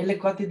यसले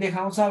कति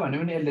देखाउँछ भने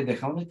पनि यसले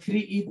देखाउने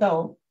 3e त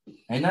हो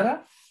हैन र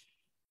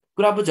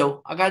कुरा बुझौ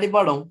अगाडि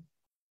बढौं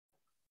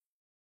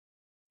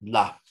ल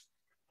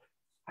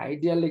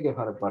आइडियलले के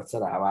फरक पर्छ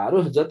र हावाहरु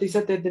जति छ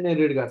त्यति नै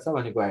रिड गर्छ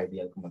भनेको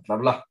आइडियलको मतलब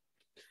ल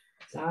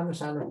सानो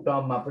सानो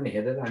टर्ममा पनि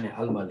हेरेर अनि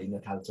हलमा लिन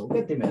थाल्छौ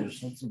के तिमीहरु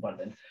सोच्नु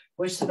पर्दैन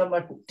क्वेशन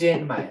नम्बर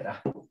 10 मा हेर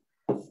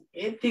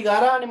यति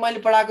गर अनि मैले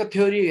पढाएको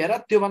थ्योरी हेर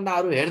त्यो भन्दा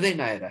अरु हेर्दै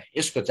नहेर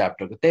यसको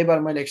च्याप्टरको त्यही भएर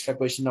मैले एक्स्ट्रा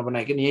क्वेशन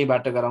नबनाइकिन यही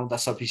बाटो गराउँदा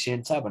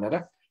सफिसिएन्ट छ भनेर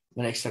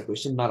मैले एक्स्ट्रा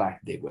क्वेशन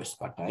नराख्दिएको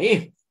यसबाट है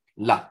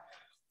ल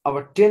अब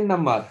 10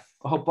 नम्बर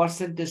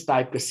पर्सेन्टेज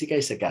टाइपको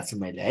सिकाइसकेको छु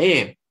मैले है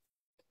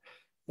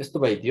यस्तो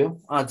भइदियो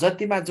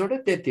जतिमा जोड्यो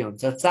त्यति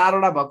हुन्छ 4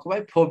 वटा भएको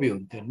भए 4b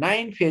हुन्थ्यो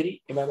 9 फेरि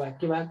ए बाबा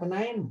के भएको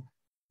 9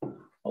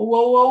 औ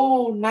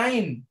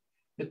 9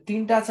 यो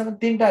तीनटा छ भने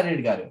तीनटा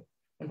रिड गर्यो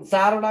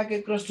 4 वटा के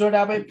क्रस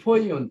जोड्या भए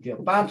 4e हुन्थ्यो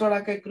 5 वटा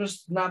के क्रस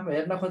नाम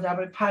हेर्न खोजा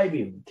भए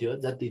 5e हुन्थ्यो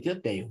जति थियो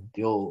त्यही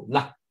हुन्थ्यो ल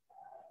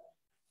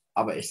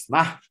अब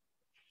यसमा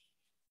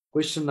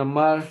क्वेशन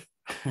नम्बर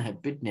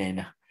पिट्ने हैन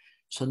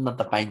सोध्न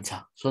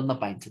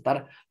पाइन्छ तर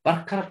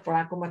भर्खर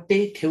पढाएकोमा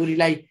त्यही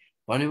थ्योरीलाई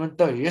भन्यो भने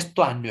त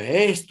यस्तो हान्यो है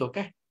यस्तो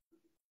के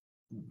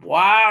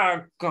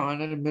वाक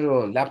भनेर मेरो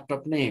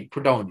ल्यापटप नै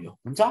फुटाउने हो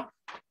हुन्छ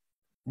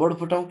बोर्ड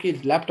फुटाउ कि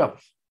ल्यापटप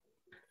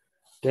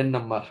 10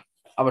 नम्बर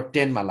अब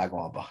 10 मा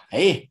लागौं अब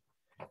है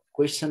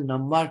क्वेशन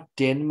नम्बर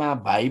 10 मा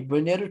भाइ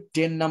बहिनीहरु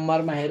 10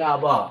 नम्बरमा हेर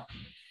अब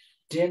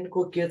 10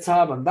 को के छ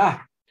भन्दा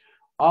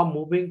a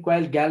moving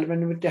coil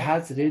galvanometer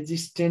has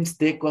resistance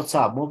दिएको छ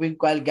मुभिङ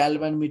कोइल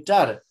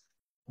ग्याल्भेनोमिटर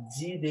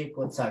जी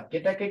दिएको छ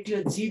केटाकेटी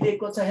जी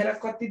दिएको छ हेर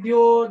कति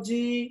दियो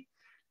जी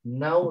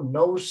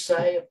 900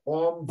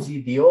 ओम जी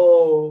दियो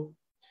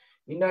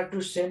in order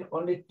to send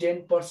only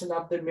 10%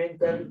 of the main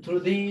current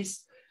through this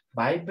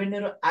भाइ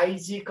बहिनीहरु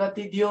आईजी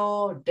कति दियो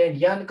 10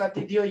 यान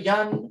कति दियो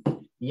यान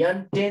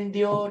 10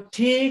 दियो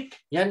ठीक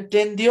यान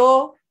 10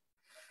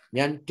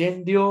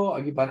 दियो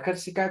अघि भर्खर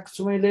सिकाएको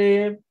छु मैले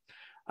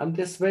अनि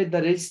त्यसपछि the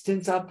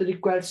resistance of the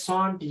required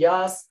shunt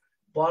yes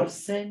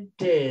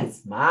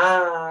percentage मा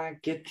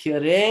के थियो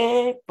रे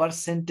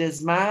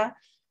पर्सेन्टेज मा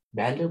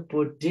भ्यालु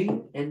पुटिङ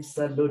एन्ड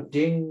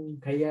सल्युटिङ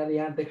खैयार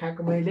यहाँ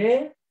देखाएको मैले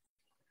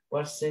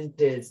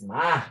पर्सेन्टेज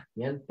मा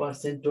यान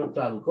पर्सेन्ट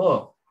टोटल को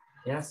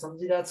यहाँ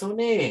सम्झिरा छौ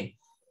नि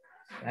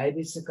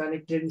आइडिस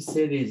कनेक्टेड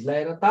सिरिज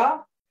लाएर त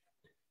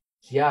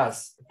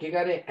यस के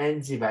गरे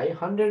एनजी भाइ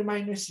 100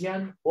 माइनस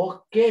यान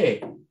ओके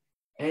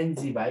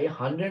एनजी भाइ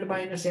 100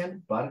 माइनस यान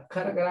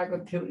भर्खर गराएको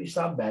theory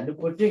sub value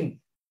putting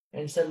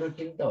and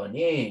सल्युटिङ त हो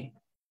नि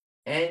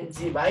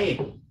एनजी भाइ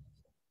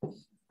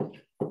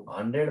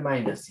 100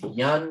 माइनस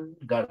यान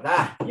गर्दा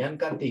यान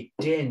कति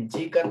 10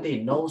 जी कति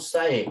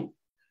 900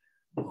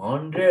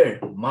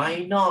 100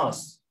 माइनस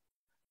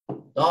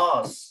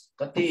 10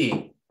 कति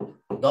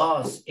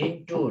 10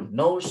 into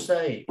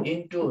 900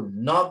 into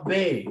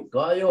 90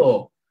 गयो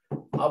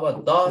अब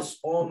 10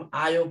 ओम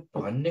आयो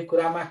भन्ने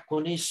कुरामा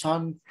कुनै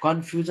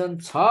कन्फ्युजन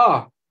छ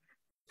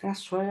कहाँ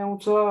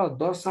सोयाउँछ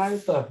 10 आयो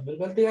त मेरो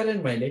गल्ती गरे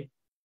नि मैले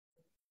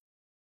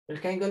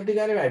कहीं गल्ती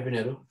गरे भाइ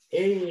बहिनीहरु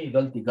ए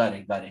गल्ती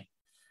गरे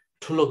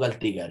ठुलो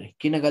गल्ती गरे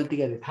किन गल्ती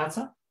गरे थाहा छ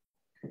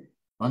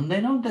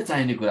भन्दैनौ त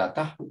चाहिने कुरा त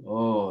ओ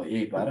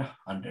यही भएर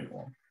 100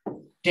 ओम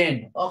 10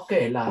 ओके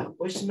ला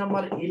क्वेशन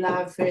नम्बर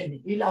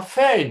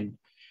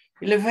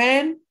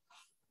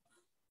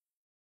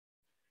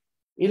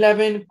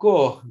 11 को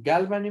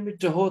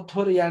ग्याल्भेनोमिटर हो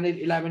थोर यानी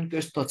 11 को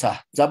यस्तो छ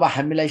जब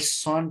हामीलाई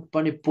शन्ट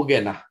पनि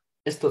पुगेन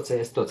यस्तो छ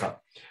a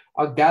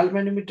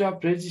galvanometer of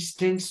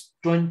resistance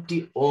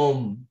 20 Om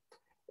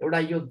एउटा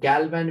यो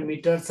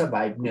ग्याल्भेनोमिटर छ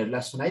भाइ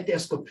बहिनीहरुलाई सुनाइ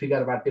त्यसको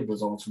फिगरबाटै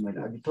बुझाउँछु मैले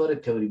अघि थोरै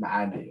थ्योरीमा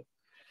आएन यो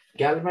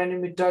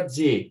ग्याल्भेनोमिटर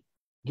जी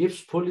गिव्स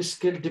फुल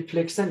स्केल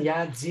डिफ्लेक्सन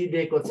यहाँ जी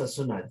दिएको छ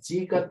सुन जी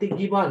कति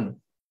गिवन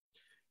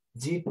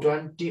जी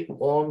 20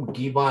 ओम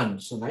गिवन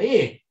सुन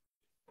है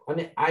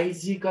अनि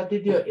आईजी कति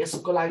दियो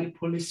यसको लागि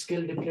फुल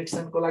स्केल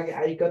डिफ्लेक्सन को लागि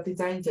आई कति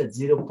चाहिन्छ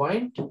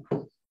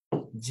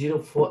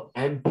 0.04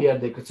 एम्पियर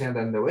दिएको छ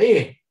यहाँ है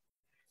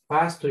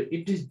pass through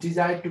it is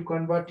desired to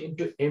convert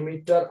into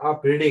emitter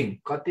of reading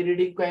कति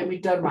रिडिङ को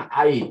एमिटर मा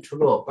आई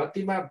ठुलो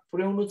कतिमा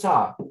पुर्याउनु छ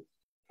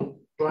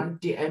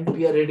 20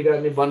 एम्पियर रिड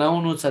गर्ने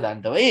बनाउनु छ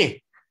दान्त है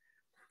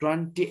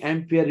 20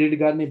 एम्पियर रिड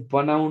गर्ने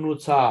बनाउनु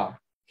छ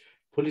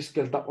फुल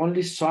स्केल त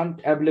ओन्ली शन्ट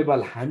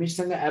अवेलेबल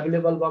हामीसँग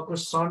अवेलेबल भएको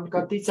शन्ट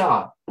कति छ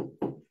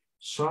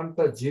शन्ट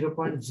त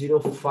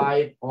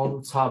 0.05 ओम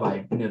छ भाइ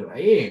बहिनीहरु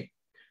है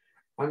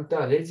अन्त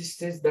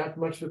resistance that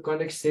must be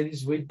connect series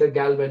with the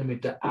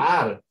galvanometer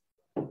are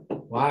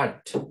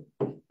what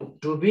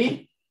to be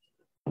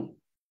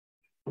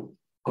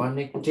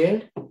connected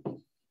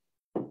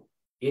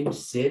in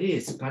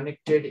series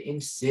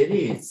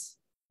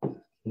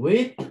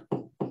with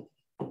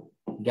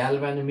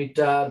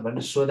galvanometer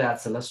भन्ने सोधेको छ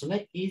ल सुन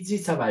इजी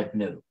छ भाइ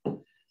बहिनीहरु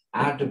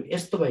आटो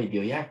यस्तो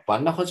भइदियो यहाँ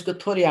भन्न खोजेको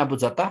थोरै यहाँ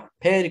बुझ त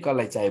फेरि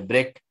कसलाई चाहियो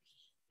ब्रेक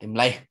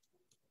तिमीलाई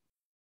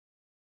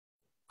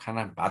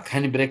खाना भात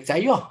खाने ब्रेक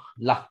चाहियो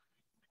ल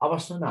अब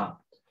सुन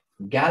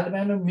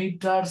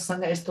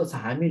ग्याल्भेनोमिटरसँग यस्तो छ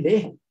हामीले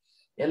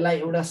यसलाई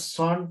एउटा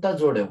सन्ट त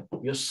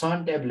जोड्यौं यो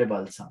सन्ट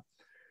एभेलेबल छ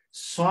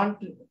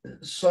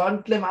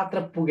सन्टले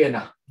मात्र पुगेन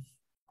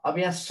अब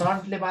यहाँ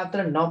सन्टले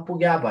मात्र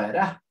नपुग्या भएर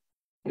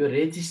यो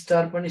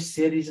रेजिस्टर पनि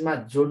सिरिजमा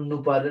जोड्नु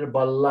पर्यो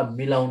बल्ल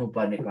मिलाउनु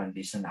पर्ने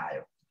कन्डिसन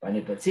आयो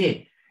भनेपछि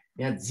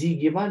यहाँ जी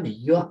गिभन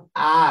यो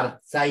आर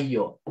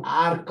चाहियो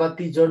आर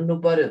कति जोड्नु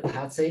पर्यो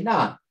थाहा छैन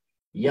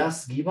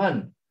यस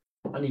गिभन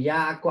अनि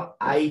यहाँको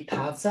आई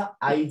थाहा छ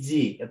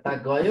आइजी यता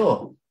गयो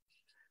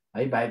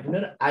है भाइ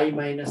बहिनीहरु आई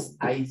माइनस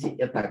आइजी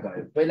यता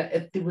गयो पहिला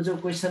यति बुझौ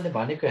क्वेशनले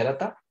भनेको हेर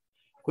त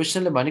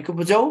क्वेशनले भनेको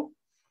बुझौ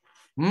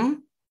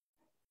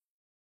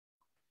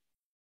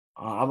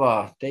अब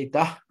त्यही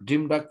त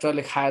ड्रिम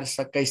डाक्टरले खाएर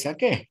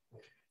सकाइसके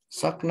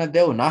सक्न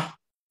देऊ न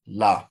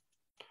ल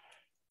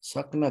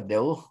सक्न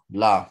देऊ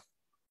ल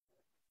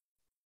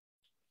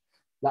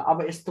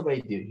अब यस्तो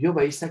भइदियो यो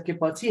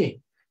भइसकेपछि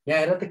यहाँ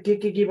हेर त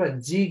के given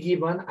G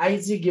given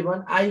IG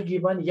given I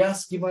given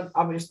yes given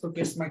अब यस्तो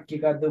केसमा के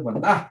गर्दियौ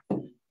भन्दा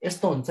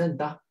यस्तो हुन्छ नि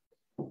त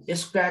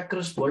यसको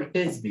एक्रस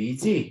भोल्टेज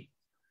भिजी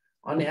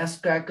अनि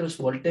यसको एक्रस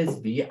भोल्टेज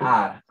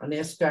भिआर अनि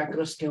यसको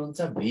एक्रस के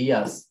हुन्छ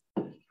भिएस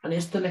अनि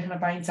यस्तो लेख्न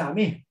पाइन्छ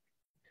हामी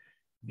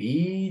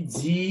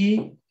भिजी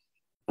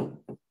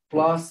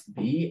प्लस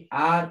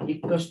भिआर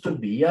इक्वल्स टु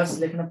भिएस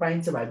लेख्न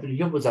पाइन्छ भाइ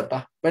यो बुझ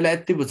त पहिला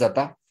यति बुझ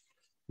त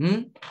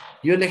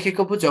यो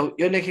लेखेको बुझौ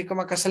यो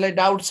लेखेकोमा कसैलाई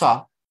डाउट छ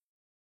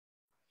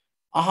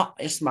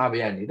यसमा अब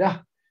यहाँनिर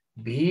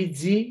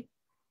भिजी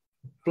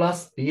प्लस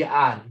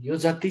भिआर यो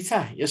जति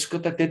छ यसको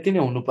त त्यति नै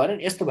हुनु पर्यो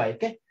नि यस्तो भयो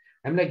के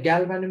हामीलाई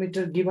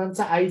ग्याल्भेनोमिटर गिभन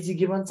छ आइजी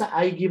गिभन छ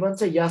आई गिभन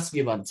छ यस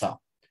गिभन छ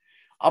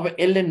अब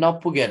यसले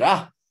नपुगेर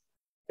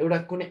एउटा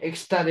कुनै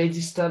एक्स्ट्रा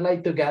रेजिस्टरलाई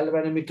त्यो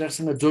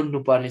ग्याल्भेनोमिटरसँग जोड्नु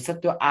पर्ने छ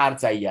त्यो आर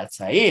चाहिएको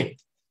छ है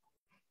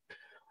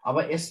अब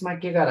यसमा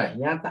के गर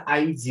यहाँ त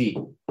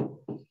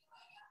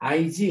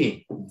आइजी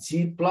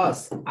जी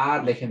प्लस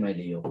आर लेखेँ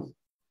मैले यो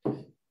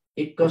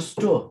इक्वल्स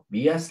टु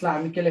भिएस लाई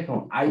हामी के लेखौं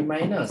आई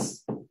माइनस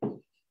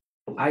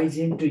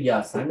आइजी इन्टु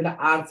यस हामीलाई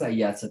आर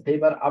चाहिएको छ त्यही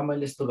भएर अब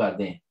मैले यस्तो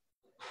गर्दै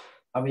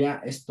अब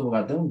यहाँ यस्तो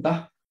गर्दैौ नि त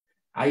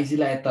आइजी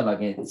लाई यता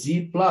लगे जी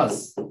प्लस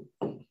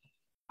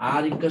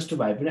आर इक्वल्स टु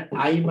भाइ पनि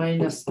I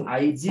minus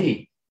IG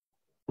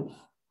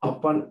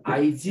upon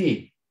IG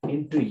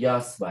into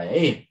यस भयो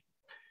है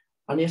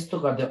अनि यस्तो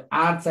गर्दै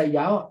आर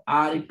चाहियो हो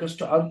आर इक्वल्स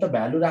टु अरू त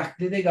भ्यालु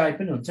राख्दिँदै गए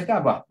पनि हुन्छ क्या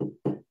अब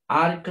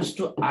are equals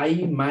to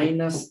I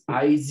minus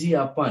IG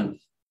upon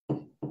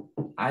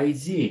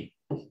IG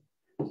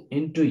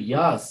into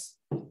yes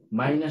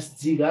minus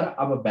जी गर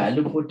अब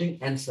भ्यालु पुटिङ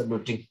एन्ड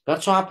सल्युटिङ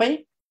गर्छौ आफै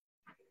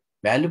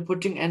भ्यालु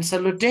पुटिङ एन्ड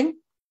सल्युटिङ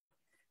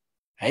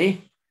है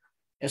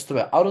यस्तो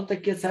भयो अरु त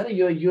के छ र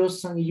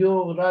यो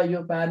र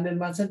यो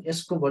प्यारलेलमा छ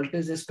यसको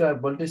भोल्टेज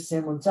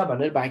सेम हुन्छ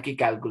भनेर बाँकी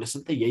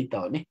क्याल्कुलेसन त यही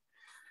त हो नि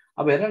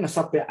अब हेर न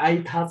सबै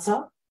आई थाहा छ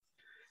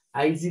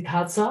आइजी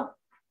थाहा छ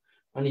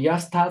अनि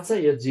यस थाहा छ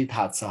यो जी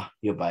थाहा छ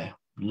यो भयो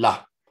ल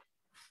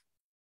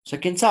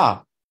सकिन्छ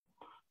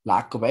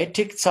लाको भाइ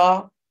ठीक छ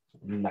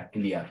ल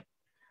क्लियर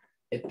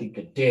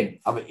यतिकै 10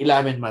 अब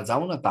 11 मा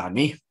जाऊ न त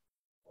हामी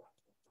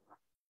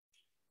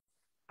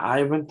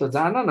आयो भने त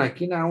जान न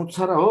किन आउँछ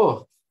र हो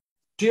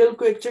 12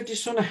 को एकचोटी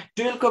सुन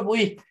 12 को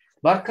उही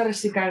भर्खर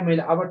सिकाए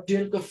मैले अब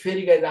 12 को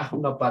फेरि गइराख्नु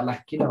नपर्ला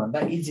किन भन्दा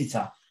इजी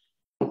छ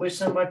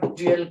क्वेशनमा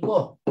 12 को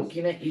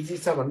किन इजी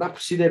छ भन्दा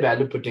सिधै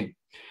भ्यालु पुटिङ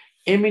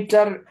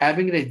एमिटर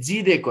ह्याभिङ रे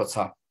जी दिएको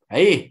छ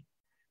है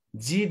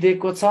जी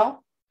दिएको छ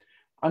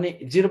अनि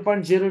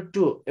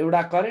 0.02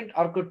 एउटा करेन्ट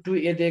अर्को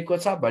 2A दिएको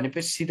छ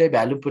भनेपछि सिधै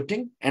भ्यालु पुटिङ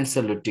एन्ड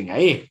सल्युटिङ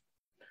है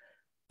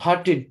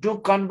 13 to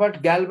convert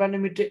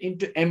galvanometer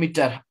into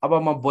emitter अब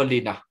म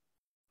बोलिन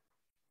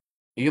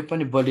यो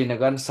पनि बोलिन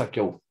गर्न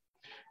सक्यौ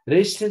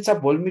resistance of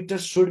भोल्टमिटर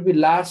should be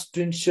large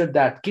to ensure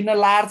that किन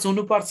लार्ज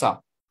हुनु पर्छ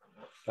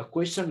र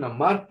क्वेशन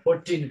नम्बर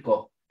 14 को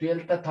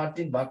 12 त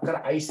 13 भर्खर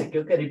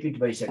आइसक्यो के रिपिट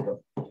भइसक्यो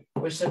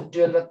क्वेशन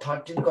 12 र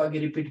 13 को अघि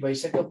रिपिट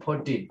भइसक्यो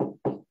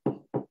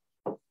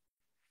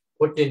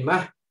 14 मा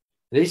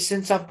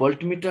resistance of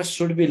भोल्टमिटर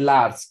should be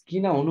large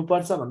किन हुनु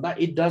पर्छ भन्दा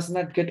इट डज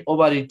नट गेट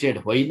ओभरहिटेड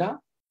होइन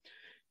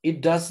it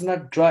does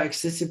not draw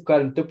excessive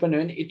current त्यो पनि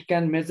होइन it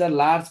can major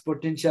large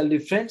potential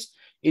difference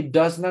it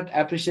does not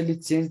एप्रिसिएटली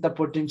change the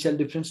potential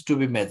difference to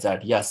be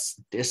measured यस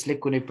त्यसले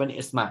कुनै पनि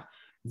यसमा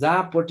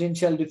जहाँ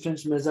पोटेन्शियल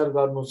डिफरेन्स मेजर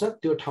गर्नु छ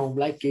त्यो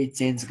ठाउँलाई केही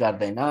चेन्ज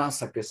गर्दैन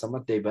सकेसम्म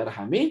त्यही भएर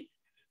हामी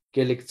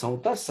के लेख्छौं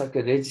त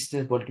सके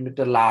रेजिस्टेन्स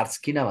भोल्टमिटर लार्ज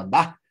किन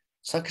भन्दा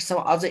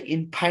सकेसम्म अझ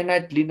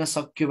इन्फाइनाइट लिन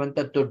सक्यो भने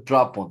त त्यो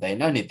ड्रप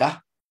हुँदैन नि त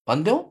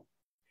भन्देऊ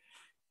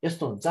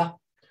यस्तो हुन्छ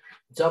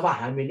जब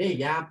हामीले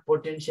यहाँ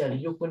पोटेन्शियल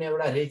यो कुनै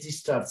एउटा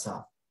रेजिस्टर छ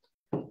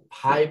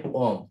 5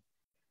 ओम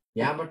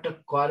यहाँबाट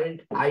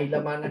current I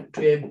लमान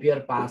 2 ampere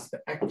pass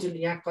actually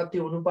यहाँ कति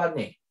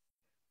हुनुपर्ने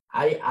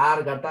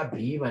आईआर गर्दा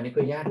भी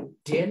भनेको यहाँ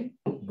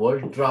 10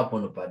 भोल्ट ड्रप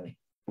हुनुपर्ने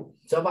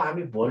जब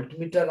हामी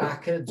भोल्टमिटर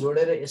राखेर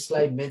जोडेर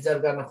यसलाई मेजर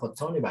गर्न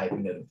खोज्छौं नि भाइ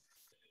बहिनीहरु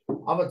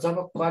अब जब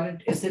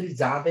करेन्ट यसरी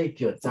जाँदै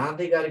थियो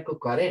जाँदै गरेको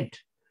करेन्ट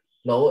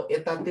ल हो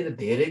यतातिर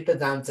धेरै त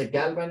जान्छ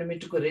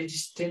ग्याल्भेनोमिटरको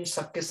रेजिस्टेन्स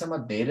सकेसम्म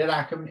धेरै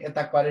राख्यो भने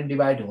यता करेन्ट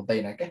डिभाइड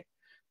हुँदैन के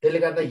त्यसले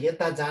गर्दा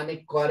यता जाने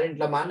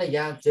करेन्टलाई मान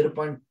यहाँ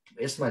 0.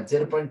 यसमा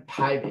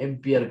 0.5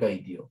 एम्पियर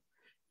गइदियो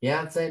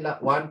यहाँ चाहिँ ल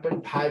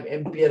 1.5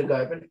 एम्पियर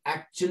गए पनि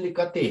एक्चुअली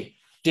कति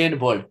 10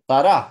 भोल्ट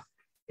तर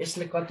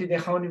यसले कति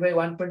देखाउने भयो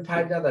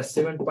 1.5 जाँदा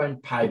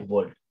 7.5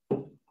 भोल्ट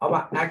अब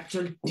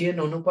एक्चुअल 10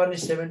 हुनुपर्ने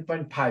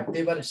 7.5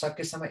 त्यही भएर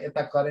सकेसम्म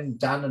यता करेन्ट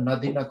जान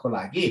नदिनको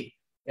लागि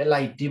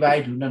यसलाई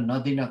डिभाइड हुन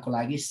नदिनको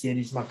लागि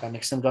सिरिजमा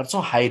कनेक्सन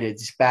गर्छौं हाई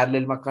रेजिस्टेन्स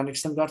प्यारललमा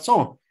कनेक्सन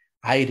गर्छौं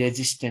हाई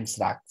रेजिस्टेन्स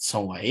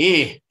राख्छौं है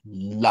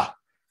ल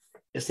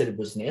यसरी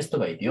बुझ्ने यस्तो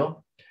भइदियो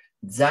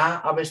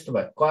जहाँ अब यस्तो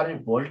भयो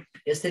करेन्ट भोल्ट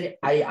यसरी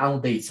आई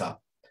आउँदैछ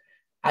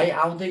आई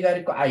आउँदै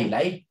गरेको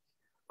आईलाई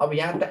अब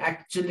यहाँ त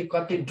एक्चुअली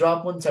कति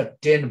ड्रप हुन्छ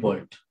 10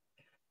 भोल्ट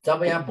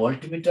जब यहाँ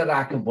भोल्टमिटर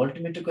राख्यो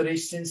भोल्टमिटरको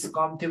रेजिस्टेन्स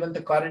कम थियो भने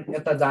त करेन्ट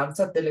यता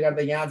जान्छ त्यसले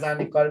गर्दा यहाँ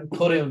जाने करेन्ट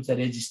थोरै हुन्छ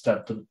रेजिस्टर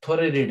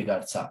थोरै रिड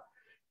गर्छ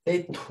त्यही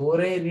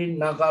थोरै रिड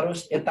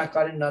नगरोस् यता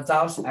करेन्ट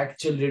नजाओस्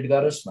एक्चुअल रिड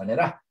गरोस्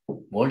भनेर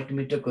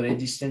भोल्टमिटरको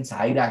रेजिस्टेन्स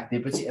हाई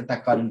राखिदिएपछि यता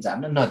करेन्ट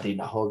जान नदिन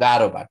हो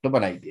गाह्रो बाटो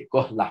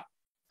बनाइदिएको ल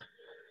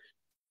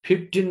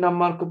 15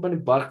 नम्बरको पनि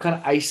भर्खर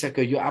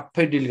आइसक्यो यो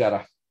आफै डिल गर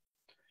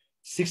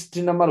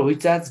 16 number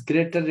which has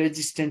greater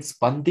resistance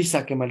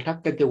भन्दिसके मैले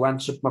ठक्कै त्यो one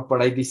सुटमा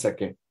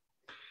पढाइदिसके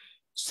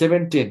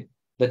 17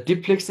 the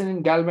deflection in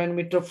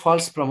galvanometer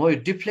falls from हो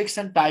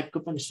डिफ्लेक्सन टाइपको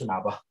पनि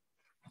सुनाब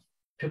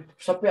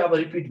सबै अब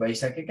रिपिट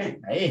भइसके के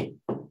है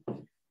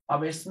अब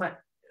यसमा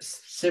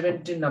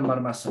 17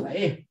 नम्बरमा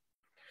सुनाए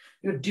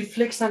यो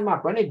डिफ्लेक्सनमा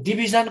पनि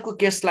डिभिजनको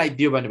केसलाई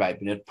दियो भने भाइ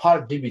पनि फर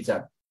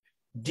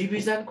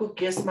डिभिजनको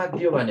केसमा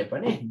दियो भने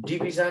पनि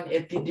डिभिजन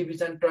यति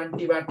डिभिजन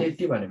 20 बाट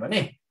यति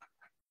भने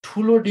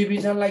ठुलो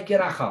डिभिजनलाई के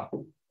राख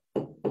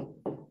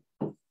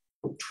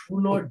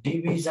ठुलो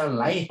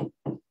डिभिजनलाई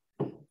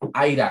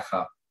आई राख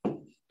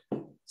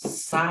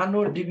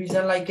सानो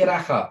डिभिजनलाई के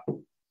राख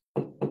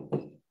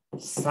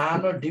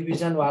सानो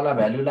डिभिजन वाला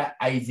भ्यालुलाई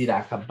आइजी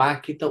राख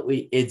बाँकी त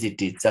उही एज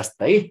इट इज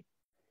जस्तै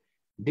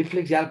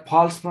डिफ्लेक्सन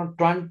फल्स फ्रम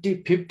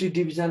 20 50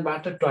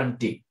 डिभिजनबाट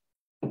 20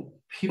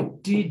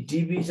 50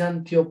 डिभिजन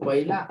थियो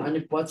पहिला अनि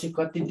पछि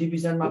कति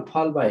डिभिजनमा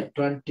फल भयो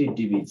 20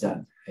 डिभिजन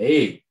है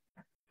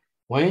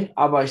when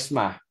अब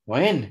यसमा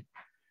when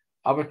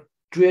अब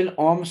 12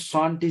 ohm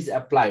shunt is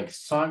applied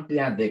shunt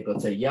यहाँ दिएको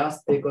छ यस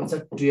दिएको छ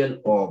 12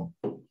 ohm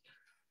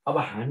अब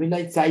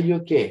हामीलाई चाहियो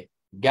के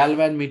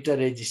ग्याल्भेनोमिटर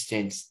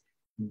रेजिस्टेन्स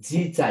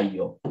जी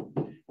चाहियो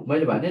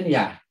मैले भने नि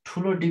यहाँ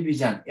ठुलो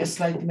डिभिजन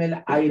यसलाई तिमीले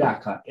आई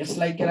राख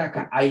यसलाई के राख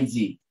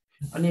आईजी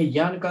अनि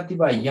यन कति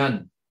भयो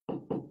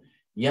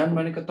यन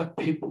भनेको त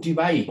 50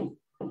 बाइ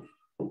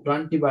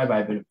 20 बाइ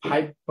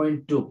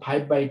 5.2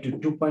 5/2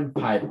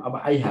 2.5 अब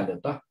आइहाल्यो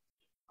त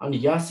अनि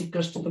यस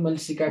इक्वल्स टु त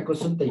मैले सिकाएको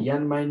छु नि त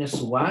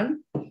n-1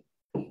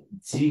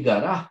 जी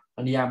गर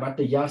अनि यहाँबाट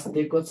यस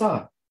दिएको छ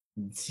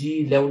जी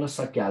ल्याउन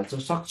सकिहाल्छौ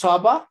सक्छौ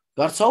अब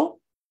गर्छौ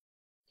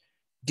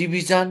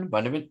डिभिजन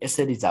भने पनि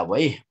यसरी जाऊ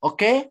है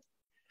ओके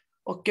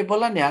ओके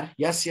बोल न यार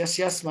यस यस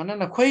यस भन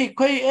न खोइ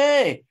खोइ ए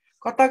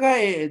कता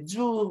गए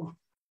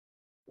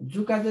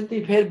जुका जति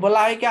फेरि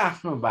बोलायो क्या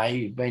आफ्नो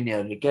भाइ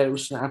बहिनीहरूले के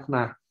उसले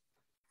आफ्ना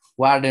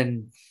वार्डन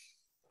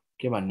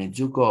के भन्ने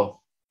जुको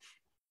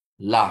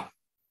ल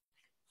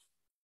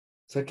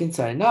सकिन्छ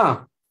हैन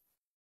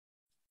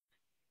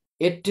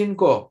 18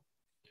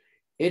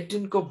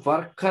 को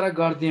भर्खर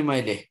गर्दिए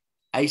मैले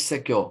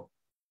आइसक्यो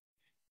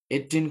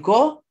 18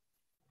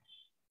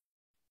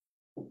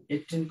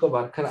 को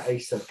भर्खर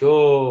आइसक्यो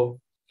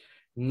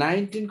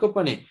 19 को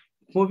पनि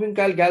moving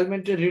coil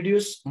galvanometer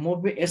reduce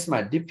moving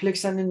यसमा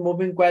deflection in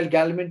moving coil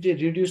galvanometer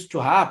reduced to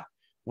half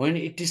when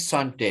it is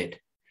shunted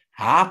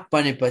half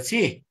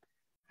भनेपछि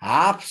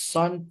half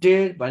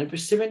shunted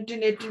भनेपछि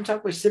 17 18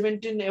 सबै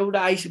 17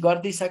 एउटा आइस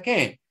गर्दै सके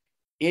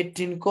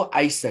 18 को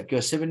आइसक्यो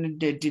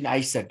 17 18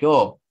 आइसक्यो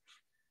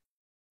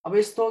अब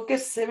यस्तो के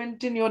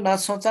 17 यो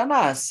नसोच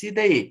न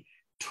सिधै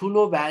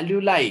ठुलो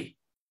भ्यालुलाई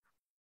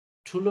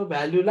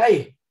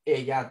ए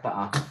यहाँ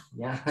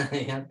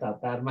त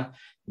तारमा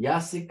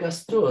यस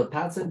इक्वल्स टु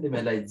थाहा छ नि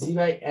तिमीलाई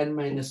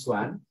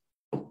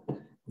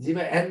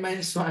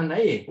g/n-1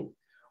 है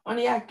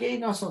अनि यहाँ केही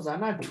नसोच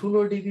न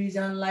ठुलो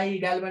डिभिजनलाई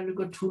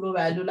ग्याल्भेनोको ठुलो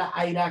भ्यालुलाई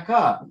आई राख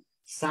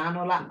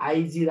सानोलाई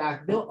आइजी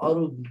राख्देऊ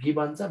अरु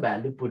गिभन छ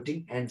value putting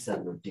and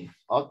सबट्युटिङ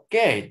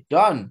okay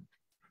done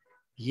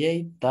यही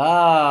त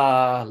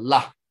ल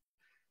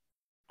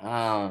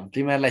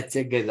तिमीलाई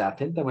चेक गरिरहेको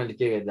थिएँ नि त मैले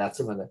के गरिरहेको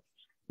छु मलाई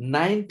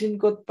 19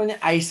 को पनि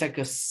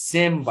आइसक्यो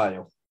सेम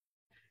भयो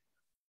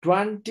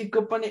 20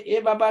 को पनि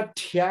ए बाबा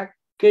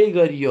ठ्याक्कै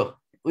गरियो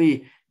उही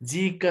g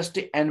 =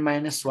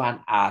 n-1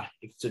 r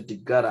एकचोटी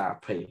गर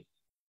आफै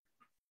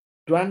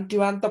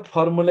 21 त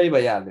फर्मुलै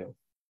भइहाल्यो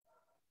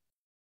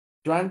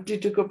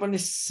 22 को पनि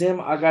सेम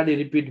अगाडि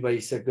रिपिट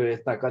भइसक्यो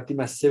यता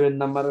कतिमा 7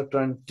 नम्बर र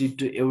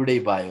 22 एउटै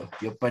भयो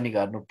यो पनि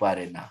गर्नु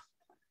परेन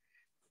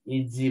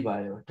इजी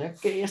भयो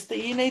ठ्याक्कै यस्तै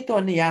यी नै त हो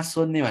नि यहाँ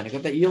सोध्ने भनेको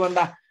त यो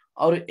भन्दा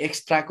अरु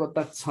एक्स्ट्रा को त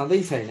छँदै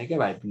छैन के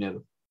भाइ पिनीहरु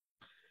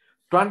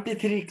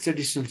 23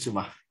 एकचोटी सुन्छु म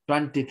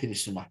 23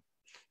 सुन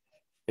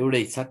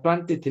एउटै छ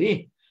 23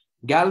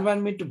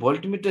 ग्याल्भेनोमिटर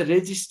भोल्टमिटर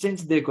रेजिस्टेन्स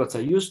दिएको छ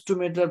use to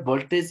major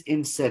voltage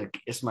in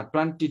circuit यसमा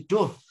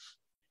 22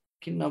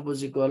 किन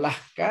नबुझेको होला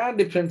कहाँ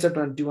डिफरेन्स छ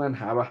 21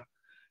 हावा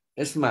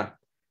यसमा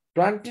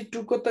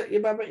 22 को त ए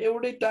बाबा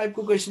एउटै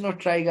टाइपको क्वेशन हो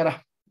ट्राई गर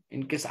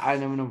इन केस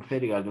आएन भने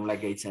फेरि गर्दिउँला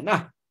केही छैन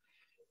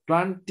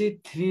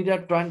 23 र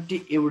 20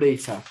 एउटै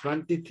छ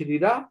 23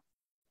 र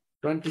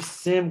 20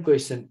 सेम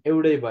क्वेशन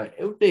एउटै भयो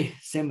एउटै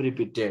सेम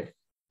रिपिटेड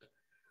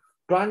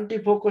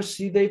 24 को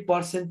सिधै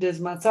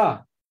पर्सेन्टेजमा छ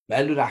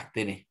भ्यालु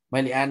राख्दिने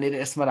मैले यहाँनिर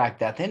यसमा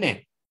राख्दा थिएँ नि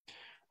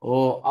ओ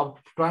अब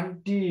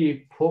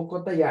 24 को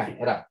त यहाँ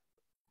हेर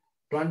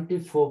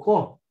 24 को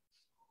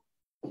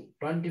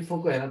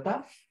हेर त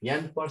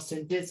n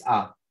पर्सेन्टेज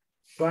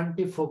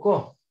 24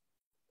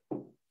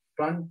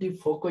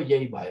 को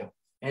यही भयो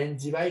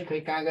ng बाई खै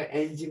कहाँ गयो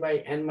ng बाई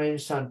n -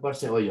 1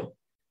 पर्सेन्ट हो यो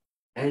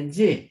ng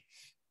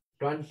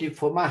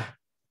 24 मा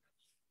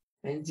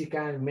ng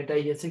कहाँ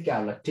मेटाइएछ क्या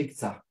होला ठीक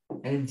छ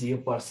ng यो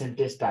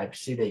पर्सेन्टेज टाइप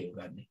सिधै हो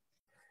गर्ने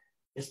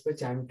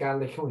यसपछि हामी कहाँ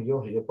लेख्यौं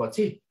यो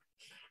पछि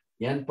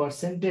n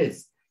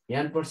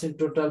पर्सेन्ट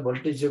टोटल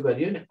भोल्टेज यो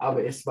गरियो नि अब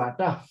यसबाट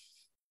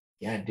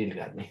यहाँ डिल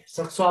गर्ने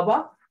सक्छौ अब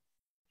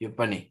यो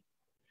पनि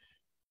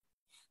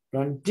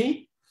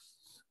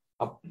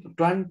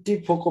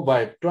 24 को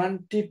भयो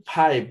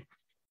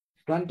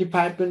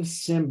 25 पनि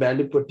सेम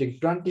भ्यालु पुटिङ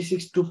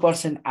 26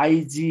 2%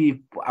 IG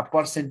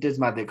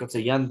पर्सेन्टेजमा दिएको छ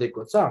n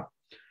दिएको छ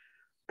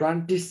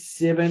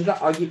 27 र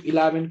अघि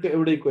 11 को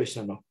एउटै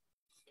क्वेशन हो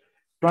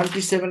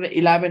 27 र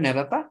 11 हेर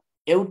त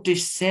एउटै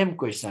सेम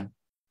क्वेशन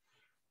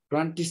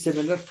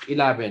 27 र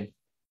 11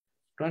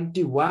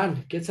 21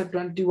 के छ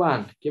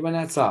 21 के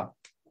भनेको छ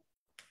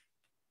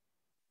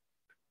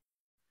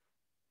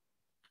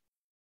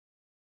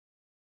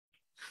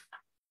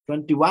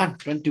 21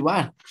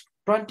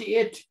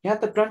 28 यहाँ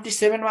त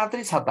 27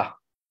 मात्रै छ त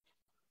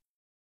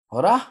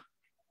हो र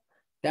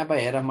त्यहाँ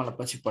भए हेर मलाई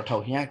पछि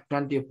पठाऊ यहाँ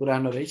 20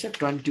 पुरानो रहेछ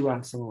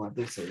 21 सम्म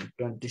मात्रै छ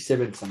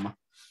 27 सम्म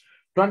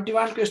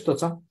 21 को यस्तो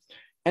छ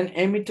an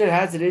emitter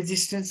has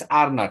resistance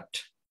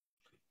R0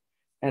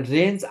 and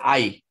range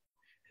I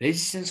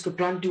resistance को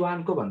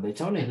 21 को भन्दै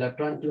छौ नि ल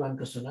 21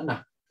 को सुन न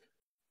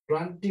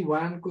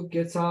 21 को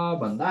के छ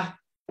भन्दा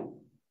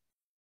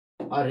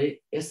अरे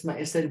यसमा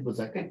यसरी बुझ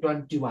के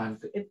 21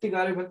 को यति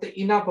गरे भने त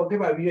इनफ हो के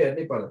भाइ यो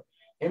हेर्नै पर्छ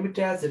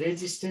एमिटर has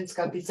रेजिस्टेन्स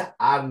कति छ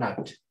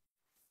R0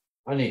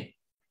 अनि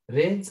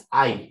रेन्ज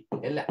I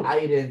यसले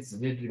I रेन्ज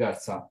रिड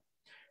गर्छ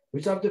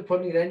which of the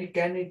following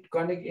can it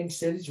connect in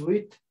series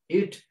with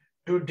it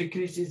to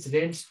decrease its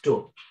range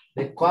to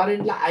the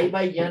current लाई I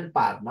by n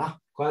पार्न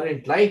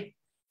current लाई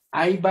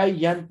I by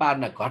n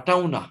पार्न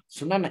घटाउन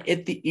सुन न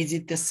यति इजी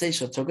त्यसै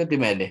सोच्छौ के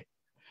तिमीले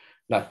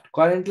ल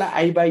करेन्ट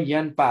लाई I by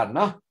n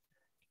पार्न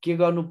के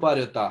गर्नु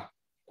पर्यो त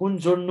कुन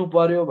जोड्नु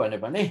पर्यो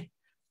भने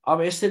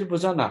अब यसरी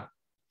बुझ न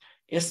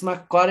यसमा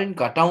करेन्ट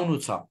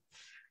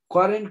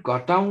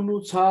घटाउनु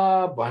छ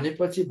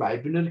भनेपछि भाइ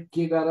बहिनीहरु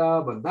के गर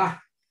भन्दा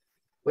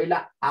पहिला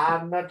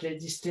R0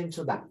 रेजिस्टेन्स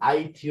हुँदा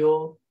I थियो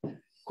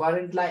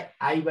करेन्ट लाई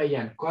I by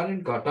n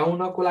करेन्ट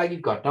घटाउनको लागि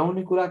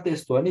घटाउने कुरा त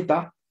यस्तो हो नि त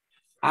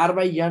R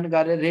by n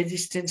गरे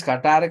रेजिस्टेन्स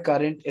घटाएर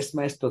करेन्ट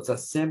यसमा यस्तो छ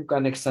सेम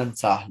कनेक्सन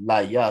छ ल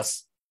यस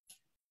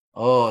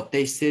ओ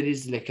त्यही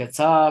सिरिज लेखेछ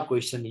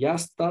क्वेशन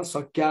यस त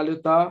सकिहाल्यो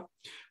त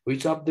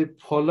which of the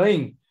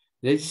following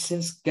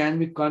resistance can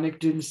be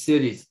connected in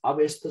series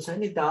अब यस्तो छ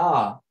नि त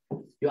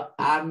यो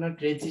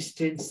R0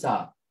 रेजिस्टेन्स छ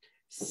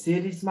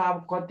सिरिजमा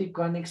अब कति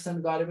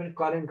कनेक्सन गरे भने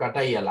करेन्ट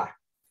घटाइएला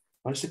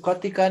भनेपछि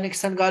कति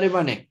कनेक्सन गरे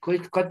भने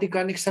कति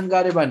कनेक्सन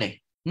गरे भने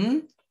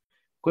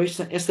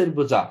क्वेशन यसरी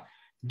बुझ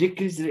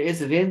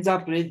decrease range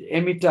of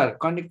emitter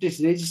connected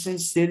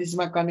resistance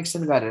सिरिजमा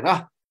connection गरेर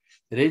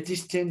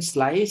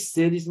रेजिस्टेन्सलाई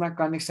सिरिजमा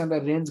कनेक्सन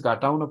र रेन्ज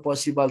घटाउन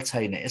पोसिबल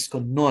छैन यसको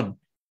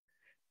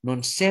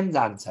नोन सेम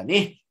जान्छ नि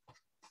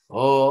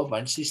हो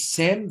भनेपछि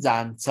सेम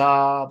जान्छ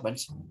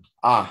भनेपछि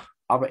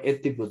अब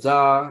यति बुझ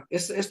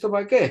यस्तो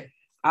भयो के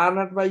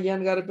R0 by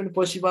n गरे पनि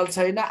पोसिबल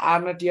छैन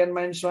R0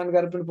 n - 1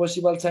 गरे पनि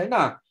पोसिबल छैन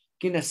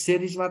किन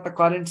सिरिजमा त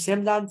करेन्ट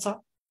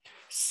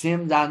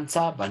सेम जान्छ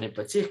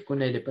भनेपछि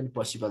कुनैले पनि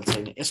पोसिबल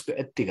छैन यसको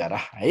यति गर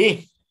है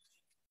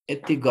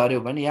यति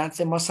गर्यो भने यहाँ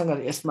चाहिँ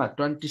मसँग यसमा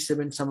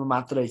 27 सम्म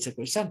मात्र रहेछ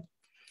क्वेशन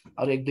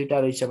अरु एक दुईटा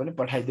रहेछ भने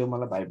पठाइदेऊ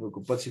मलाई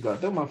भाइको पछि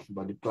गर्दै म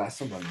भोलि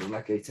क्लासमा भन्दिउँला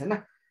केही छैन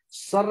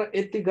सर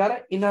यति गर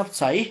इनफ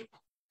छ है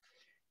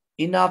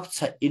इनफ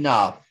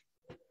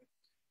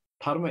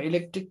थर्मो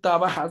इलेक्ट्रिक त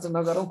अब आज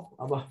नगरौं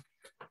अब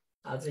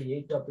आज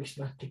यही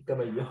टपिक्समा ठिक्क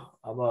भयो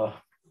अब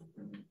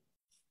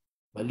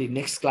भोलि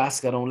नेक्स्ट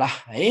क्लास गरौँला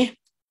है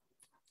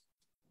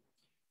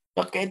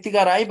टक्क यति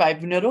गर है भाइ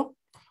बहिनीहरु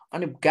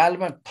अनि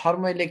गालमा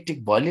थर्मो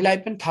इलेक्ट्रिक भोलिलाई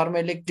पनि थर्मो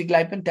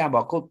इलेक्ट्रिकलाई पनि त्यहाँ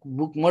भएको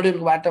बुक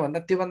मोड्युलबाट भन्दा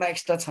त्यो भन्दा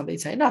एक्स्ट्रा छँदै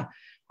छैन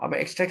अब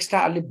एक्स्ट्रा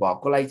अलि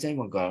भएकोलाई चाहिँ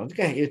म गराउँछु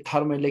के यो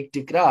थर्मो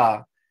इलेक्ट्रिक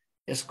र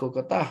यसको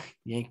कता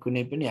यही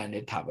कुनै पनि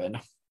हाने थाहा भएन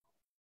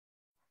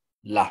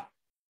ल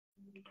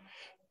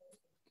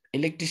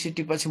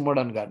इलेक्ट्रिसिटी पछि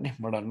मोडर्न गर्ने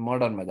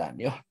मोडर्नमा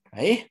जाने हो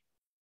है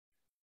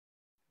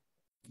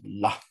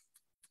ल